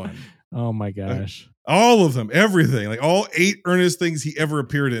that one. Oh my gosh. All of them, everything, like all 8 Ernest things he ever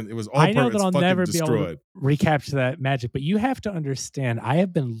appeared in. It was all I know part, that I'll never destroyed. be able to recapture that magic, but you have to understand, I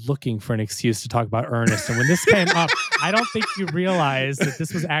have been looking for an excuse to talk about Ernest. And when this came up, I don't think you realized that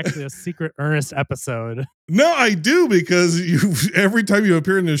this was actually a secret Ernest episode. No, I do, because every time you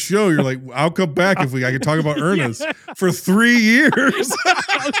appear in this show, you're like, I'll come back if I can talk about Ernest for 3 years.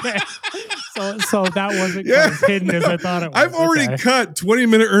 Okay. So that wasn't quite as hidden as I thought it was. I've already cut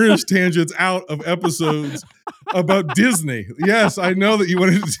 20-minute Ernest tangents out of episodes about Disney. Yes, I know that you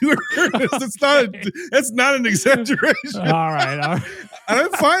wanted to do Ernest. That's not an exaggeration. All right.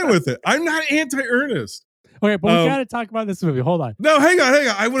 I'm fine with it. I'm not anti-Ernest. Okay, but we got to talk about this movie. Hold on. No, hang on.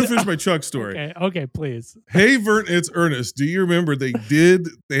 I want to finish my Chuck story. Okay, please. Hey, Vern, It's Ernest. Do you remember they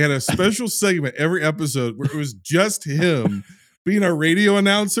had a special segment every episode where it was just him being a radio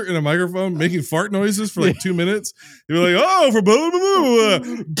announcer in a microphone, making fart noises for like 2 minutes? They were like, oh, for blah, blah, blah,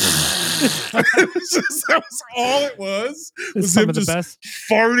 blah. That was all it was. Was him just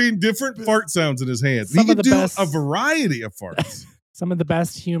farting different fart sounds in his hands. He could do a variety of farts. Some of the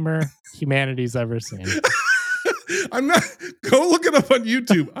best humor humanity's ever seen. I'm not, go look it up on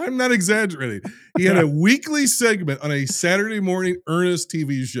YouTube. I'm not exaggerating. He had a weekly segment on a Saturday morning Ernest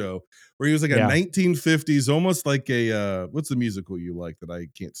TV show where he was like a 1950s, almost like a, what's the musical you like that I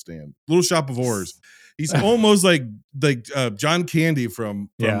can't stand? Little Shop of Horrors. He's almost like John Candy from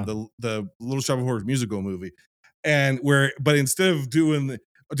the Little Shop of Horrors musical movie. But instead of doing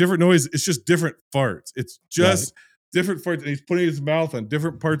a different noise, it's just different farts. It's just different farts. And he's putting his mouth on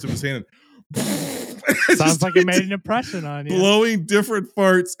different parts of his hand. Sounds like it made an impression on you. Blowing different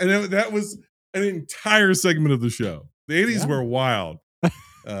farts. And that was an entire segment of the show. The 80s were wild.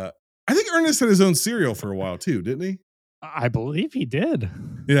 I think Ernest had his own cereal for a while too, didn't he? I believe he did.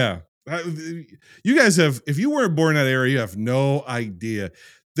 Yeah. You guys have, if you weren't born in that area, you have no idea.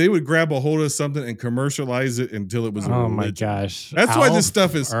 They would grab a hold of something and commercialize it until it was a religion. My gosh. That's why this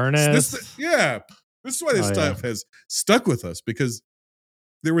stuff is Ernest. This is why this stuff has stuck with us, because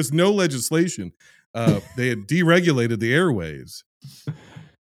there was no legislation. They had deregulated the airwaves.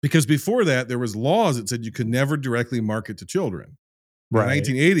 Because before that, there was laws that said you could never directly market to children. Right. In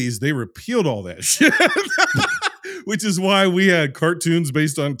the 1980s, they repealed all that shit. Which is why we had cartoons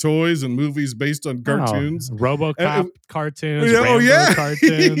based on toys and movies based on cartoons. RoboCop cartoons.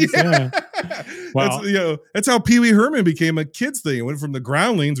 Cartoons. Yeah. Well, that's how Pee Wee Herman became a kids thing. It went from the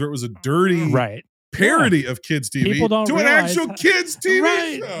Groundlings, where it was a dirty parody of kids TV, to an actual kids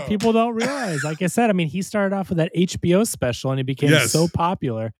TV show. People don't realize. Like I said, I mean, he started off with that HBO special and he became so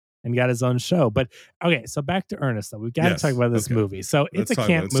popular and got his own show. But okay, so back to Ernest, though. We've got to talk about this movie. So it's a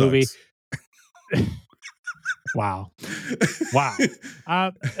camp movie. Wow.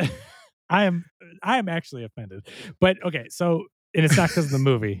 I am actually offended. But okay, so, and it's not because of the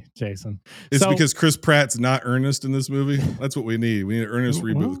movie, Jason. It's because Chris Pratt's not Ernest in this movie. That's what we need. We need an Ernest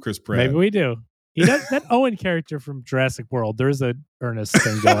reboot with Chris Pratt. Maybe we do. He does that Owen character from Jurassic World. There's a Ernest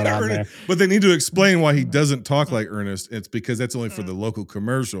thing going on there. But they need to explain why he doesn't talk like Ernest. It's because that's only for the local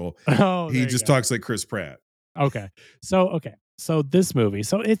commercial. He just talks like Chris Pratt. Okay. So this movie,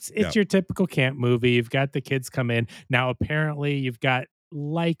 it's your typical camp movie. You've got the kids come in. Now, apparently you've got,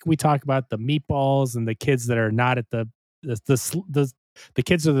 like we talk about, the meatballs and the kids that are not at the the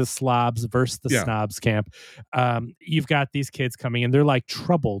kids are the slobs versus the snobs camp. You've got these kids coming in. They're like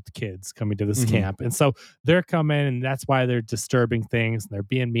troubled kids coming to this camp. And so they're coming, and that's why they're disturbing things. And they're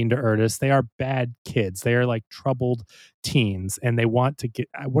being mean to Ernest. They are bad kids. They are like troubled teens, and they want to get,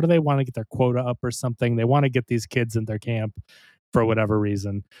 what do they want to get their quota up or something? They want to get these kids in their camp for whatever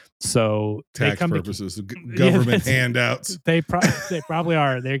reason. So tax purposes, government handouts. They probably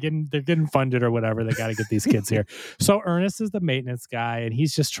are. They're getting funded or whatever. They got to get these kids here. So Ernest is the maintenance guy, and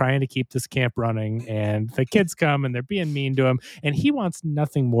he's just trying to keep this camp running. And the kids come, and they're being mean to him, and he wants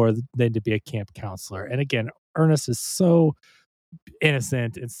nothing more than to be a camp counselor. And again, Ernest is so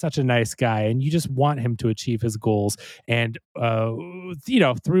innocent and such a nice guy, and you just want him to achieve his goals. And through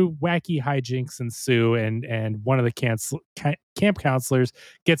wacky hijinks ensue, and one of the camp counselors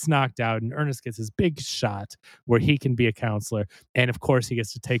gets knocked out, and Ernest gets his big shot where he can be a counselor. And of course he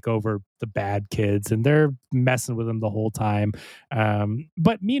gets to take over the bad kids, and they're messing with him the whole time.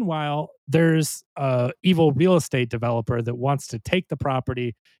 But meanwhile, there's a evil real estate developer that wants to take the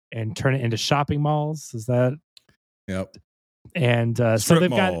property and turn it into shopping malls. Is that? Yep. And so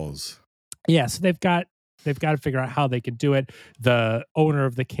they've malls. So they've got to figure out how they can do it. The owner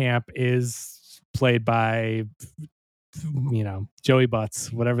of the camp is played by, Joey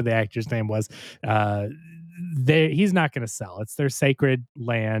Butts, whatever the actor's name was. He's not going to sell. It's their sacred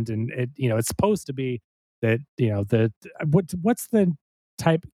land, and it's supposed to be that what's the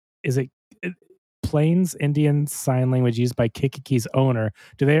type? Is it Plains Indian Sign Language used by Kikiki's owner?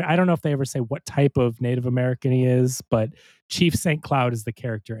 I don't know if they ever say what type of Native American he is, but Chief St. Cloud is the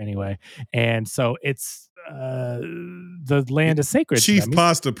character anyway. And so it's the land is sacred. Chief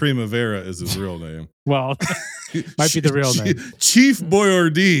Pasta Primavera is his real name. Well, might be the real name. Chief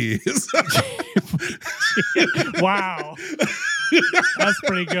Boyardee. Wow. That's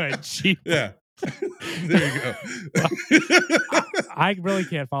pretty good. Chief. Yeah. There you go. I really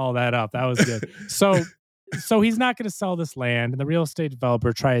can't follow that up. That was good. So he's not going to sell this land, and the real estate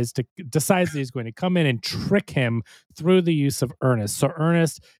developer decides that he's going to come in and trick him through the use of Ernest. So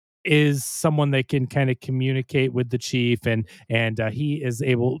Ernest is someone that can kind of communicate with the chief, and he is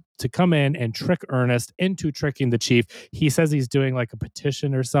able to come in and trick Ernest into tricking the chief. He says he's doing like a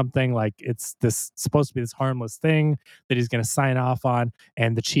petition or something, like it's supposed to be this harmless thing that he's going to sign off on,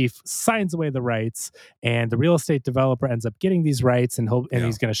 and the chief signs away the rights, and the real estate developer ends up getting these rights, and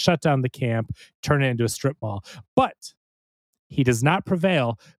he's going to shut down the camp, turn it into a strip mall. But he does not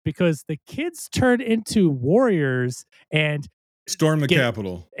prevail because the kids turn into warriors and storm the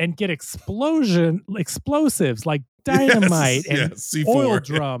Capitol and get explosives like dynamite and oil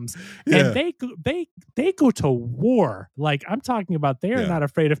drums. And they go to war. Like, I'm talking about, they are not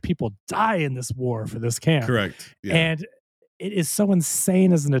afraid if people die in this war for this camp. Correct. Yeah. And it is so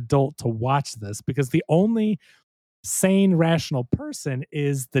insane as an adult to watch this, because the only sane, rational person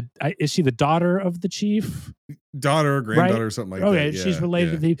is she the daughter of the chief? Daughter or granddaughter, right? Or something like that. Okay, she's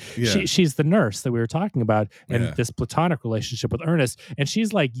related to she's the nurse that we were talking about, and this platonic relationship with Ernest. And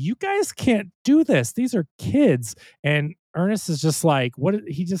she's like, you guys can't do this. These are kids. And Ernest is just like,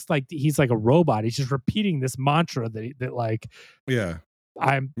 he's like a robot. He's just repeating this mantra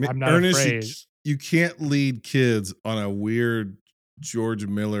I'm not Ernest, afraid. You can't lead kids on a weird George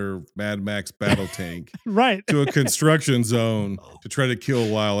Miller Mad Max battle tank right to a construction zone to try to kill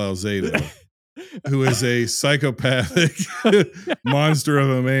Lyle Alzado, who is a psychopathic monster of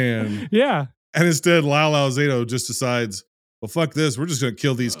a man. Yeah. And instead, Lyle Alzado just decides, well, fuck this. We're just going to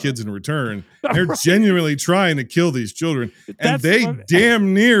kill these kids in return. They're genuinely trying to kill these children. And they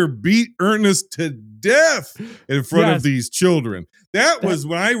damn near beat Ernest to death in front of these children. That was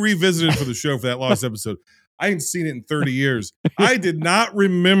when I revisited for the show for that last episode. I hadn't seen it in 30 years. I did not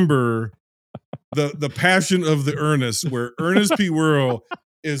remember the Passion of the Ernest, where Ernest P. Worrell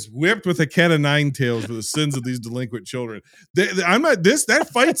is whipped with a cat of nine tails for the sins of these delinquent children. That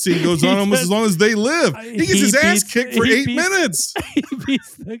fight scene goes on almost as long as they live. He gets his ass kicked for 8 minutes. He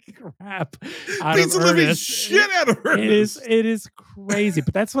beats the crap out beats of the living Ernest. shit out of Ernest. It is crazy.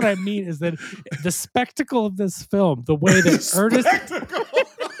 But that's what I mean, is that the spectacle of this film, the way that Ernest...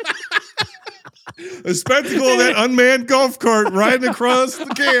 The spectacle of that unmanned golf cart riding across the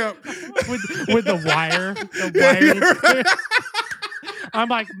camp with the wire. I'm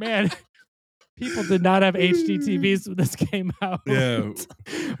like, man, people did not have HD TVs when this came out. Yeah,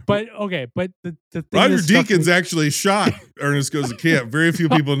 but the thing Roger Deakins actually shot Ernest Goes to Camp. Very few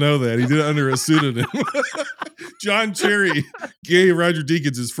people know that. He did it under a pseudonym. John Cherry gave Roger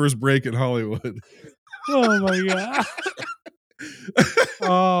Deakins his first break in Hollywood. Oh my god.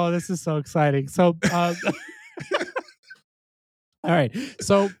 Oh, this is so exciting. So All right.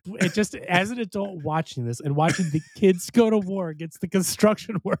 So it just, as an adult watching this and watching the kids go to war against the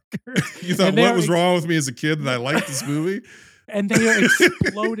construction workers. You thought what was wrong with me as a kid that I liked this movie? And they are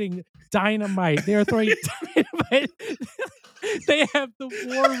exploding dynamite. They are throwing dynamite. They have the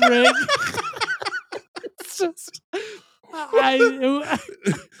war rig. It's just,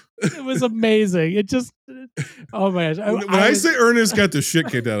 it was amazing. It just, oh my gosh. When I say Ernest got the shit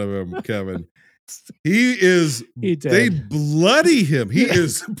kicked out of him, Kevin, he did. They bloody him. He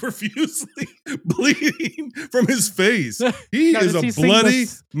is profusely bleeding from his face. He is a bloody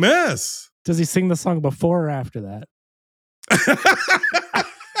mess. Does he sing the song before or after that?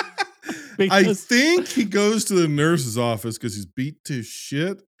 I think he goes to the nurse's office because he's beat to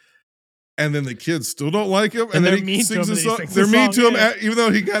shit. And then the kids still don't like him. And then he sings a song. They're mean to him, even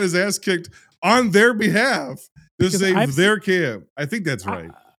though he got his ass kicked on their behalf to save their camp. I think that's right.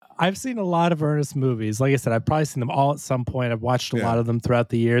 I've seen a lot of Ernest movies. Like I said, I've probably seen them all at some point. I've watched a lot of them throughout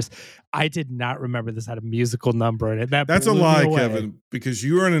the years. I did not remember this had a musical number in it. That's a lie, Kevin, because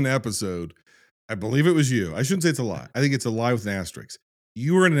you were in an episode. I believe it was you. I shouldn't say it's a lie. I think it's a lie with an asterisk.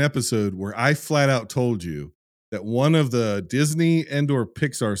 You were in an episode where I flat out told you that one of the Disney and/or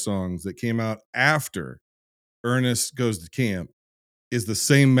Pixar songs that came out after Ernest Goes to Camp is the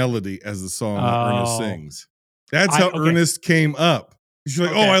same melody as the song that Ernest sings. That's how Ernest came up. She's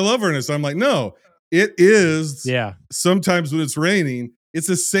like, I love Ernest. I'm like, no, it is. Yeah. Sometimes when it's raining, it's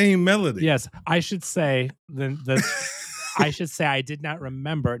the same melody. Yes. I should say I did not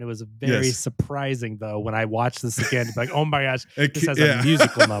remember, and it was very surprising though when I watched this again. To be like, oh my gosh, this has a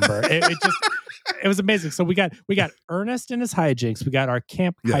musical number. It was amazing. So we got Ernest and his hijinks. We got our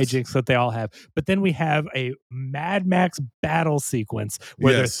camp hijinks that they all have, but then we have a Mad Max battle sequence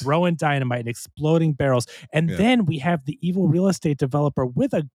where they're throwing dynamite and exploding barrels, and then we have the evil real estate developer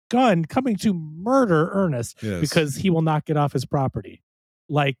with a gun coming to murder Ernest because he will not get off his property.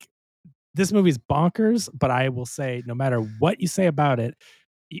 Like, this movie's bonkers, but I will say, no matter what you say about it,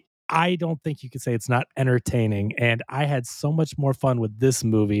 I don't think you can say it's not entertaining. And I had so much more fun with this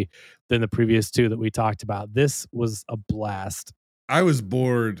movie than the previous two that we talked about. This was a blast. I was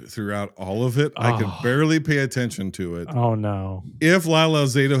bored throughout all of it. I could barely pay attention to it. Oh, no. If Lyle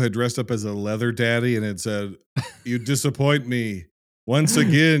Alzado had dressed up as a leather daddy and had said, "You disappoint me. Once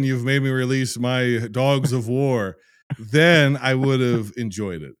again, you've made me release my dogs of war," then I would have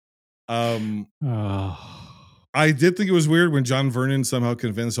enjoyed it. I did think it was weird when John Vernon somehow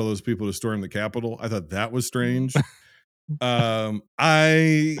convinced all those people to storm the Capitol. I thought that was strange. I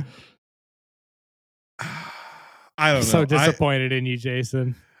don't know. So disappointed in you,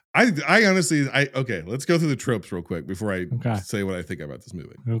 Jason. I honestly, okay, let's go through the tropes real quick before I say what I think about this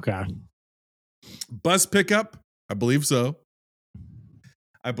movie. Okay. Bus pickup, I believe so.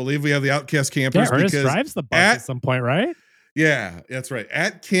 I believe we have the outcast campers. Yeah, Ernest drives the bus at some point, right? Yeah, that's right.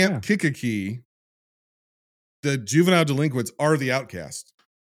 At Camp Kikiki, the juvenile delinquents are the outcasts.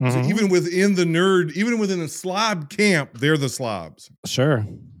 So even within the slob camp, they're the slobs. Sure.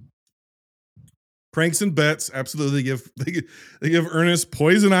 Pranks and bets, absolutely. They give Ernest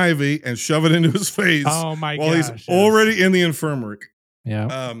poison ivy and shove it into his face. Oh my god! While he's already in the infirmary.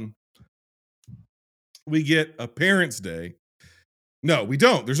 Yeah. We get a Parents' Day. No, we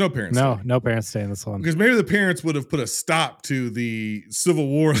don't. There's no Parents' Day. No Parents' Day in this one. Because maybe the parents would have put a stop to the Civil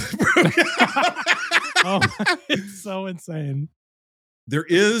War. It's so insane.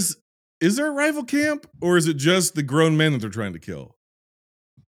 Is there a rival camp, or is it just the grown men that they're trying to kill?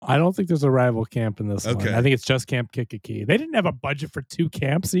 I don't think there's a rival camp in this one. I think it's just Camp Kikiki. They didn't have a budget for 2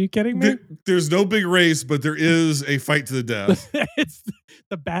 camps. Are you kidding me? There's no big race, but there is a fight to the death. It's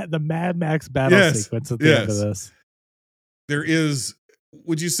the Mad Max battle sequence at the end of this. There is.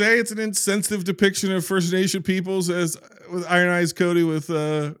 Would you say it's an insensitive depiction of First Nation peoples as with Iron Eyes Cody with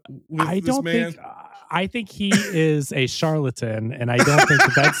this man? I think he is a charlatan, and I don't think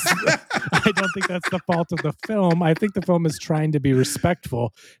that's the fault of the film. I think the film is trying to be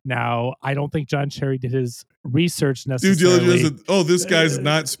respectful. Now, I don't think John Cherry did his research necessarily. This guy's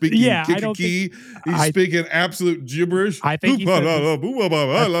not speaking Kikiki. He's speaking absolute gibberish. I think he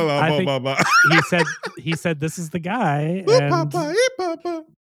said this is the guy.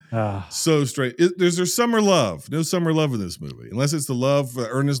 So straight. There's summer love. No summer love in this movie, unless it's the love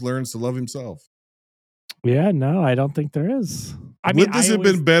Ernest learns to love himself. Yeah, no, I don't think there is. Would this have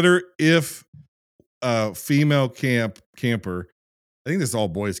been better if female camper? I think this is all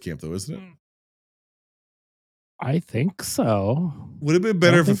boys camp, though, isn't it? I think so. Would it have been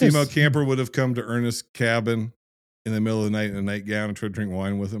better if a female camper would have come to Ernest's cabin in the middle of the night in a nightgown and tried to drink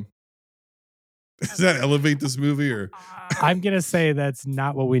wine with him? Does that elevate this movie? Or I'm gonna say that's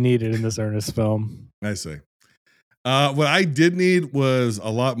not what we needed in this Ernest film. I see. What I did need was a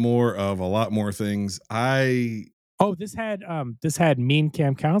lot more things. This had mean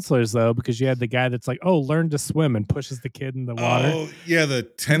camp counselors though, because you had the guy that's like, oh, learn to swim and pushes the kid in the water. Oh yeah, the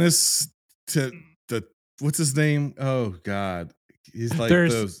tennis what's his name? Oh God, he's like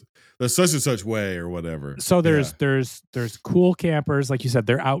the such and such way or whatever. So there's cool campers, like you said,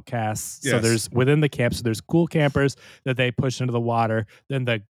 they're outcasts. Yes. So there's within the camp, so there's cool campers that they push into the water. Then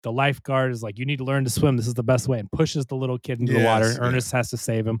the lifeguard is like, you need to learn to swim. This is the best way, and pushes the little kid into the water. And Ernest has to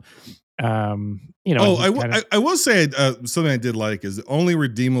save him. I will say something I did like is the only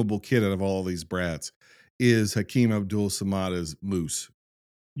redeemable kid out of all these brats is Hakeem Abdul-Samad Moose.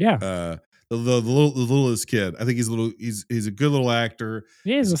 Yeah. The littlest kid. I think he's a good little actor.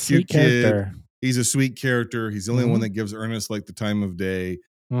 He's a sweet character. He's a sweet character. He's the only one that gives Ernest like the time of day.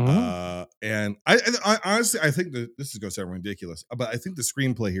 And I honestly, I think that this is going to sound ridiculous, but I think the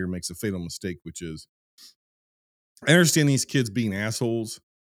screenplay here makes a fatal mistake, which is I understand these kids being assholes,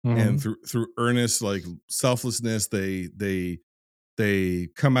 and through Ernest's like selflessness, they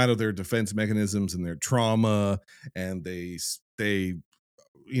come out of their defense mechanisms and their trauma, and they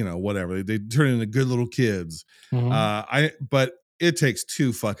whatever. They turn into good little kids. But it takes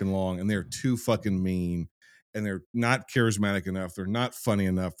too fucking long, and they're too fucking mean, and they're not charismatic enough. They're not funny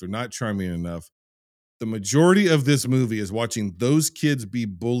enough. They're not charming enough. The majority of this movie is watching those kids be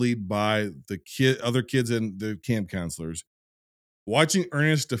bullied by other kids and the camp counselors, watching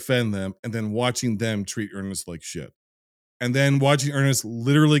Ernest defend them, and then watching them treat Ernest like shit. And then watching Ernest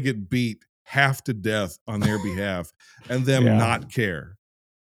literally get beat half to death on their behalf and them not care.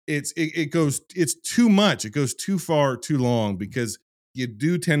 It's too much. It goes too far, too long, because you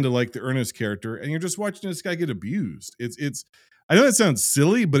do tend to like the Ernest character, and you're just watching this guy get abused. It's. I know that sounds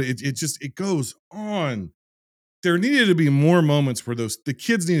silly, but it goes on. There needed to be more moments where the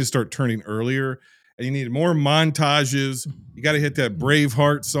kids need to start turning earlier, and you need more montages. You got to hit that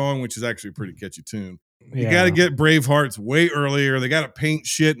Braveheart song, which is actually a pretty catchy tune. You got to get Bravehearts way earlier. They got to paint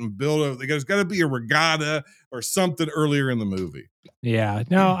shit and build there's got to be a regatta or something earlier in the movie. Yeah,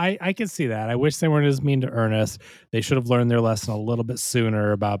 no, I can see that. I wish they weren't as mean to Ernest. They should have learned their lesson a little bit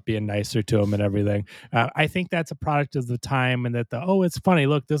sooner about being nicer to him and everything. I think that's a product of the time, and that it's funny.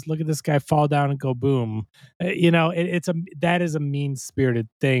 Look at this guy fall down and go boom. That is a mean-spirited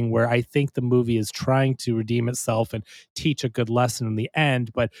thing where I think the movie is trying to redeem itself and teach a good lesson in the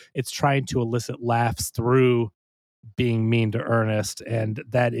end, but it's trying to elicit laughs through being mean to Ernest, and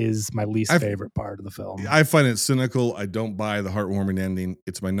that is my least favorite part of the film. I find it cynical. I don't buy the heartwarming ending.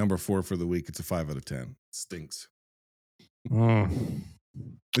 It's my number 4 for the week. It's a 5 out of 10. It stinks.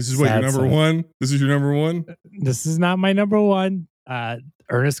 This is what your number one? This is your number one? This is not my number one.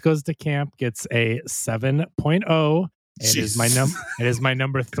 Ernest Goes to Camp gets a 7.0. It is my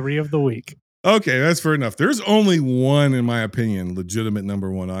number 3 of the week. Okay, that's fair enough. There's only one, in my opinion, legitimate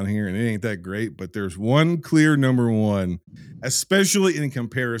number 1 on here, and it ain't that great, but there's one clear number 1, especially in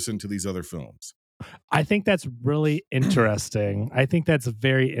comparison to these other films. I think that's really interesting. I think that's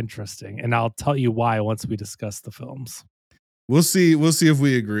very interesting, and I'll tell you why once we discuss the films. We'll see if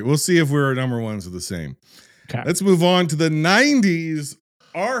we agree. We'll see if our number ones are the same. Okay. Let's move on to the 90s,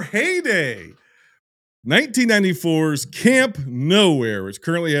 our heyday. 1994's Camp Nowhere, which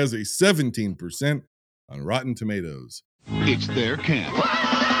currently has a 17% on Rotten Tomatoes. It's their camp.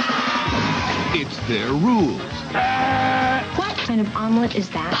 It's their rules. What kind of omelet is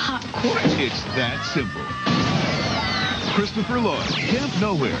that? Popcorn. It's that simple. Christopher Lloyd, Camp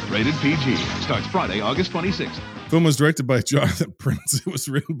Nowhere, rated PG. Starts Friday, August 26th. Film was directed by Jonathan Prince. It was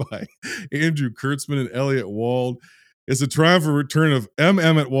written by Andrew Kurtzman and Elliot Wald. It's a triumphant return of M.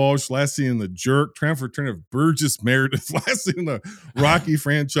 Emmett Walsh, last seen in The Jerk. Triumphant return of Burgess Meredith, last seen in the Rocky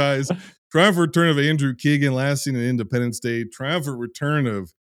franchise. Triumphant return of Andrew Keegan, last seen in Independence Day. Triumphant return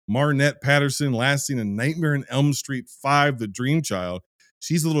of Marnette Patterson, last seen in Nightmare on Elm Street 5, The Dream Child.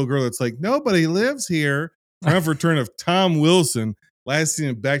 She's the little girl that's like, nobody lives here. Triumphant return of Tom Wilson, last seen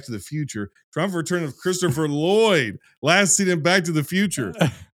in Back to the Future. Triumphant return of Christopher Lloyd, last seen in Back to the Future.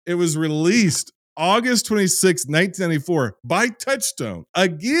 It was released August 26, 1994 by Touchstone.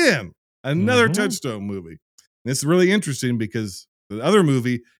 Again, another Touchstone movie. And it's really interesting because the other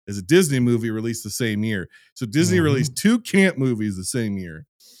movie is a Disney movie released the same year. So Disney released 2 camp movies the same year.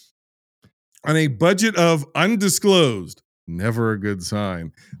 On a budget of undisclosed, never a good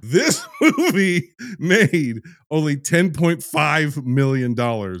sign, this movie made only $10.5 million.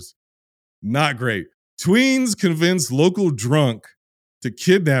 Not great. Tweens convinced local drunk to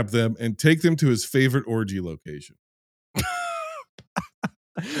kidnap them and take them to his favorite orgy location.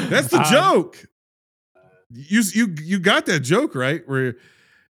 That's the joke. You got that joke right, where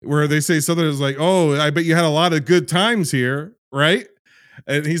where they say something that's like, "Oh, I bet you had a lot of good times here, right?"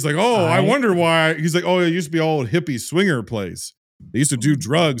 And he's like, "Oh, I wonder why." He's like, "Oh, it used to be all old hippie swinger place. They used to do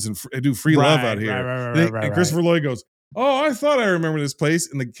drugs and do free love out here." And Christopher Lloyd goes, "Oh, I thought I remember this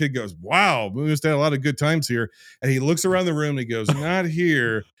place." And the kid goes, "Wow, we must have had a lot of good times here." And he looks around the room and he goes, "Not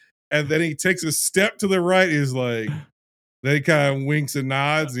here." And then he takes a step to the right. He's like, then he kind of winks and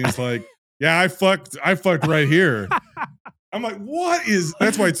nods. And he's like, "Yeah, I fucked right here." I'm like, what is,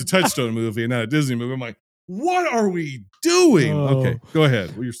 that's why it's a Touchstone movie and not a Disney movie. I'm like, what are we doing? Okay, go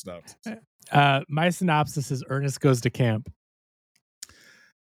ahead. What are your synopsis? My synopsis is Ernest Goes to Camp.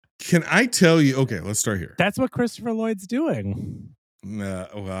 Can I tell you? Okay, let's start here. That's what Christopher Lloyd's doing.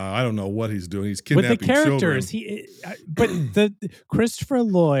 I don't know what he's doing. He's kidnapping with the characters. Children. But the Christopher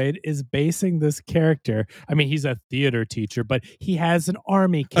Lloyd is basing this character. I mean, he's a theater teacher, but he has an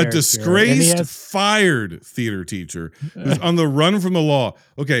army character. A disgraced, fired theater teacher who's on the run from the law.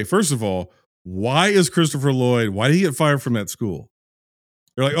 Okay, first of all, why is Christopher Lloyd? Why did he get fired from that school?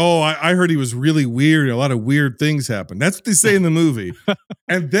 They're like, "Oh, I heard he was really weird. A lot of weird things happened." That's what they say in the movie,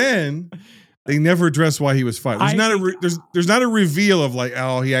 and then they never address why he was fired. There's not a reveal of like,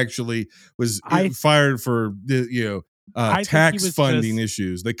 oh, he actually was fired for tax funding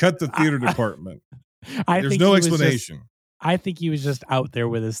issues. They cut the theater department. There's no explanation. I think he was just out there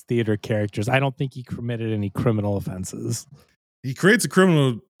with his theater characters. I don't think he committed any criminal offenses. He creates a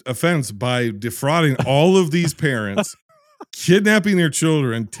criminal offense by defrauding all of these parents, kidnapping their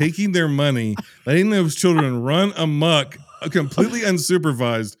children, taking their money, letting those children run amok, completely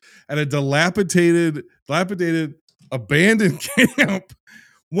unsupervised at a dilapidated, abandoned camp.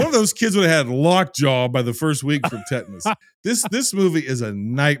 One of those kids would have had lockjaw by the first week from tetanus. This movie is a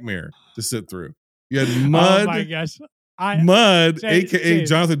nightmare to sit through. You had Mud. Oh my gosh. Mud, aka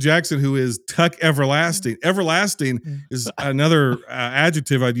Jonathan Jackson, who is Tuck Everlasting. Everlasting is another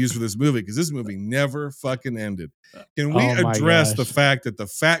adjective I'd use for this movie because this movie never fucking ended. Can we address the fact that the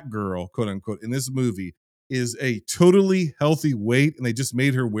fat girl, quote unquote, in this movie is a totally healthy weight, and they just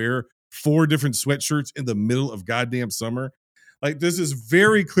made her wear 4 different sweatshirts in the middle of goddamn summer? Like, this is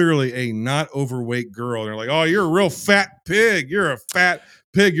very clearly a not overweight girl. They're like, "Oh, you're a real fat pig. You're a fat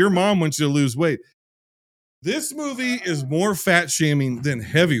pig. Your mom wants you to lose weight." This movie is more fat shaming than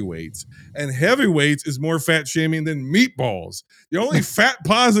Heavyweights, and Heavyweights is more fat shaming than Meatballs. The only fat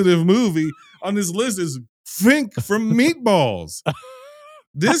positive movie on this list is Fink from Meatballs.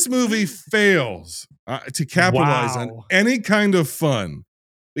 This movie fails to capitalize on any kind of fun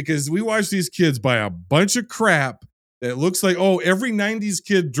because we watch these kids buy a bunch of crap that looks like, oh, every 90s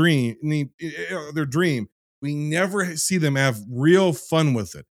kid their dream. We never see them have real fun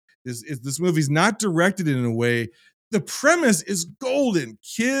with it. This movie's not directed in a way. The premise is golden.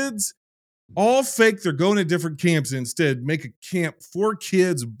 Kids, all fake. They're going to different camps and instead make a camp for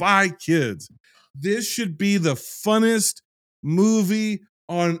kids by kids. This should be the funnest movie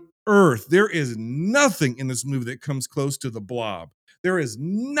on earth. There is nothing in this movie that comes close to The Blob. There is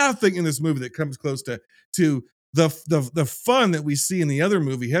nothing in this movie that comes close to the fun that we see in the other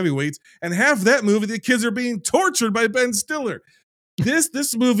movie, Heavyweights, and half that movie, the kids are being tortured by Ben Stiller.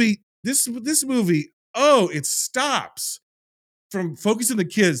 This movie, it stops from focusing on the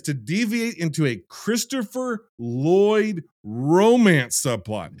kids to deviate into a Christopher Lloyd romance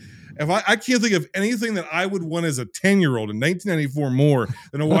subplot. If I can't think of anything that I would want as a 10-year-old in 1994 more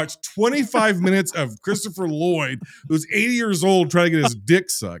than to watch 25 minutes of Christopher Lloyd, who's 80 years old, trying to get his dick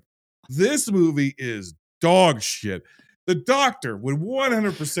sucked. This movie is dog shit. The doctor would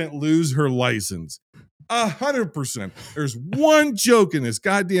 100% lose her license. 100%. There's one joke in this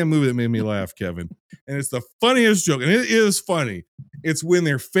goddamn movie that made me laugh, Kevin, and it's the funniest joke, and it is funny. It's when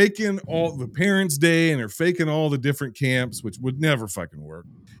they're faking all the Parents' Day and they're faking all the different camps, which would never fucking work.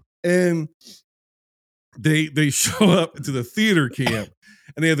 And they show up to the theater camp,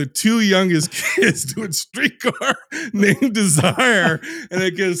 and they have the 2 youngest kids doing Streetcar Named Desire, and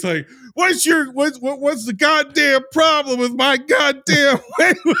it gets like, what's the goddamn problem with my goddamn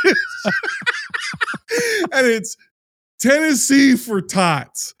language? And it's Tennessee for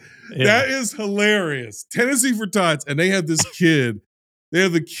Tots. Yeah. That is hilarious. Tennessee for Tots. And they have this kid. They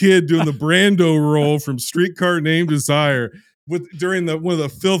have the kid doing the Brando role from Streetcar Named Desire during one of the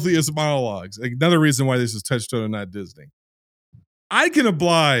filthiest monologues. Another reason why this is Touchstone and not Disney. I can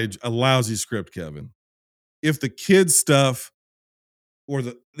oblige a lousy script, Kevin, if the kid stuff or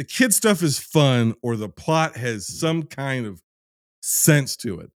the kid stuff is fun or the plot has some kind of sense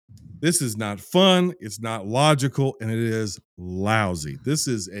to it. This is not fun, it's not logical, and it is lousy. This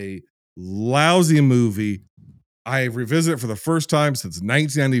is a lousy movie. I revisit it for the first time since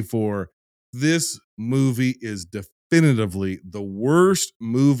 1994. This movie is definitively the worst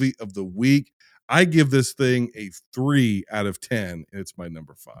movie of the week. I give this thing a 3 out of 10, and it's my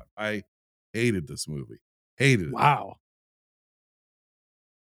number 5. I hated this movie. Hated it. Wow.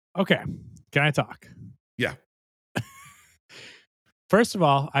 Okay. Can I talk? Yeah. First of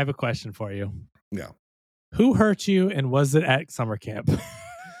all, I have a question for you. Yeah. Who hurt you, and was it at summer camp?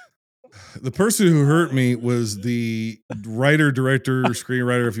 The person who hurt me was the writer, director,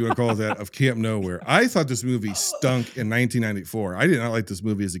 screenwriter, if you want to call it that, of Camp Nowhere. I thought this movie stunk in 1994. I did not like this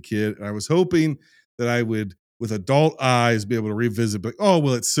movie as a kid, and I was hoping that I would, with adult eyes, be able to revisit, but oh,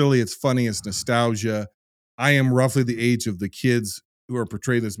 well, it's silly, it's funny, it's nostalgia. I am roughly the age of the kids who are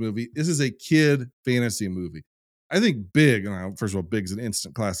portraying this movie. This is a kid fantasy movie. I think Big, and first of all, Big's an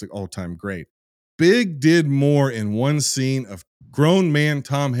instant classic, all-time great. Big did more in one scene of grown man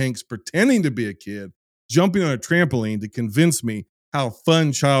Tom Hanks pretending to be a kid, jumping on a trampoline to convince me how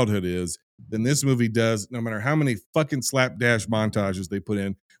fun childhood is than this movie does, no matter how many fucking slapdash montages they put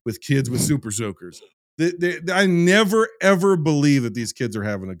in with kids with super soakers. I never, ever believe that these kids are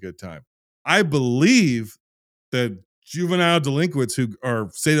having a good time. I believe that juvenile delinquents who are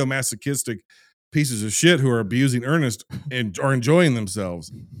sadomasochistic pieces of shit who are abusing Ernest and are enjoying themselves.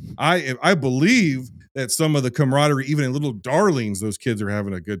 I believe that some of the camaraderie, even in Little Darlings, those kids are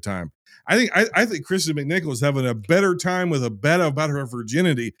having a good time. I think Kristen McNichol is having a better time with a bet about her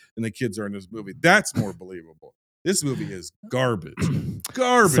virginity than the kids are in this movie. That's more believable. This movie is garbage.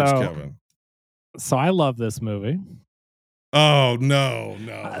 Kevin. So I love this movie. Oh, no.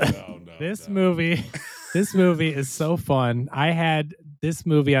 This movie is so fun. I had this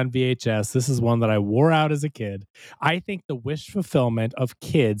movie on VHS. This is one that I wore out as a kid. I think the wish fulfillment of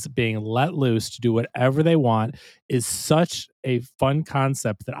kids being let loose to do whatever they want is such a fun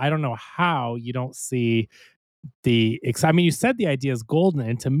concept that I don't know how you don't see you said the idea is golden,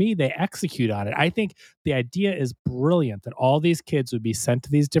 and to me, they execute on it. I think the idea is brilliant that all these kids would be sent to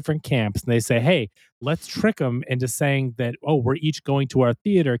these different camps, and they say, hey, let's trick them into saying that, oh, we're each going to our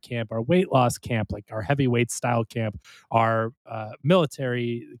theater camp, our weight loss camp, like our heavyweight style camp, our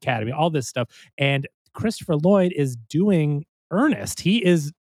military academy, all this stuff. And Christopher Lloyd is doing Ernest. He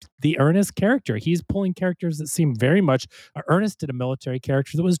is the Ernest character. He's pulling characters that seem very much. Ernest did a military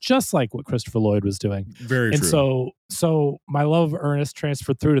character that was just like what Christopher Lloyd was doing. Very and true. So my love of Ernest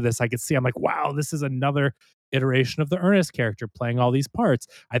transferred through to this. I could see. I'm like, wow, this is another iteration of the Ernest character playing all these parts.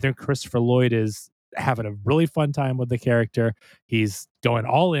 I think Christopher Lloyd is having a really fun time with the character. He's going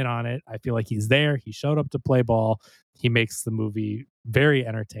all in on it. I feel like he's there. He showed up to play ball. He makes the movie very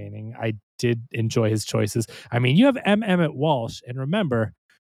entertaining. I did enjoy his choices. I mean, you have M. Emmett Walsh, and remember,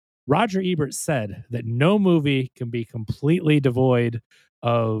 Roger Ebert said that no movie can be completely devoid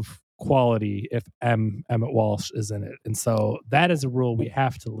of quality if M. Emmett Walsh is in it. And so that is a rule we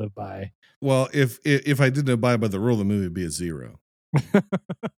have to live by. Well, if I didn't abide by the rule, the movie would be a 0.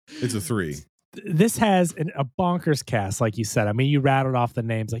 It's a 3. This has a bonkers cast, like you said. I mean, you rattled off the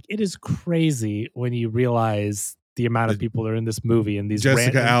names. Like, it is crazy when you realize the amount of people that are in this movie and these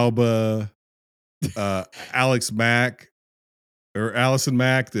Jessica Alba, Alex Mack, or Allison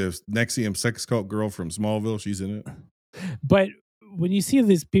Mack, the NXIVM sex cult girl from Smallville. She's in it. But when you see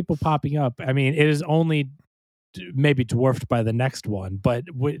these people popping up, I mean, it is only maybe dwarfed by the next one, but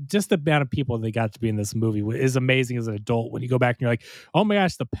just the amount of people they got to be in this movie is amazing as an adult. When you go back and you're like, oh my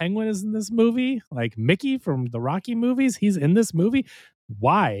gosh, the Penguin is in this movie, like Mickey from the Rocky movies, he's in this movie.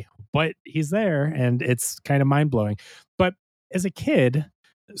 Why? But he's there, and it's kind of mind-blowing. But as a kid,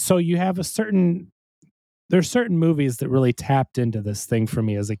 so you have there's certain movies that really tapped into this thing for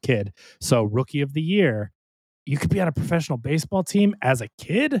me as a kid. So Rookie of the Year, you could be on a professional baseball team as a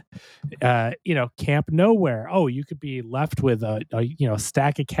kid. Camp Nowhere. Oh, you could be left with a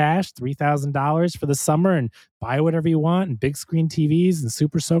stack of cash, $3,000 for the summer, and buy whatever you want, and big screen TVs and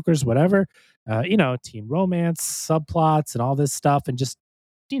super soakers, whatever. Teen romance, subplots, and all this stuff, and just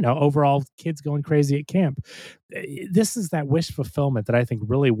overall kids going crazy at camp. This is that wish fulfillment that I think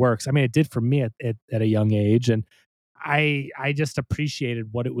really works. I mean, it did for me at a young age, and I just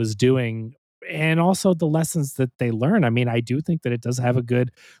appreciated what it was doing, and also the lessons that they learn. I mean, I do think that it does have a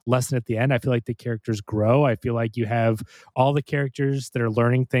good lesson at the end. I feel like the characters grow. I feel like you have all the characters that are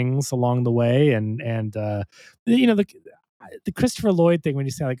learning things along the way, and the Christopher Lloyd thing, when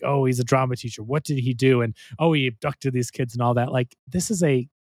you say like, oh, he's a drama teacher, what did he do? And oh, he abducted these kids and all that. Like,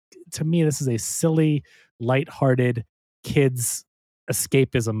 to me, this is a silly, lighthearted kids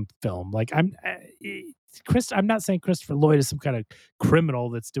escapism film. Like, I'm not saying Christopher Lloyd is some kind of criminal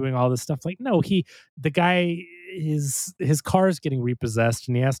that's doing all this stuff. Like, no, the guy his car is getting repossessed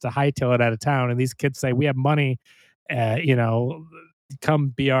and he has to hightail it out of town. And these kids say, we have money, come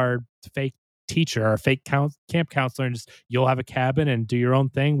be our fake teacher or a fake camp counselor, and just you'll have a cabin and do your own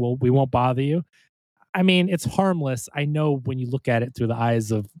thing. We won't bother you. I mean, it's harmless. I know when you look at it through the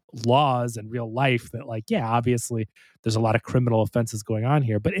eyes of laws and real life that, like, yeah, obviously there's a lot of criminal offenses going on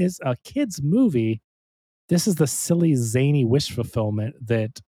here, but as a kid's movie, this is the silly, zany wish fulfillment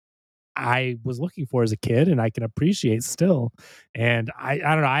that I was looking for as a kid and I can appreciate still. And I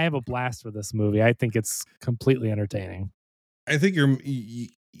don't know. I have a blast with this movie. I think it's completely entertaining. I think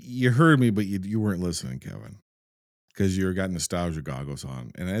you heard me, but you weren't listening, Kevin, because you got nostalgia goggles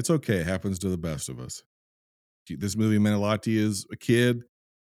on, and it's okay. It happens to the best of us. This movie meant a lot to you as a kid,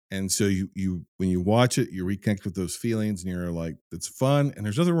 and so you when you watch it, you reconnect with those feelings, and you're like, it's fun, and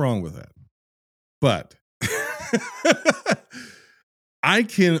there's nothing wrong with that. But I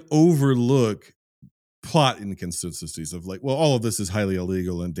can overlook plot inconsistencies of, like, well, all of this is highly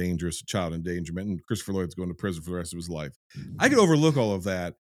illegal and dangerous, child endangerment, and Christopher Lloyd's going to prison for the rest of his life. I can overlook all of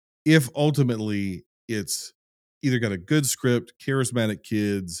that if ultimately it's either got a good script, charismatic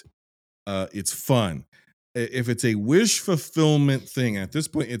kids, it's fun. If it's a wish fulfillment thing, at this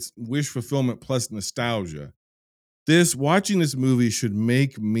point, it's wish fulfillment plus nostalgia. Watching this movie should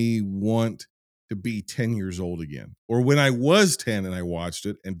make me want to be 10 years old again. Or when I was 10 and I watched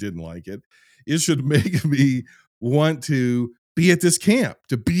it and didn't like it, it should make me want to be at this camp,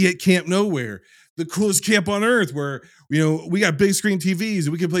 to be at Camp Nowhere, the coolest camp on earth, where, we got big screen TVs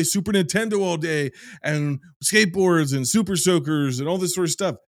and we can play Super Nintendo all day and skateboards and super soakers and all this sort of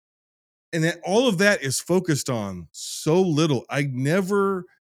stuff. And that all of that is focused on so little. The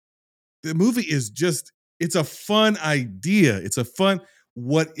movie is just, it's a fun idea. It's a fun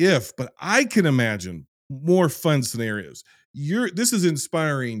what if, but I can imagine more fun scenarios. This is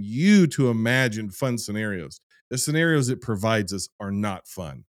inspiring you to imagine fun scenarios. The scenarios it provides us are not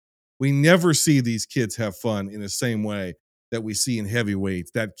fun. We never see these kids have fun in the same way that we see in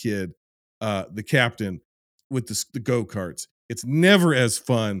Heavyweights. That kid, the captain with the go-karts. It's never as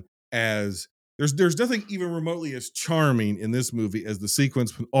fun as there's nothing even remotely as charming in this movie as the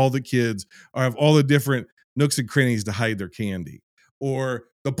sequence when all the kids have all the different nooks and crannies to hide their candy. Or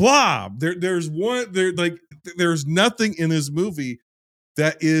the Blob. There's nothing in this movie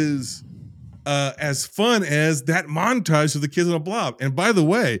that is as fun as that montage of the kids on the Blob. And by the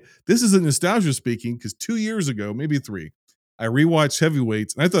way, this is a nostalgia speaking, because 2 years ago, maybe 3, I rewatched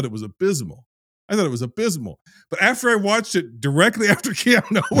Heavyweights and I thought it was abysmal. But after I watched it directly after Camp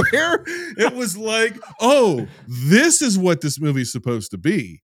Nowhere, it was like, oh, this is what this movie is supposed to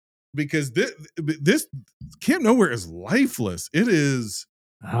be. Because this Camp Nowhere is lifeless. It is.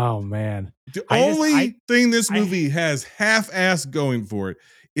 Oh man! The only thing this movie has half-assed going for it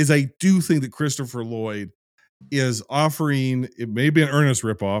is I do think that Christopher Lloyd is offering. It may be an Ernest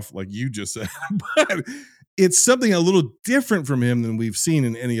ripoff, like you just said, but it's something a little different from him than we've seen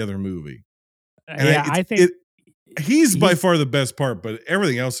in any other movie. And I think he's by far the best part, but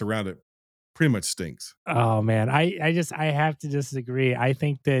everything else around it pretty much stinks. Oh man, I have to disagree. I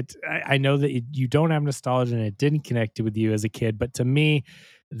think that I know that you don't have nostalgia and it didn't connect with you as a kid, but to me,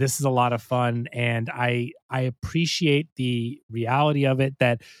 this is a lot of fun, and I appreciate the reality of it.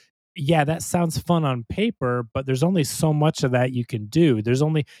 That that sounds fun on paper, but there's only so much of that you can do.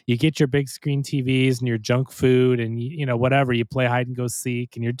 You get your big screen TVs and your junk food and whatever, you play hide and go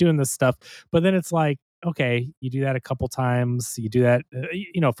seek and you're doing this stuff, but then it's like, okay, you do that a couple times, you do that,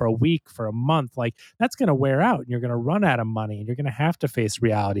 for a week, for a month, like that's going to wear out and you're going to run out of money and you're going to have to face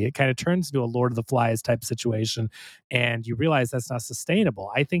reality. It kind of turns into a Lord of the Flies type situation and you realize that's not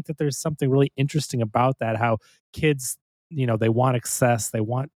sustainable. I think that there's something really interesting about that, how kids, they want excess, they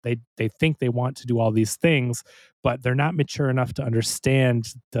think they want to do all these things, but they're not mature enough to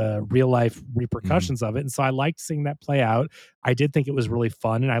understand the real life repercussions of it. And so I liked seeing that play out. I did think it was really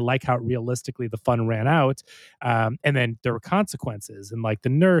fun, and I like how realistically the fun ran out. And then there were consequences, and like the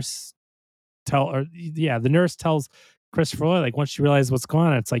nurse tells Christopher Lloyd, like, once you realize what's going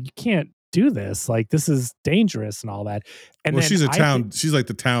on, it's like, you can't do this, like this is dangerous and all that. And then she's like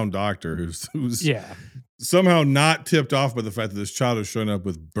the town doctor who's somehow not tipped off by the fact that this child is showing up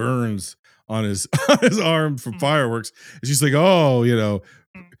with burns on his arm from fireworks, and she's like, oh,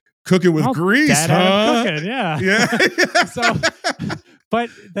 cooking with grease, Dad, cooking, yeah. So but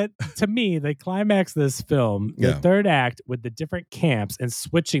that, to me, the climax of this film, the third act with the different camps and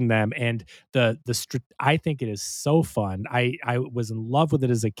switching them, and I think it is so fun. I was in love with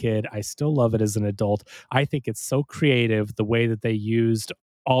it as a kid. I still love it as an adult. I think it's so creative, the way that they used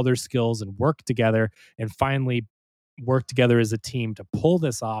all their skills and worked together and finally worked together as a team to pull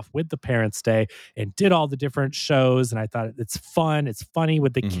this off with the Parents' Day and did all the different shows. And I thought it's fun. It's funny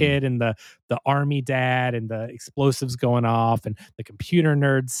with the kid and the army dad and the explosives going off and the computer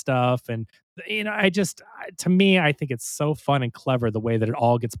nerd stuff and to me, I think it's so fun and clever the way that it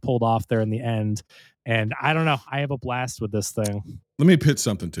all gets pulled off there in the end. And I don't know, I have a blast with this thing. Let me pitch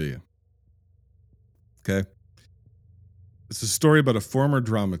something to you. Okay. It's a story about a former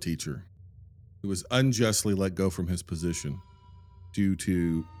drama teacher who was unjustly let go from his position due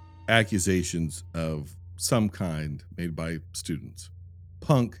to accusations of some kind made by students.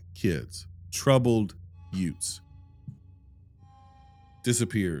 Punk kids, troubled youths.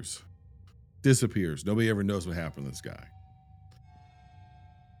 Disappears. Nobody ever knows what happened to this guy.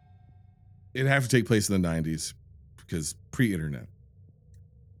 It'd have to take place in the 90s because pre-internet.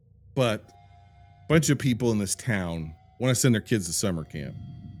 But a bunch of people in this town want to send their kids to summer camp.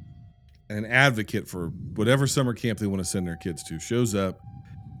 And an advocate for whatever summer camp they want to send their kids to shows up,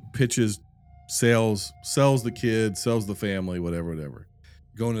 pitches, sells the kids, sells the family, whatever. You're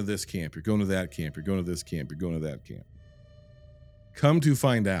going to this camp, you're going to that camp, you're going to this camp, you're going to that camp. Come to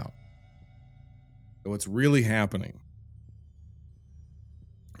find out that what's really happening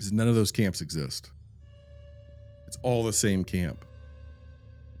is none of those camps exist. It's all the same camp.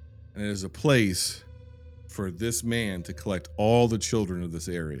 And it is a place for this man to collect all the children of this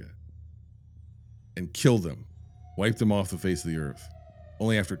area and kill them, wipe them off the face of the earth,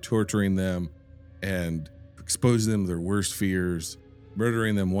 only after torturing them and exposing them to their worst fears,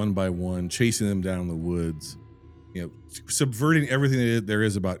 murdering them one by one, chasing them down in the woods, subverting everything there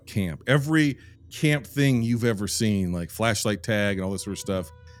is about camp. Every camp thing you've ever seen, like flashlight tag and all this sort of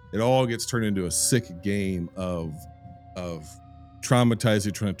stuff, it all gets turned into a sick game of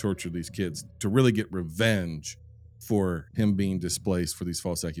traumatizing, trying to torture these kids to really get revenge for him being displaced for these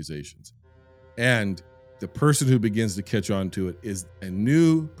false accusations. And the person who begins to catch on to it is a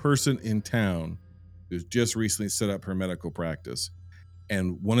new person in town who's just recently set up her medical practice.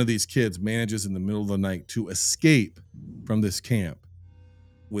 And one of these kids manages in the middle of the night to escape from this camp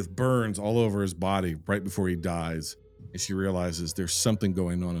with burns all over his body right before he dies. And she realizes there's something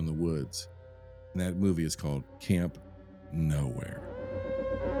going on in the woods. And that movie is called Camp Nowhere.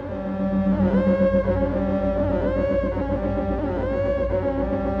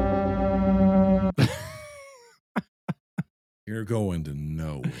 You're going to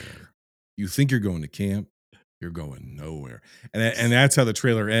nowhere. You think you're going to camp, you're going nowhere. And that's how the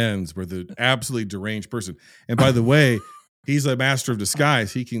trailer ends, where the absolutely deranged person. And by the way, he's a master of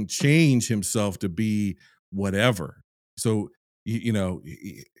disguise. He can change himself to be whatever. So,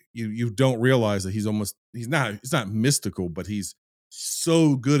 you don't realize that he's not mystical, but he's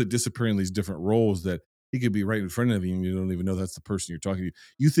so good at disappearing these different roles that he could be right in front of you and you don't even know that's the person you're talking to.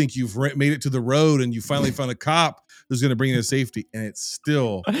 You think you've made it to the road and you finally found a cop who's going to bring you to safety, and it's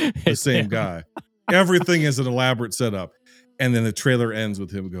still the same guy. Everything is an elaborate setup. And then the trailer ends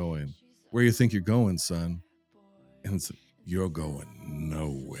with him going, "Where you think you're going, son?" And it's, "You're going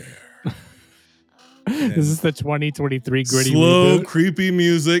nowhere." This is the 2023 gritty slow, reboot. Creepy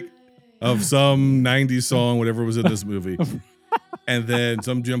music of some 90s song, whatever was in this movie. And then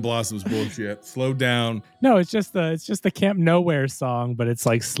some Jim Blossom's bullshit. Slow down. No, it's just the Camp Nowhere song, but it's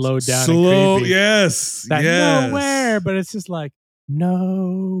like slowed down. Slow, and creepy. yes. That yes. nowhere, but it's just like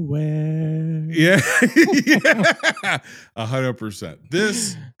nowhere. Yeah. 100%.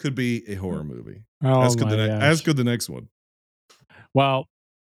 This could be a horror movie. Oh, As could the next one. Well,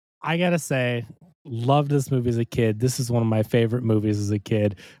 I gotta say, loved this movie as a kid. This is one of my favorite movies as a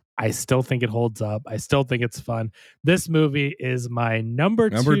kid. I still think it holds up. I still think it's fun. This movie is my number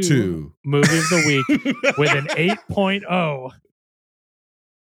two movie of the week with an 8.0.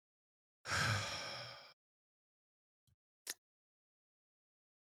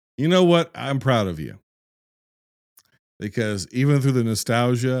 You know what? I'm proud of you. Because even through the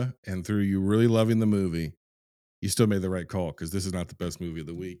nostalgia and through you really loving the movie, you still made the right call, because this is not the best movie of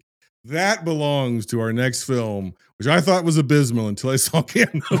the week. That belongs to our next film, which I thought was abysmal until I saw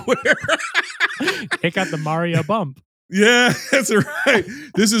Camp Nowhere. It got the Mario bump. Yeah, that's right.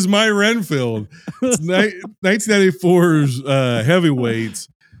 This is my Renfield. It's 1994's Heavyweights,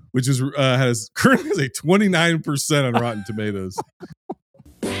 which is currently has a 29% on Rotten Tomatoes.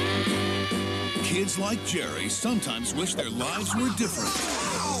 Kids like Jerry sometimes wish their lives were different.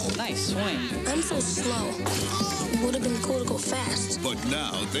 Nice swing. I'm so slow. Would have been cool to go fast. But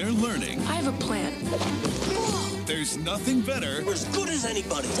now they're learning. I have a plan. There's nothing better. We're as good as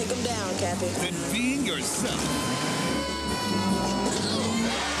anybody. Take them down, Kathy. Than being yourself.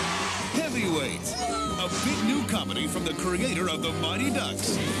 Heavyweight. A big new comedy from the creator of The Mighty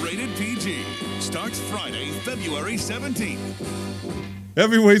Ducks. Rated PG. Starts Friday, February 17th.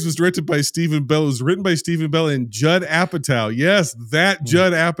 Heavyweights was directed by Stephen Bell. It was written by Stephen Bell and Judd Apatow. Yes, that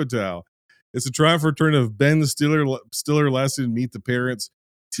Judd Apatow. It's a triumphant return of Ben Stiller last in Meet the Parents.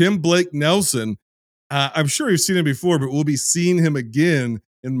 Tim Blake Nelson. I'm sure you've seen him before, but we'll be seeing him again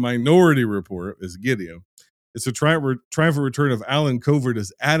in Minority Report as Gideon. It's a triumphant return of Alan Covert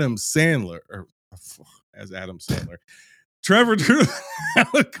as Adam Sandler. Triumphant return of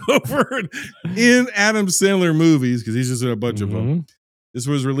Alan Covert in Adam Sandler movies, because he's just in a bunch of them. This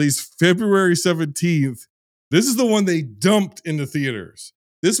was released February 17th. This is the one they dumped into theaters.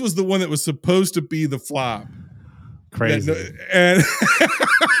 This was the one that was supposed to be the flop. Crazy. And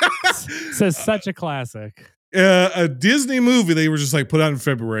so such a classic. A Disney movie they were just like, put out in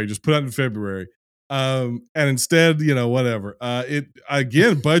February. And instead, whatever. It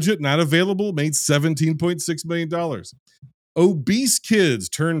again, budget not available, made $17.6 million. Obese kids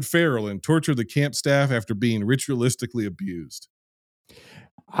turn feral and torture the camp staff after being ritualistically abused.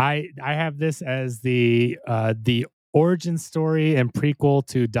 I have this as the origin story and prequel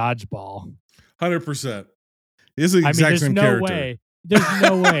to Dodgeball. 100%. This is the exact same character. There's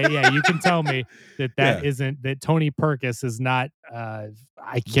no way. Yeah, you can tell me that isn't that Tony Perkis is not. I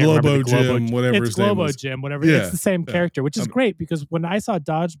can't remember the Jim, whatever it's his name Globo was. Jim, whatever. Yeah, it's the same character, which is great because when I saw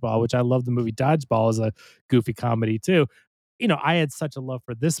Dodgeball, which I love the movie Dodgeball, is a goofy comedy too. I had such a love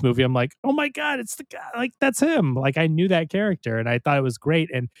for this movie. I'm like, oh my God, it's the guy. Like, that's him. Like, I knew that character and I thought it was great.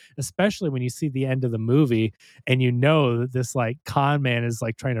 And especially when you see the end of the movie and that this like con man is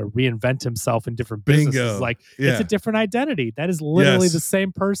like trying to reinvent himself in different businesses. Like, it's a different identity. That is literally the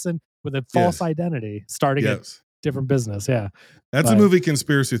same person with a false identity starting a different business. Yeah. That's a movie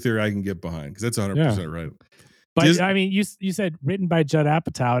conspiracy theory I can get behind because that's 100% right. But I mean, you said written by Judd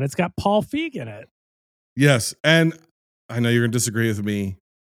Apatow and it's got Paul Feig in it. Yes. And I know you're going to disagree with me.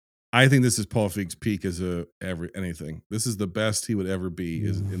 I think this is Paul Feig's peak as anything. This is the best he would ever be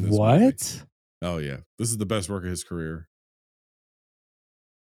in this movie. Oh, yeah. This is the best work of his career.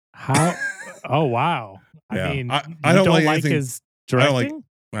 How? Oh, wow. Yeah. I mean, I don't like anything, his directing?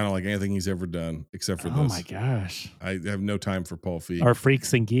 I don't like anything he's ever done except for this. Oh, my gosh. I have no time for Paul Feig. Or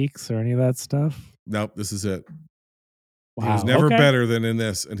Freaks and Geeks or any of that stuff? Nope, this is it. Wow. He was never better than in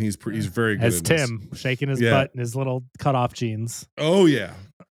this, and he's very good. As Tim shaking his butt in his little cutoff jeans. Oh yeah.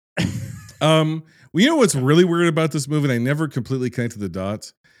 Well, you know what's really weird about this movie? And I never completely connected the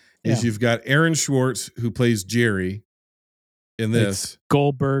dots. Is you've got Aaron Schwartz who plays Jerry in this. It's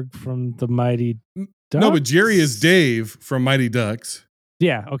Goldberg from the Mighty Ducks. No, but Jerry is Dave from Mighty Ducks.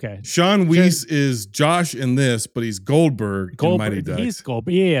 Yeah. Okay. Sean Weiss is Josh in this, but he's Goldberg in Mighty Ducks. He's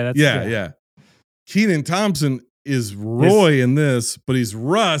Goldberg. Yeah. Yeah. Kenan Thompson is Roy in this, but he's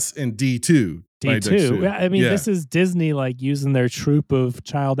Russ in D2. D2. I mean, this is Disney like using their troupe of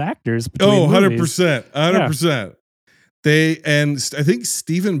child actors. 100%. 100%. Yeah. I think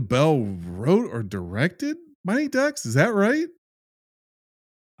Stephen Bell wrote or directed Mighty Ducks. Is that right?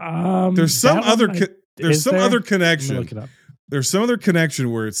 There's some other connection. There's some other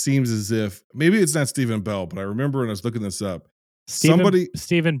connection where it seems as if maybe it's not Stephen Bell, but I remember when I was looking this up,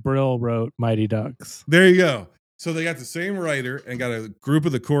 Stephen Brill wrote Mighty Ducks. There you go. So they got the same writer and got a group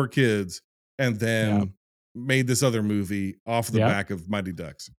of the core kids and then made this other movie off the back of Mighty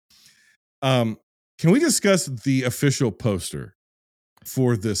Ducks. Can we discuss the official poster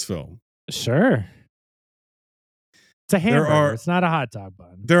for this film? Sure. It's a hamburger. It's not a hot dog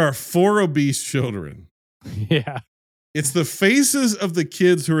bun. There are 4 obese children. Yeah. It's the faces of the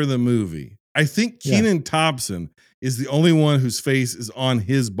kids who are in the movie. I think Kenan Thompson is the only one whose face is on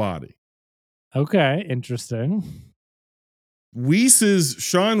his body. Okay, interesting.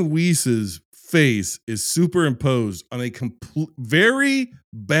 Sean Weiss's face is superimposed on very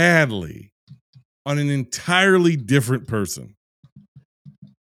badly on an entirely different person.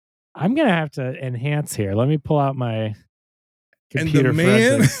 I'm going to have to enhance here. Let me pull out my computer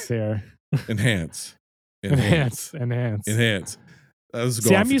forensics here. Enhance. See,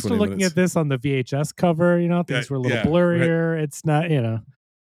 I'm used to looking at this on the VHS cover. Things were a little blurrier. Right. It's not,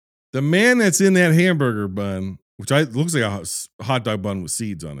 The man that's in that hamburger bun, which looks like a hot dog bun with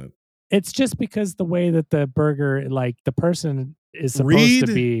seeds on it. It's just because the way that the burger, like the person is supposed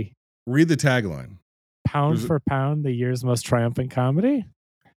to be. Read the tagline. Pound for pound, the year's most triumphant comedy?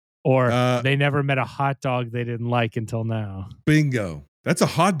 Or they never met a hot dog they didn't like until now. Bingo. That's a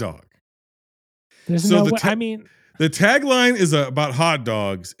hot dog. There's no way. The tagline is about hot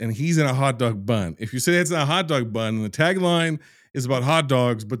dogs, and he's in a hot dog bun. If you say it's not a hot dog bun, and the tagline is about hot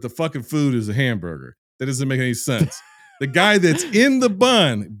dogs, but the fucking food is a hamburger, that doesn't make any sense. The guy that's in the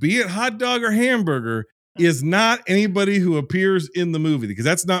bun, be it hot dog or hamburger, is not anybody who appears in the movie, because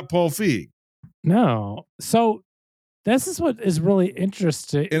that's not Paul Feig. No. So this is what is really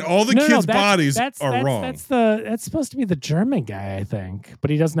interesting. And all the kids' bodies are wrong. That's supposed to be the German guy, I think, but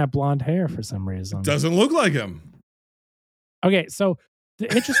he doesn't have blonde hair for some reason. Doesn't look like him. Okay, so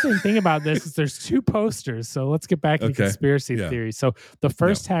the interesting thing about this is there's two posters. So let's get back to conspiracy theory. So the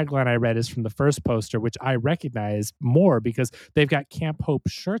first tagline I read is from the first poster, which I recognize more because they've got Camp Hope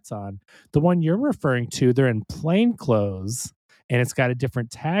shirts on. The one you're referring to, they're in plain clothes and it's got a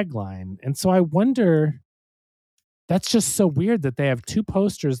different tagline. And so I wonder, that's just so weird that they have two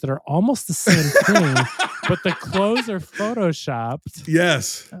posters that are almost the same thing, but the clothes are photoshopped.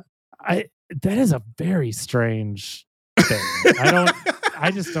 Yes. That is a very strange thing.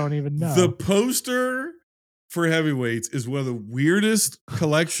 I just don't even know. The poster for Heavyweights is one of the weirdest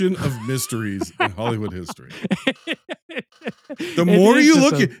collection of mysteries in Hollywood history. The more you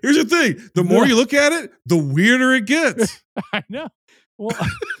look at, here's the thing: the more you look at it, the weirder it gets. I know. Well,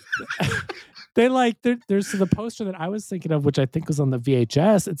 there's the poster that I was thinking of, which I think was on the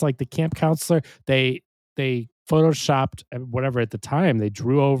VHS. It's like the camp counselor. They photoshopped whatever at the time, they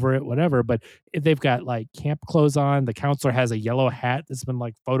drew over it, whatever, but they've got like camp clothes on. The counselor has a yellow hat that's been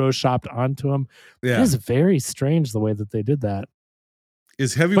like photoshopped onto him. It is very strange the way that they did that.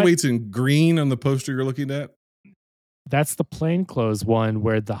 Is Heavyweights in green on the poster you're looking at? That's the plainclothes one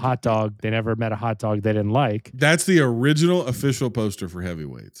where the hot dog, they never met a hot dog they didn't like. That's the original official poster for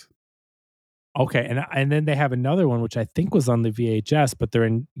Heavyweights. Okay, and then they have another one, which I think was on the VHS, but they're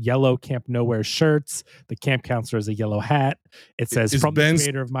in yellow Camp Nowhere shirts. The camp counselor has a yellow hat. It says, from the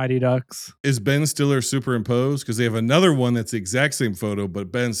creator of Mighty Ducks. Is Ben Stiller superimposed? Because they have another one that's the exact same photo,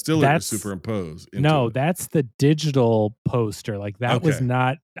 but Ben Stiller is superimposed. No, that's the digital poster. Like that was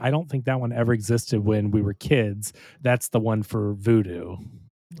not, I don't think that one ever existed when we were kids. That's the one for Voodoo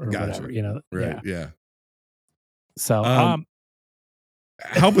or whatever, you know? Right, yeah. So,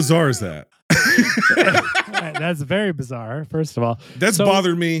 how bizarre is that? That's very bizarre, first of all. That's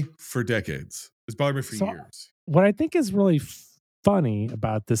bothered me for decades. It's bothered me for years. What I think is really funny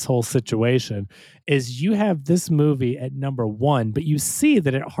about this whole situation is you have this movie at number 1, but you see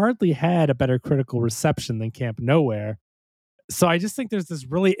that it hardly had a better critical reception than Camp Nowhere. So I just think there's this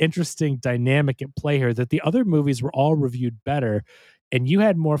really interesting dynamic at play here that the other movies were all reviewed better. And you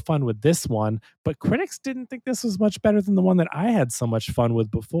had more fun with this one, but critics didn't think this was much better than the one that I had so much fun with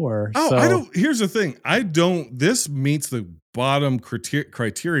before. Oh, I don't. Here's the thing. This meets the bottom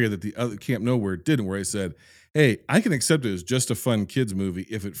criteria that the other Camp Nowhere didn't, where I said, hey, I can accept it as just a fun kids movie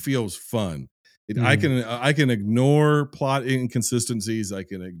if it feels fun. I can ignore plot inconsistencies. I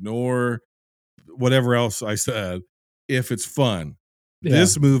can ignore whatever else I said if it's fun. Yeah.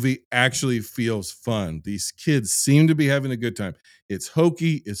 This movie actually feels fun. These kids seem to be having a good time. It's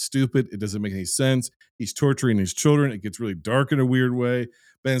hokey. It's stupid. It doesn't make any sense. He's torturing his children. It gets really dark in a weird way.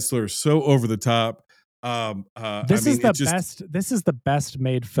 Ben Stiller is so over the top. This is the best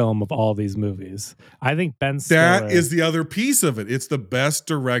made film of all these movies. I think Ben Stiller. That is the other piece of it. It's the best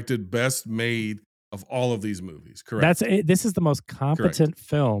directed, best made of all of these movies. Correct. This is the most competent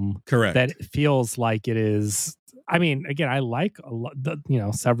film. Correct. That feels like it is. I mean, again, I like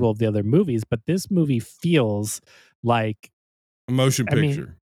several of the other movies, but this movie feels like a motion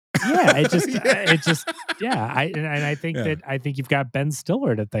picture. Yeah, I think I think you've got Ben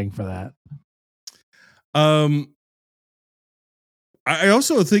Stiller to thank for that. I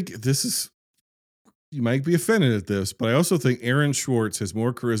also think you might be offended at this, but I also think Aaron Schwartz has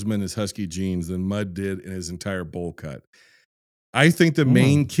more charisma in his husky jeans than Mudd did in his entire bowl cut. I think the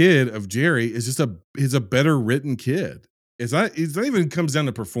main kid of Jerry is just a better written kid. It's not even comes down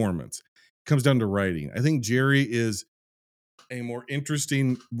to performance. It comes down to writing. I think Jerry is a more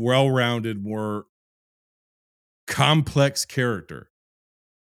interesting, well-rounded, more complex character.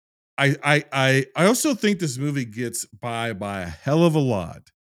 I also think this movie gets by a hell of a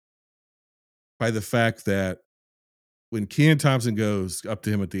lot by the fact that when Kenan Thompson goes up to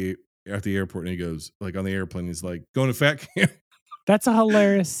him at the airport and he goes like on the airplane, he's like, going to fat camp. That's a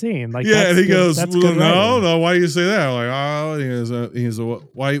hilarious scene. Like, yeah, and he goes, well, no, why do you say that? I'm like, oh, he goes,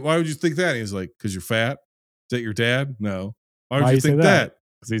 why would you think that? And he's like, because you're fat. Is that your dad? No. Why would you think that?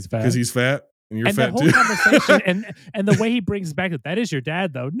 Because he's fat. Because he's fat. And you're fat too. Conversation and the way he brings back that is your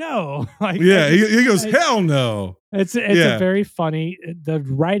dad though. No. Like, yeah, he goes, hell no. It's a very funny. The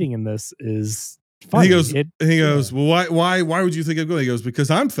writing in this is funny. He goes, well, why would you think I'm going? He goes, because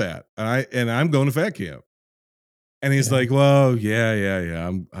I'm fat and I'm going to fat camp. And he's like, well,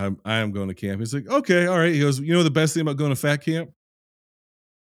 yeah. I am going to camp. He's like, okay, all right. He goes, you know the best thing about going to fat camp?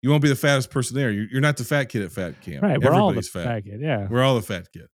 You won't be the fattest person there. You're not the fat kid at fat camp. Right. We're all the fat kid. Yeah. We're all the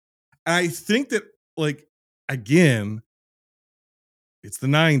fat kid. I think that, like, again, it's the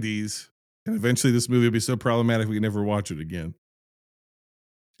 90s, and eventually this movie will be so problematic we can never watch it again.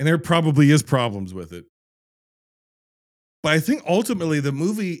 And there probably is problems with it. But I think ultimately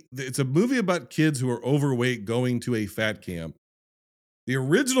it's a movie about kids who are overweight going to a fat camp. The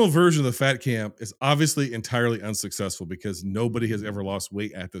original version of the fat camp is obviously entirely unsuccessful because nobody has ever lost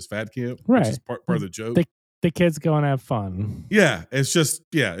weight at this fat camp, right? Which is part of the joke. The kids go and have fun. Yeah, it's just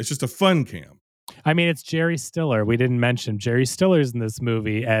a fun camp. I mean, it's Jerry Stiller. We didn't mention Jerry Stiller's in this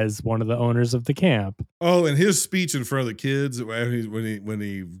movie as one of the owners of the camp. Oh, and his speech in front of the kids when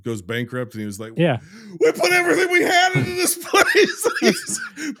he goes bankrupt, and he was like, "Yeah, we put everything we had into this place." He's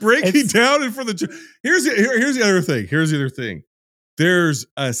breaking down in front of the. Here's the other thing. Here's the other thing. There's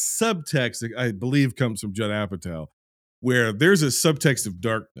a subtext that I believe comes from Judd Apatow, where there's a subtext of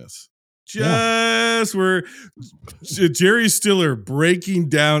darkness. Just where Jerry Stiller breaking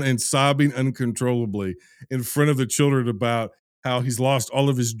down and sobbing uncontrollably in front of the children about how he's lost all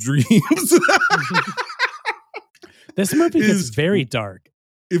of his dreams. This movie gets very dark.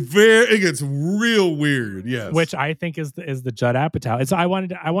 It gets real weird, yes. Which I think is the Judd Apatow. And so I wanted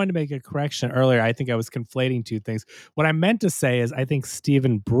to make a correction earlier. I think I was conflating two things. What I meant to say is I think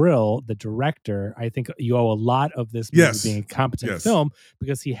Stephen Brill, the director, I think you owe a lot of this movie being a competent film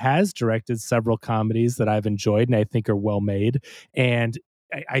because he has directed several comedies that I've enjoyed and I think are well made. And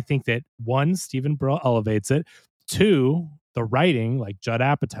I think that one, Stephen Brill elevates it. Two, the writing, like Judd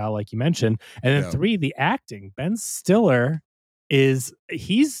Apatow, like you mentioned. And then three, the acting. Ben Stiller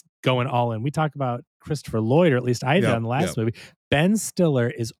he's going all in. We talk about Christopher Lloyd, or at least I did on the last movie. Ben Stiller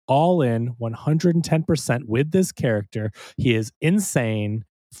is all in 110% with this character. He is insane,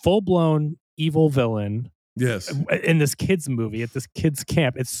 full-blown evil villain. Yes. In this kids movie, at this kids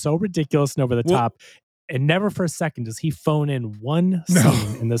camp. It's so ridiculous and over the top. And never for a second does he phone in one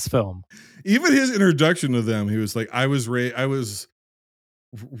scene in this film. Even his introduction to them, he was like, I was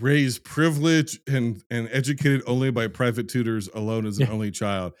raised privileged and educated only by private tutors alone as an only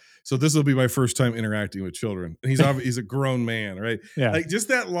child. So this will be my first time interacting with children. And he's a grown man, right? Yeah. Like just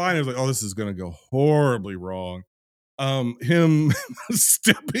that line, I was like, oh, this is going to go horribly wrong. Him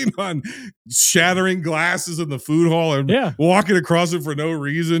stepping on shattering glasses in the food hall and walking across it for no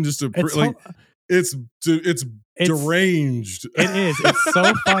reason, just to it's deranged. It is. It's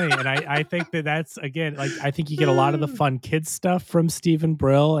so funny. And I think that's, again, like, I think you get a lot of the fun kids stuff from Stephen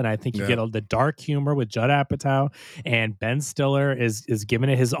Brill. And I think you get all the dark humor with Judd Apatow. And Ben Stiller is giving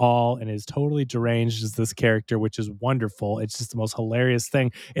it his all and is totally deranged as this character, which is wonderful. It's just the most hilarious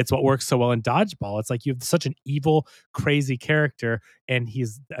thing. It's what works so well in Dodgeball. It's like you have such an evil, crazy character and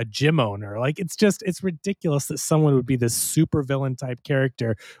he's a gym owner. Like, it's ridiculous that someone would be this super villain type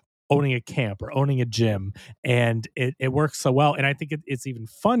character owning a camp or owning a gym, and it works so well. And I think it's even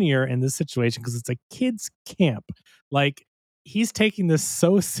funnier in this situation because it's a kids camp. Like, he's taking this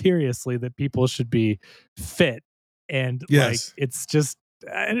so seriously that people should be fit, and like it's just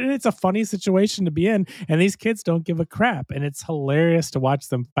it's a funny situation to be in, and these kids don't give a crap, and it's hilarious to watch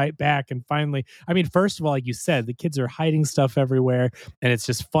them fight back. And finally, I mean, first of all, like you said, the kids are hiding stuff everywhere, and it's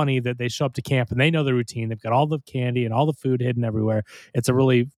just funny that they show up to camp and they know the routine. They've got all the candy and all the food hidden everywhere. It's a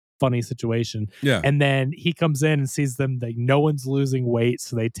really funny situation. And then he comes in and sees them, like, no one's losing weight,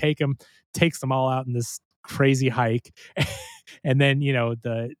 so they takes them all out in this crazy hike. And then, you know,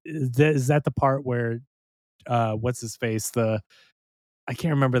 is that the part where what's his face, I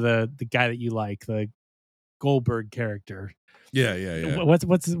can't remember the guy that you like, the Goldberg character.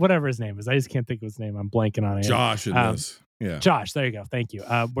 Whatever his name is, I just can't think of his name. I'm blanking on it. Josh in this. Josh, there you go, thank you.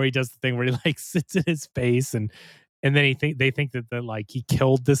 Where he does the thing where he like sits in his face and then they think that like he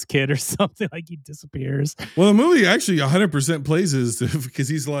killed this kid or something, like he disappears. Well, the movie actually 100% plays because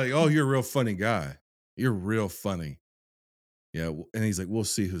he's like, oh, you're a real funny guy. You're real funny. Yeah. And he's like, we'll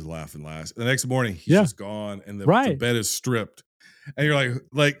see who's laughing last. And the next morning, he's just gone and the bed is stripped. And you're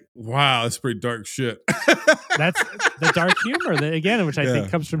like, wow, that's pretty dark shit. That's the dark humor that, again, which I think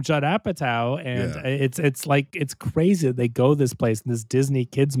comes from Judd Apatow, and it's like, it's crazy that they go this place in this Disney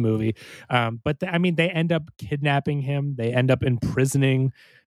kids movie. But I mean, they end up kidnapping him. They end up imprisoning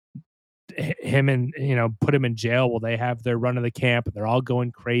him and, you know, put him in jail while they have their run of the camp, and they're all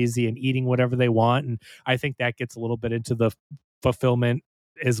going crazy and eating whatever they want. And I think that gets a little bit into the fulfillment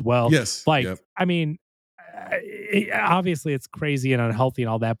as well. Yes. Like, I mean, obviously it's crazy and unhealthy and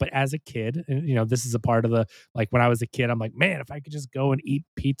all that, but as a kid, and you know, this is a part of the, like, when I was a kid, I'm like, man, if I could just go and eat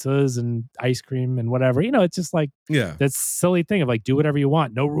pizzas and ice cream and whatever, you know, it's just like that silly thing of like, do whatever you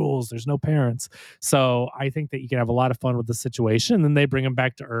want, no rules, there's no parents. So I think that you can have a lot of fun with the situation. And then they bring him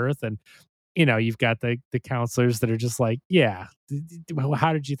back to earth, and you know, you've got the counselors that are just like, yeah,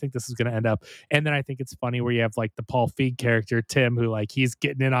 how did you think this is going to end up? And then I think it's funny where you have like the Paul Feig character, Tim, who like, he's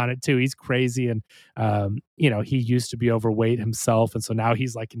getting in on it too. He's crazy. And, you know, he used to be overweight himself. And so now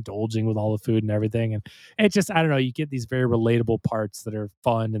he's like indulging with all the food and everything. And it just, I don't know, you get these very relatable parts that are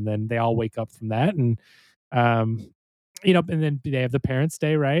fun. And then they all wake up from that. And and then they have the Parents'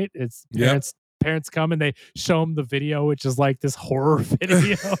 Day, right? It's parents come and they show them the video, which is like this horror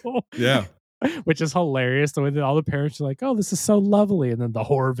video. Yeah. Which is hilarious. The way that all the parents are like, "Oh, this is so lovely," and then the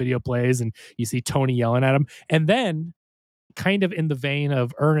horror video plays, and you see Tony yelling at him. And then, kind of in the vein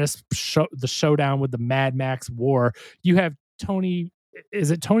of Ernest, the showdown with the Mad Max war, you have Tony. Is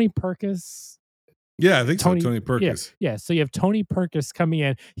it Tony Perkis? Yeah, I think Tony Perkis. Yeah. So you have Tony Perkis coming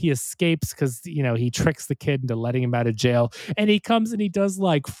in. He escapes because he tricks the kid into letting him out of jail, and he comes and he does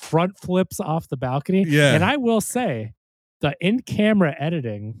like front flips off the balcony. Yeah, and I will say, the in-camera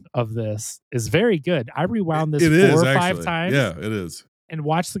editing of this is very good. I rewound this 4 or 5 times. Yeah, it is. And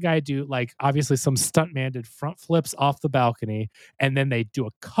watch the guy do, like, obviously some stuntman did front flips off the balcony, and then they do a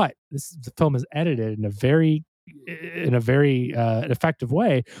cut. The film is edited in a very effective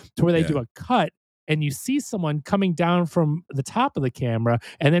way, to where they do a cut, and you see someone coming down from the top of the camera,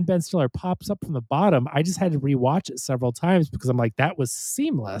 and then Ben Stiller pops up from the bottom. I just had to rewatch it several times because I'm like, that was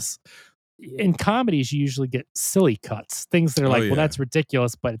seamless. In comedies, you usually get silly cuts, things that are like, well, that's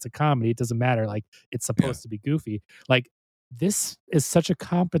ridiculous, but it's a comedy. It doesn't matter. Like, it's supposed to be goofy. Like, this is such a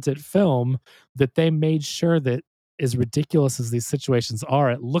competent film that they made sure that, as ridiculous as these situations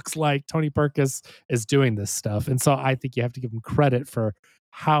are, it looks like Tony Perkis is doing this stuff. And so I think you have to give them credit for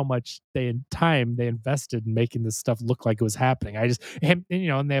how much time they invested in making this stuff look like it was happening. And they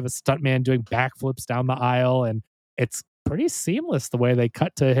have a stuntman doing backflips down the aisle, and it's pretty seamless the way they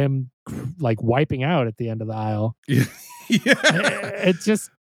cut to him like wiping out at the end of the aisle. Yeah. It just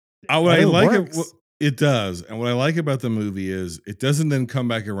it does. And what I like about the movie is it doesn't then come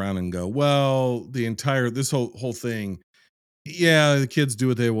back around and go, well, this whole thing, the kids do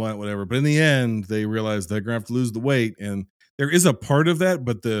what they want, whatever. But in the end, they realize they're gonna have to lose the weight. And there is a part of that,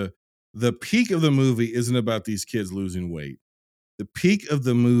 but the peak of the movie isn't about these kids losing weight. The peak of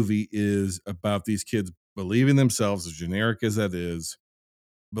the movie is about these kids believing themselves, as generic as that is,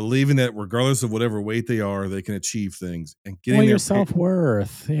 believing that regardless of whatever weight they are, they can achieve things, and getting their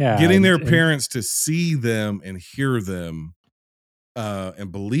self-worth. Getting their parents to see them and hear them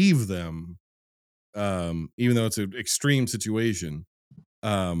and believe them, even though it's an extreme situation,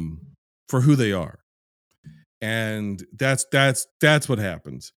 for who they are. And that's what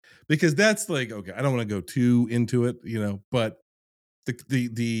happens, because that's like, okay, I don't want to go too into it, but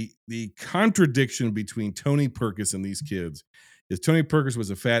the contradiction between Tony Perkis and these kids is Tony Perkis was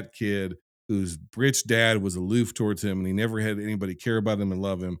a fat kid whose rich dad was aloof towards him, and he never had anybody care about him and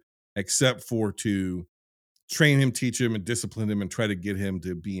love him except for to train him, teach him, and discipline him and try to get him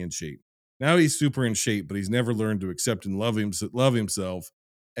to be in shape. Now he's super in shape, but he's never learned to accept and love himself,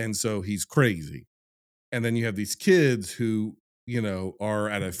 and so he's crazy. And then you have these kids who, are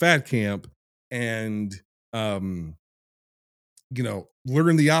at a fat camp and learn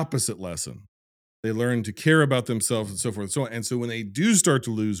the opposite lesson. They learn to care about themselves and so forth and so on. And so when they do start to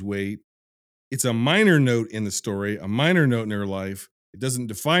lose weight, it's a minor note in the story, a minor note in their life. It doesn't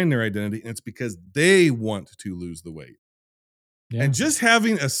define their identity, and it's because they want to lose the weight. Yeah. And just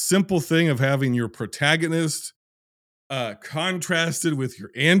having a simple thing of having your protagonist contrasted with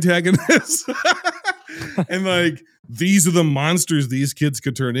your antagonist and like, these are the monsters these kids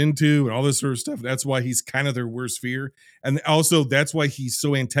could turn into and all this sort of stuff. That's why he's kind of their worst fear. And also that's why he's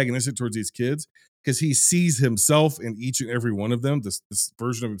so antagonistic towards these kids, because he sees himself in each and every one of them, this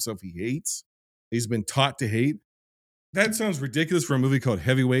version of himself he hates. He's been taught to hate. That sounds ridiculous for a movie called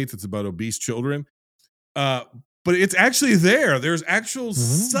Heavyweights. It's about obese children. But it's actually there. There's actual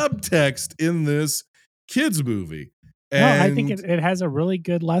subtext in this kids movie. And I think it has a really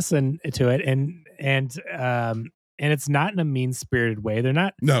good lesson to it, and it's not in a mean-spirited way. They're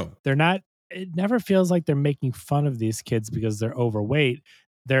not. It never feels like they're making fun of these kids because they're overweight.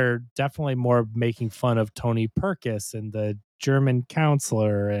 They're definitely more making fun of Tony Perkis and the German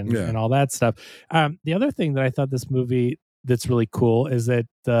counselor and all that stuff. The other thing that I thought this movie that's really cool is that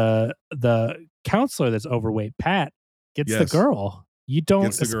the counselor that's overweight, Pat, gets the girl. You don't,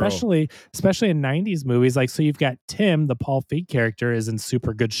 especially in 90s movies, like, so you've got Tim, the Paul Feig character, is in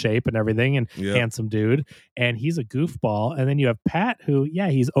super good shape and everything, and handsome dude, and he's a goofball. And then you have Pat, who,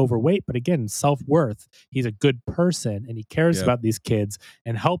 he's overweight, but again, self-worth. He's a good person, and he cares about these kids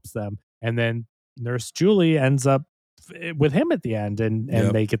and helps them. And then Nurse Julie ends up with him at the end, and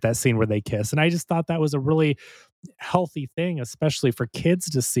they get that scene where they kiss. And I just thought that was a really healthy thing, especially for kids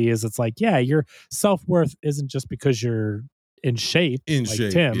to see, is it's like, your self-worth isn't just because you're in shape,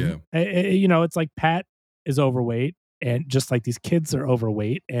 Tim. It's like Pat is overweight, and just like these kids are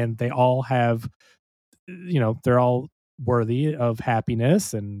overweight, and they all have, they're all worthy of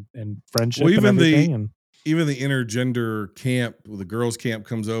happiness and friendship. Well, even the intergender camp, the girls' camp,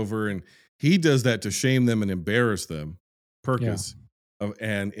 comes over, and he does that to shame them and embarrass them. Purkis.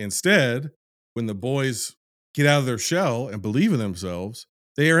 And instead, when the boys get out of their shell and believe in themselves,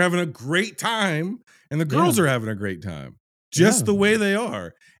 they are having a great time, and the girls are having a great time, just the way they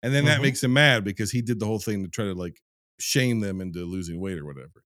are. And then that makes him mad because he did the whole thing to try to like shame them into losing weight or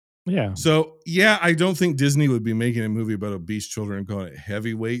whatever. Yeah. So I don't think Disney would be making a movie about obese children and calling it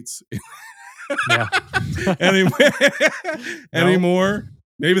Heavyweights anymore.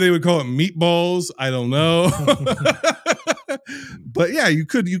 Maybe they would call it Meatballs. I don't know. But yeah, you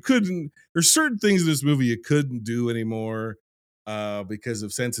couldn't. There's certain things in this movie you couldn't do anymore because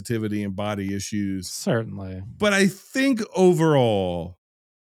of sensitivity and body issues. Certainly. But I think overall,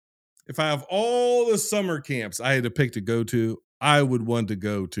 if I have all the summer camps I had to pick to go to, I would want to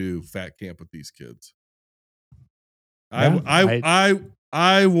go to Fat Camp with these kids. I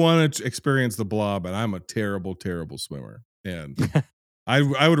want to experience the Blob, and I'm a terrible, terrible swimmer. And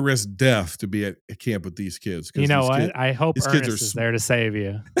I would risk death to be at a camp with these kids. You know what? I hope Ernest is there to save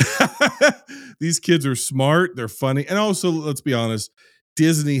you. These kids are smart. They're funny. And also, let's be honest,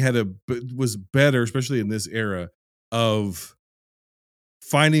 Disney was better, especially in this era, of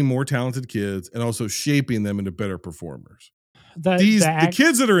finding more talented kids and also shaping them into better performers. The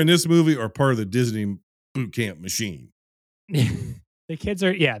kids that are in this movie are part of the Disney boot camp machine. The kids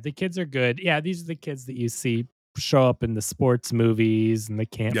are good. Yeah, these are the kids that you see show up in the sports movies and the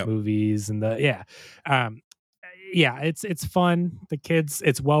camp movies and it's fun. The kids,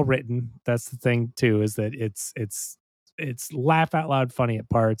 it's well written. That's the thing too, is that it's laugh out loud funny at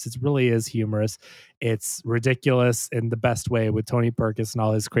parts. It really is humorous. It's ridiculous in the best way with Tony Purkis and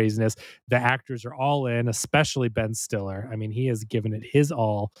all his craziness. The actors are all in, especially Ben Stiller. I mean, he has given it his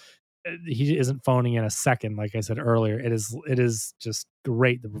all. He isn't phoning in a second. Like I said earlier, it is just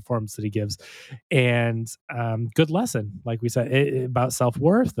great, the performance that he gives, and good lesson, like we said, about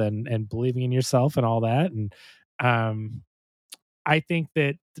self-worth and believing in yourself and all that. And I think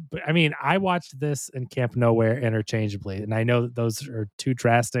that, I mean, I watched this and Camp Nowhere interchangeably, and I know that those are two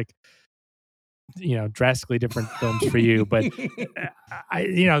drastically different films for you, but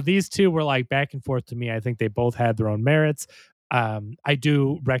these two were like back and forth to me. I think they both had their own merits. I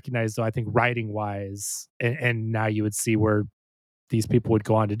do recognize, though, I think writing wise, and now you would see where these people would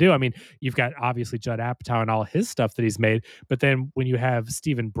go on to do. I mean, you've got obviously Judd Apatow and all his stuff that he's made, but then when you have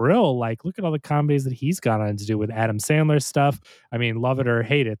Stephen Brill, like look at all the comedies that he's gone on to do with Adam Sandler stuff. I mean, love it or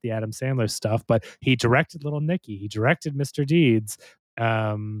hate it, the Adam Sandler stuff, but he directed Little Nicky, he directed Mr. Deeds,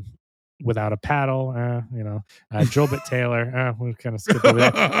 Without a Paddle, Drillbit Taylor, we kind of skipped over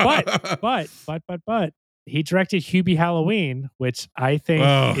that. But he directed Hubie Halloween, which I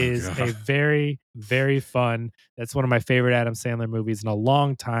think is a very, very fun. That's one of my favorite Adam Sandler movies in a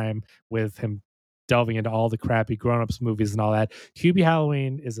long time, with him delving into all the crappy grown-ups movies and all that. Hubie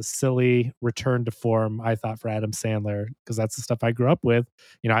Halloween is a silly return to form, I thought, for Adam Sandler, because that's the stuff I grew up with.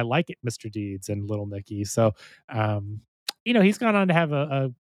 I like it, Mr. Deeds and Little Nicky. So, he's gone on to have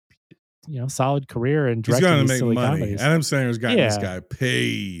a solid career and directing these silly comedies. Adam Sandler's got this guy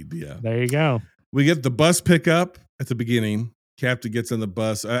paid. Yeah, there you go. We get the bus pickup at the beginning. Captain gets on the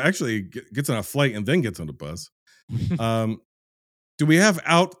bus. Actually, gets on a flight and then gets on the bus. Do we have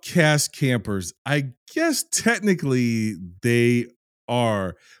outcast campers? I guess technically they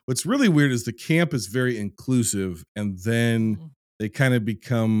are. What's really weird is the camp is very inclusive, and then they kind of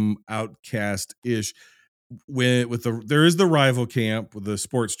become outcast-ish. There is the rival camp with the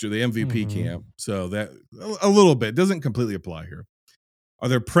sports, the MVP camp. So that a little bit doesn't completely apply here. Are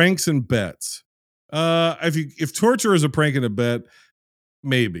there pranks and bets? If torture is a prank and a bet,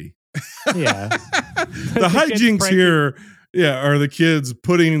 maybe. Yeah. The hijinks here, are the kids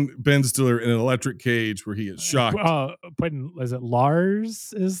putting Ben Stiller in an electric cage where he gets shocked. Is it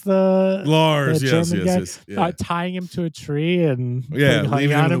Lars? Is the Lars? The yes. Yeah. Tying him to a tree and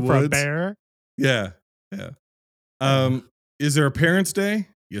leaving on him for a bear. Yeah. Is there a Parents' Day?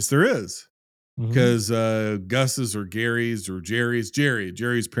 Yes, there is. Because Gus's or Gary's or Jerry's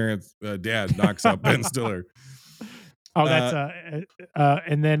parents, dad knocks out Ben Stiller. Oh, that's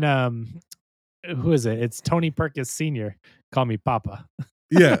and then who is it? It's Tony Perkins Sr. Call Me Papa.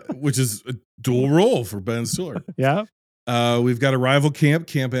 Yeah, which is a dual role for Ben Stiller. Yeah. We've got a rival camp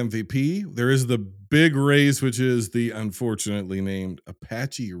MVP. There is the big race, which is the unfortunately named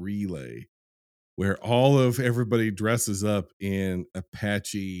Apache Relay, where everybody dresses up in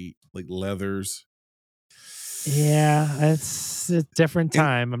Apache like leathers. Yeah, it's a different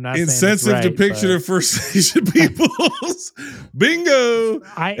time. I'm not insensitive saying depiction of First Nation peoples. Bingo.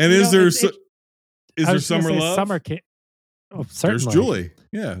 Is there summer love? Summer camp. Oh, certainly. There's Julie.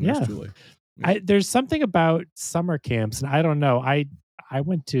 Yeah, there's Julie. There's something about summer camps, and I don't know. I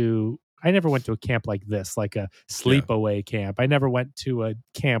went to I never went to a camp like this, like a sleepaway camp. I never went to a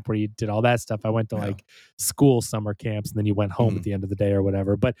camp where you did all that stuff. I went to like school summer camps, and then you went home at the end of the day or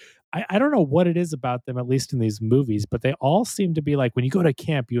whatever. But I don't know what it is about them, at least in these movies, but they all seem to be like, when you go to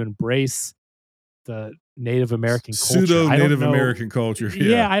camp, you embrace the Native American culture. Pseudo Native American culture.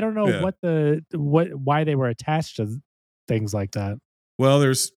 Yeah, I don't know why they were attached to things like that. Well,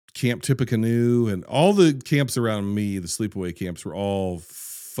 there's Camp Tippecanoe, and all the camps around me, the sleepaway camps, were all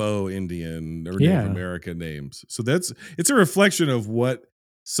faux Indian or Native American names. So it's a reflection of what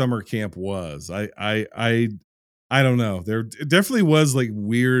summer camp was. I don't know. There definitely was like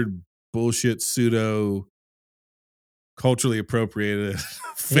weird bullshit pseudo culturally appropriated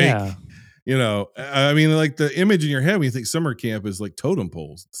fake. You know, I mean, like the image in your head when you think summer camp is like totem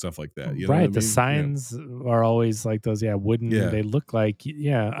poles and stuff like that. You know right. what I The mean? signs are always like those, wooden. They look like,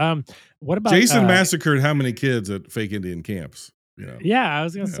 what about Jason massacred how many kids at fake Indian camps? You know? Yeah, I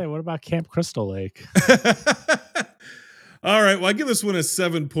was going to say, what about Camp Crystal Lake? All right. Well, I give this one a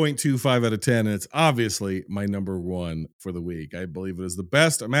 7.25 out of 10, and it's obviously my number one for the week. I believe it is the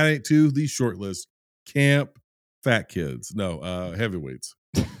best. I'm adding it to the short list. Camp Fat Kids. No, Heavyweights.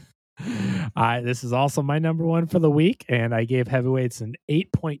 This is also my number one for the week, and I gave Heavyweights an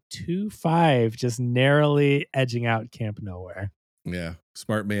 8.25, just narrowly edging out Camp Nowhere. Yeah,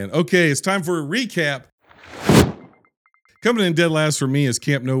 smart man. Okay, it's time for a recap. Coming in dead last for me is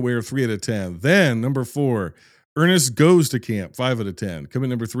Camp Nowhere, 3 out of 10. Then, number 4, Ernest Goes to Camp, 5 out of 10. Coming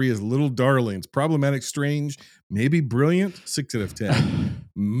number 3 is Little Darlings, problematic, strange, maybe brilliant, 6 out of 10.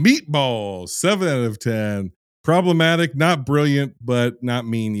 Meatballs, 7 out of 10. Problematic, not brilliant, but not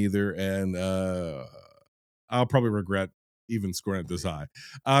mean either. And I'll probably regret even scoring it this high.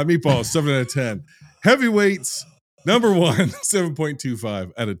 Meatballs, 7 out of 10. Heavyweights, number 1,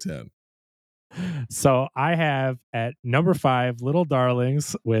 7.25 out of 10. So I have at number 5, Little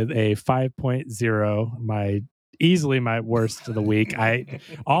Darlings with a 5.0, easily my worst of the week.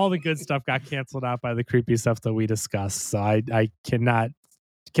 All the good stuff got canceled out by the creepy stuff that we discussed. So I cannot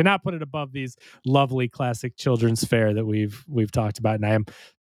put it above these lovely classic children's fare that we've talked about. And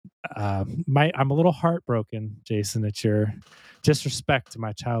I'm a little heartbroken, Jason, at your disrespect to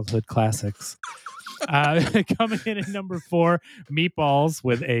my childhood classics. Coming in at number 4, Meatballs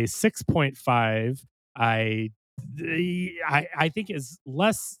with a 6.5. I think is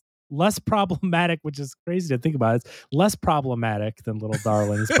less problematic, which is crazy to think about. It's less problematic than Little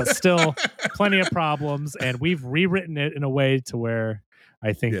Darlings, but still plenty of problems. And we've rewritten it in a way to where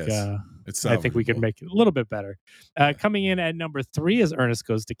I think we could make it a little bit better. Coming in at number 3 is Ernest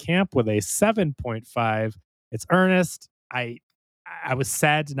Goes to Camp with a 7.5. It's Ernest. I was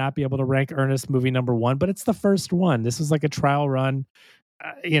sad to not be able to rank Ernest movie number 1, but it's the first one. This was like a trial run.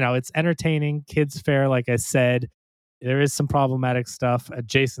 It's entertaining, kids fare. Like I said, there is some problematic stuff.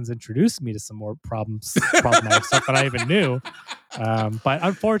 Jason's introduced me to some more problematic stuff that I even knew. But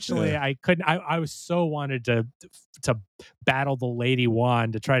unfortunately, I couldn't. I was so wanted to battle the Lady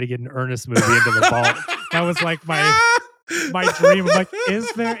Wand to try to get an Ernest movie into the vault. That was like my dream. I'm like,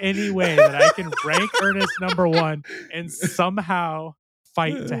 is there any way that I can rank Ernest number 1 and somehow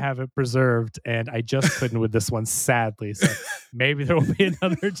fight to have it preserved? And I just couldn't with this one, sadly. So maybe there will be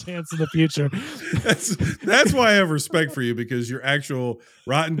another chance in the future. That's why I have respect for you, because your actual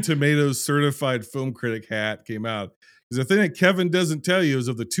Rotten Tomatoes certified film critic hat came out. Because the thing that Kevin doesn't tell you is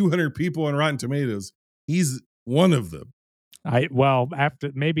of the 200 people on Rotten Tomatoes, he's one of them.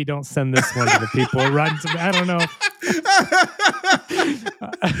 After maybe don't send this one to the people who run to me. I don't know.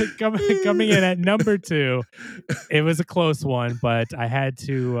 Coming in at number 2, it was a close one, but I had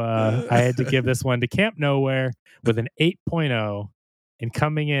to give this one to Camp Nowhere with an 8.0, and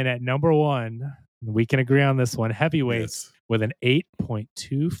coming in at number 1, we can agree on this one, Heavyweights with an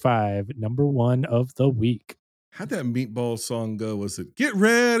 8.25, number 1 of the week. How'd that meatball song go? Was it "Get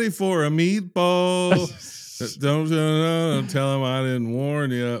ready for a meatball"? Don't tell him I didn't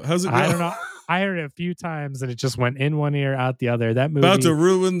warn you. How's it go? I don't know. I heard it a few times and it just went in one ear, out the other. That movie about to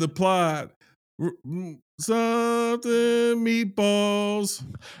ruin the plot. Something meatballs.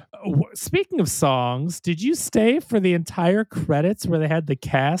 Speaking of songs, did you stay for the entire credits where they had the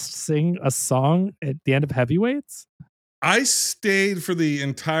cast sing a song at the end of Heavyweights? I stayed for the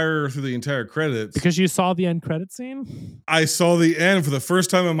entire credits because you saw the end credit scene. I saw the end for the first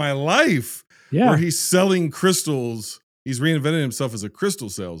time in my life. Yeah, where he's selling crystals. He's reinvented himself as a crystal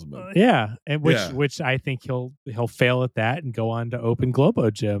salesman. And which I think he'll fail at that and go on to open Globo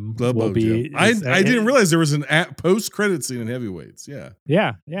Gym. I didn't realize there was an post credit scene in Heavyweights. Yeah.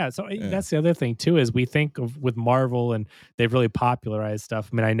 So that's the other thing too, is we think of with Marvel and they've really popularized stuff.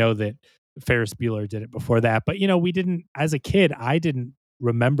 I mean, I know that Ferris Bueller did it before that, but we didn't, as a kid, I didn't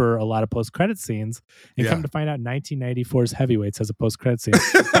remember a lot of post-credit scenes, and come to find out 1994's Heavyweights has a post-credit scene.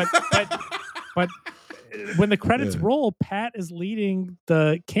 but when the credits roll, Pat is leading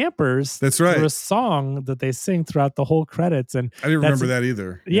the campers through a song that they sing throughout the whole credits. And I didn't remember that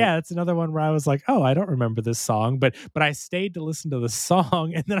either. Yeah, it's another one where I was like, oh, I don't remember this song, but I stayed to listen to the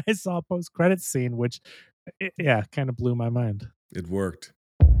song, and then I saw a post-credit scene, which kind of blew my mind. It worked.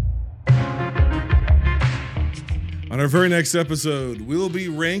 On our very next episode, we'll be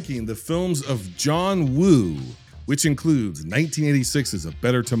ranking the films of John Woo, which includes 1986's A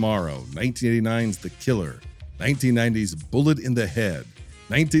Better Tomorrow, 1989's The Killer, 1990's Bullet in the Head,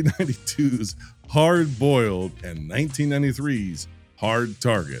 1992's Hard Boiled, and 1993's Hard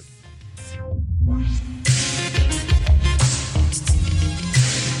Target.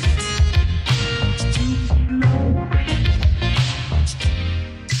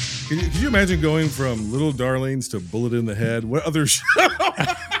 Could you imagine going from Little Darlings to Bullet in the Head? What other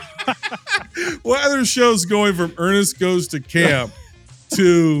shows going from Ernest Goes to Camp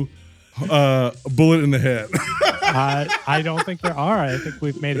to Bullet in the Head? I don't think there are. I think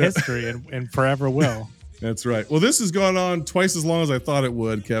we've made history and forever will. That's right. Well, this has gone on twice as long as I thought it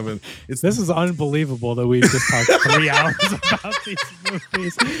would, Kevin. This is unbelievable that we've just talked 3 hours about these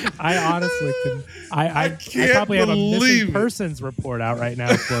movies. I honestly can. I probably have a missing persons report out right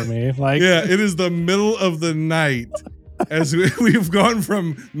now for me. It is the middle of the night as we've gone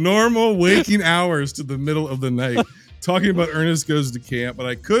from normal waking hours to the middle of the night talking about Ernest Goes to Camp, but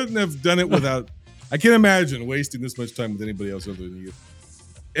I couldn't have done it without. I can't imagine wasting this much time with anybody else other than you.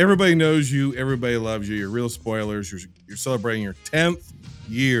 Everybody knows you. Everybody loves you. You're Real Spoilers. You're celebrating your 10th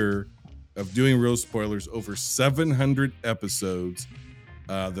year of doing Real Spoilers, over 700 episodes.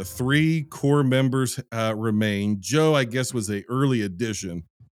 The 3 core members remain. Joe, I guess, was an early addition,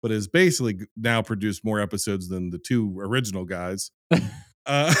 but has basically now produced more episodes than the 2 original guys.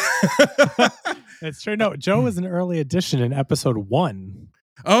 It's true. No, Joe was an early addition in episode 1.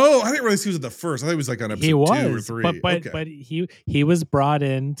 Oh, I didn't realize he was at the first. I thought he was like on episode 2 or 3. But he was brought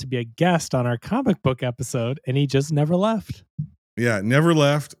in to be a guest on our comic book episode, and he just never left. Yeah, never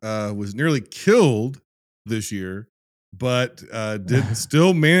left. Was nearly killed this year, but did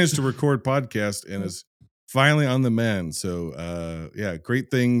still manage to record podcast and is finally on the mend. So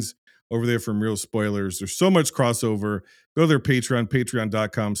great things over there from Real Spoilers. There's so much crossover. Go to their Patreon,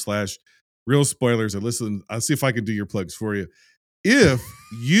 patreon.com/Real Spoilers. I'll see if I can do your plugs for you. If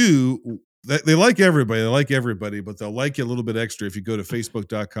they like everybody, but they'll like you a little bit extra if you go to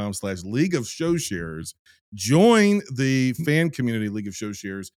facebook.com/League of Show Sharers, join the fan community League of Show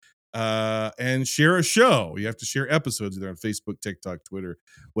Sharers, and share a show. You have to share episodes either on Facebook, TikTok, Twitter,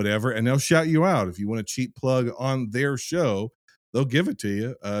 whatever, and they'll shout you out. If you want a cheap plug on their show, they'll give it to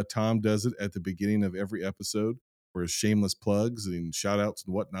you. Tom does it at the beginning of every episode for his shameless plugs and shout outs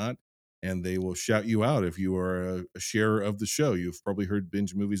and whatnot. And they will shout you out if you are a sharer of the show. You've probably heard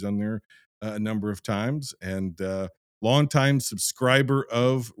Binge Movies on there a number of times. And longtime subscriber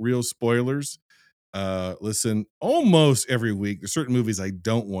of Real Spoilers. Listen almost every week. There's certain movies I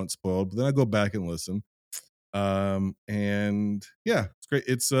don't want spoiled, but then I go back and listen. And yeah, it's great.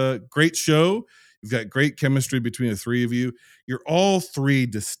 It's a great show. You've got great chemistry between the 3 of you. You're all 3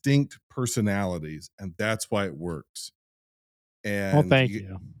 distinct personalities, and that's why it works. And thank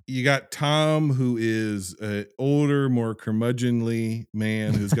you. You got Tom, who is an older, more curmudgeonly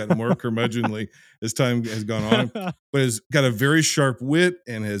man who's gotten more curmudgeonly as time has gone on, but has got a very sharp wit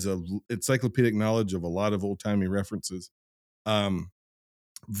and has a encyclopedic knowledge of a lot of old-timey references.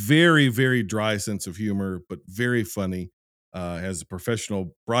 Very, very dry sense of humor, but very funny. Has a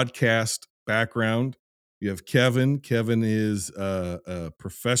professional broadcast background. You have Kevin. Kevin is a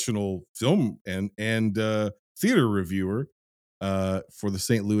professional film and theater reviewer. For the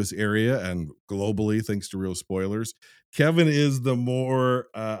St. Louis area and globally, thanks to Real Spoilers. Kevin is the more,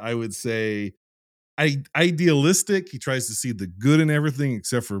 I would say, idealistic. He tries to see the good in everything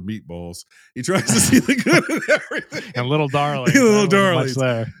except for meatballs. He tries to see the good in everything. And Little Darlings. Little Darlings.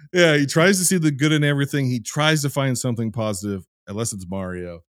 Yeah, he tries to see the good in everything. He tries to find something positive, unless it's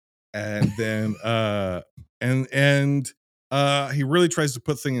Mario. And then, he really tries to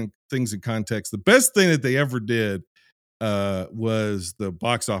put things in context. The best thing that they ever did was the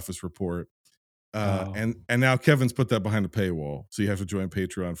box office report. And now Kevin's put that behind a paywall. So you have to join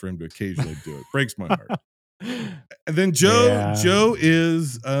Patreon for him to occasionally do it. Breaks my heart. And then Joe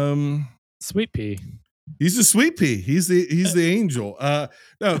is Sweet Pea. He's a sweet pea. He's the angel.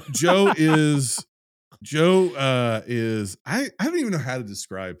 No, Joe is I don't even know how to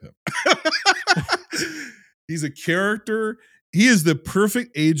describe him. He's a character. He is the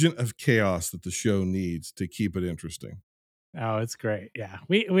perfect agent of chaos that the show needs to keep it interesting. Oh, it's great. Yeah.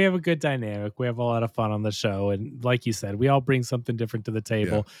 We have a good dynamic. We have a lot of fun on the show. And like you said, we all bring something different to the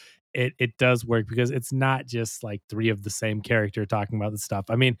table. It does work because it's not just like three of the same character talking about the stuff.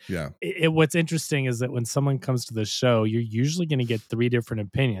 I mean, what's interesting is that when someone comes to the show, you're usually going to get three different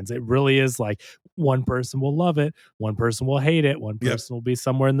opinions. It really is like one person will love it, one person will hate it, one person will be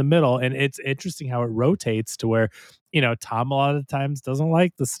somewhere in the middle. And it's interesting how it rotates to where, Tom a lot of the times doesn't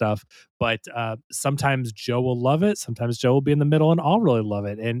like the stuff, but sometimes Joe will love it. Sometimes Joe will be in the middle and I'll really love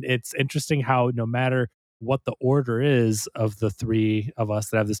it. And it's interesting how no matter what the order is of the three of us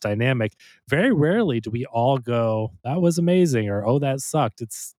that have this dynamic, very rarely do we all go, that was amazing, or, oh, that sucked.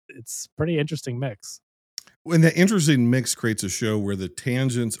 It's pretty interesting mix. When that interesting mix creates a show where the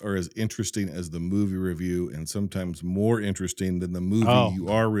tangents are as interesting as the movie review and sometimes more interesting than the movie you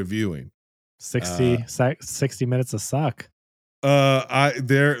are reviewing. 60 minutes of suck.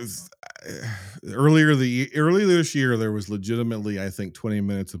 Earlier this year there was legitimately, I think, 20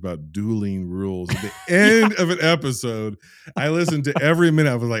 minutes about dueling rules at the end of an episode. I listened to every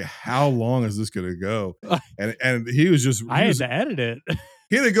minute. I was like, how long is this gonna go? And he was just I had to edit it.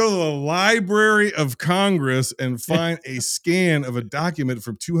 He had to go to the Library of Congress and find a scan of a document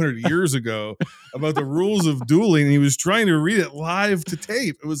from 200 years ago about the rules of dueling, and he was trying to read it live to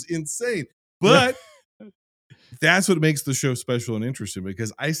tape. It was insane. But that's what makes the show special and interesting,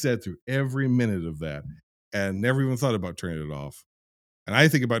 because I sat through every minute of that and never even thought about turning it off. And I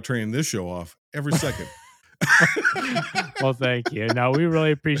think about turning this show off every second. Well, thank you. No, we really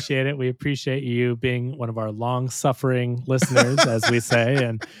appreciate it. We appreciate you being one of our long-suffering listeners, as we say.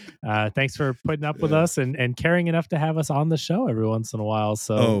 And thanks for putting up with us and caring enough to have us on the show every once in a while.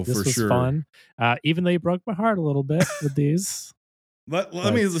 So this was fun. Even though you broke my heart a little bit with these.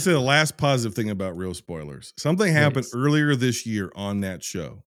 Let me say the last positive thing about Real Spoilers. Something happened earlier this year on that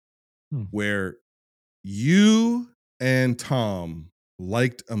show where you and Tom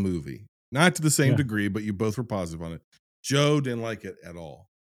liked a movie. Not to the same degree, but you both were positive on it. Joe didn't like it at all.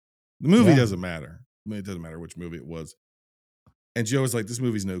 The movie doesn't matter. I mean, it doesn't matter which movie it was. And Joe was like, this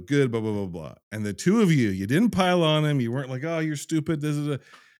movie's no good, blah, blah, blah, blah. And the two of you didn't pile on him. You weren't like, oh, you're stupid.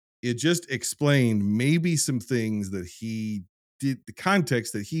 It just explained maybe some things that he did, the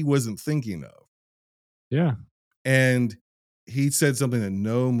context that he wasn't thinking of. Yeah. And he said something that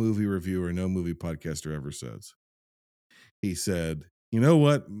no movie reviewer, no movie podcaster ever says. He said, you know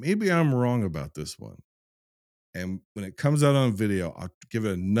what? Maybe I'm wrong about this one. And when it comes out on video, I'll give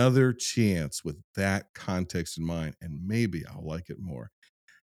it another chance with that context in mind, and maybe I'll like it more.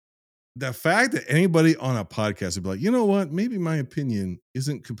 The fact that anybody on a podcast would be like, you know what? Maybe my opinion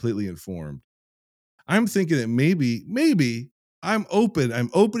isn't completely informed. I'm thinking that maybe I'm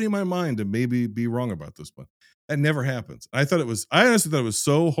opening my mind to maybe be wrong about this one. That never happens. I honestly thought it was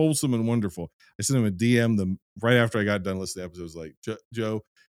so wholesome and wonderful. I sent him a DM right after I got done listening to the episode. I was like, Joe,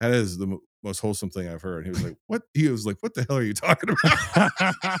 that is the most wholesome thing I've heard. And he was like, what? He was like, what the hell are you talking about?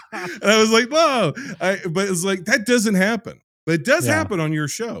 And I was like, no. But it's like, that doesn't happen. But it does happen on your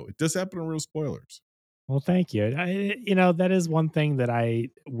show. It does happen on Real Spoilers. Well, thank you. That is one thing that I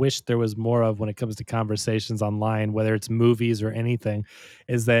wish there was more of when it comes to conversations online, whether it's movies or anything,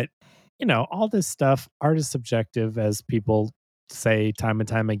 is that, all this stuff, art is subjective, as people say time and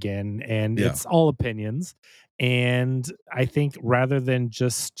time again, and it's all opinions. And I think rather than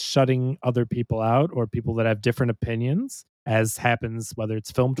just shutting other people out or people that have different opinions, as happens, whether it's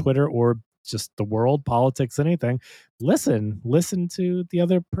film Twitter or just the world, politics, anything, listen to the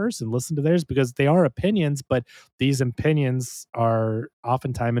other person, listen to theirs, because they are opinions, but these opinions are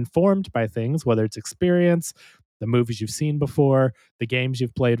oftentimes informed by things, whether it's experience, the movies you've seen before, the games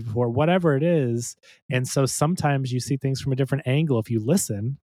you've played before, whatever it is. And so sometimes you see things from a different angle if you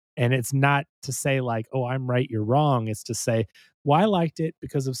listen. And it's not to say like, oh, I'm right, you're wrong. It's to say, well, I liked it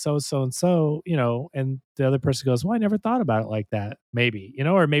because of so and so, and the other person goes, well, I never thought about it like that. Maybe,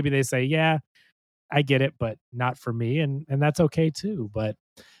 or maybe they say, yeah, I get it, but not for me. And that's okay too. But,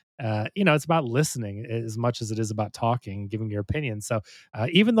 it's about listening as much as it is about talking, giving your opinion. So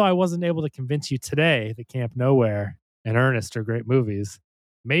even though I wasn't able to convince you today that Camp Nowhere and Ernest are great movies,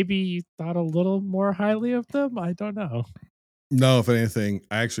 maybe you thought a little more highly of them. I don't know. No, if anything,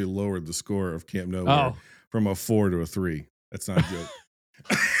 I actually lowered the score of Camp Nowhere from a 4 to a 3. That's not a joke.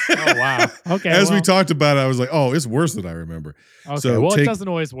 Oh, wow. Okay. As we talked about it, I was like, oh, it's worse than I remember. Okay. So it doesn't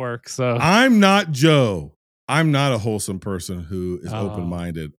always work. So I'm not Joe. I'm not a wholesome person who is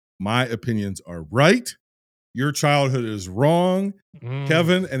open-minded. My opinions are right. Your childhood is wrong,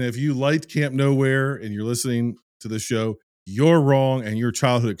 Kevin. And if you liked Camp Nowhere and you're listening to the show, you're wrong and your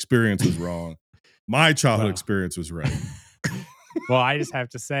childhood experience was wrong. My childhood experience was right. Well, I just have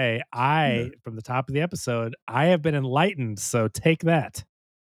to say, from the top of the episode, I have been enlightened. So take that.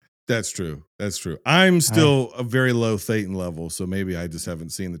 That's true. That's true. I'm still a very low Thetan level, so maybe I just haven't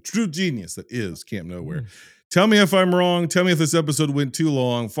seen the true genius that is Camp Nowhere. Tell me if I'm wrong. Tell me if this episode went too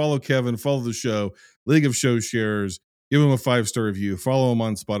long. Follow Kevin. Follow the show. League of Show Sharers. Give him a 5-star review. Follow him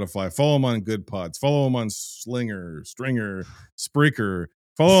on Spotify. Follow him on Good Pods. Follow him on Stringer, Spreaker.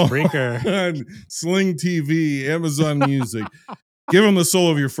 Follow him on Sling TV, Amazon Music. Give him the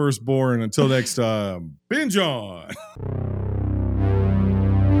soul of your firstborn. Until next time, binge on.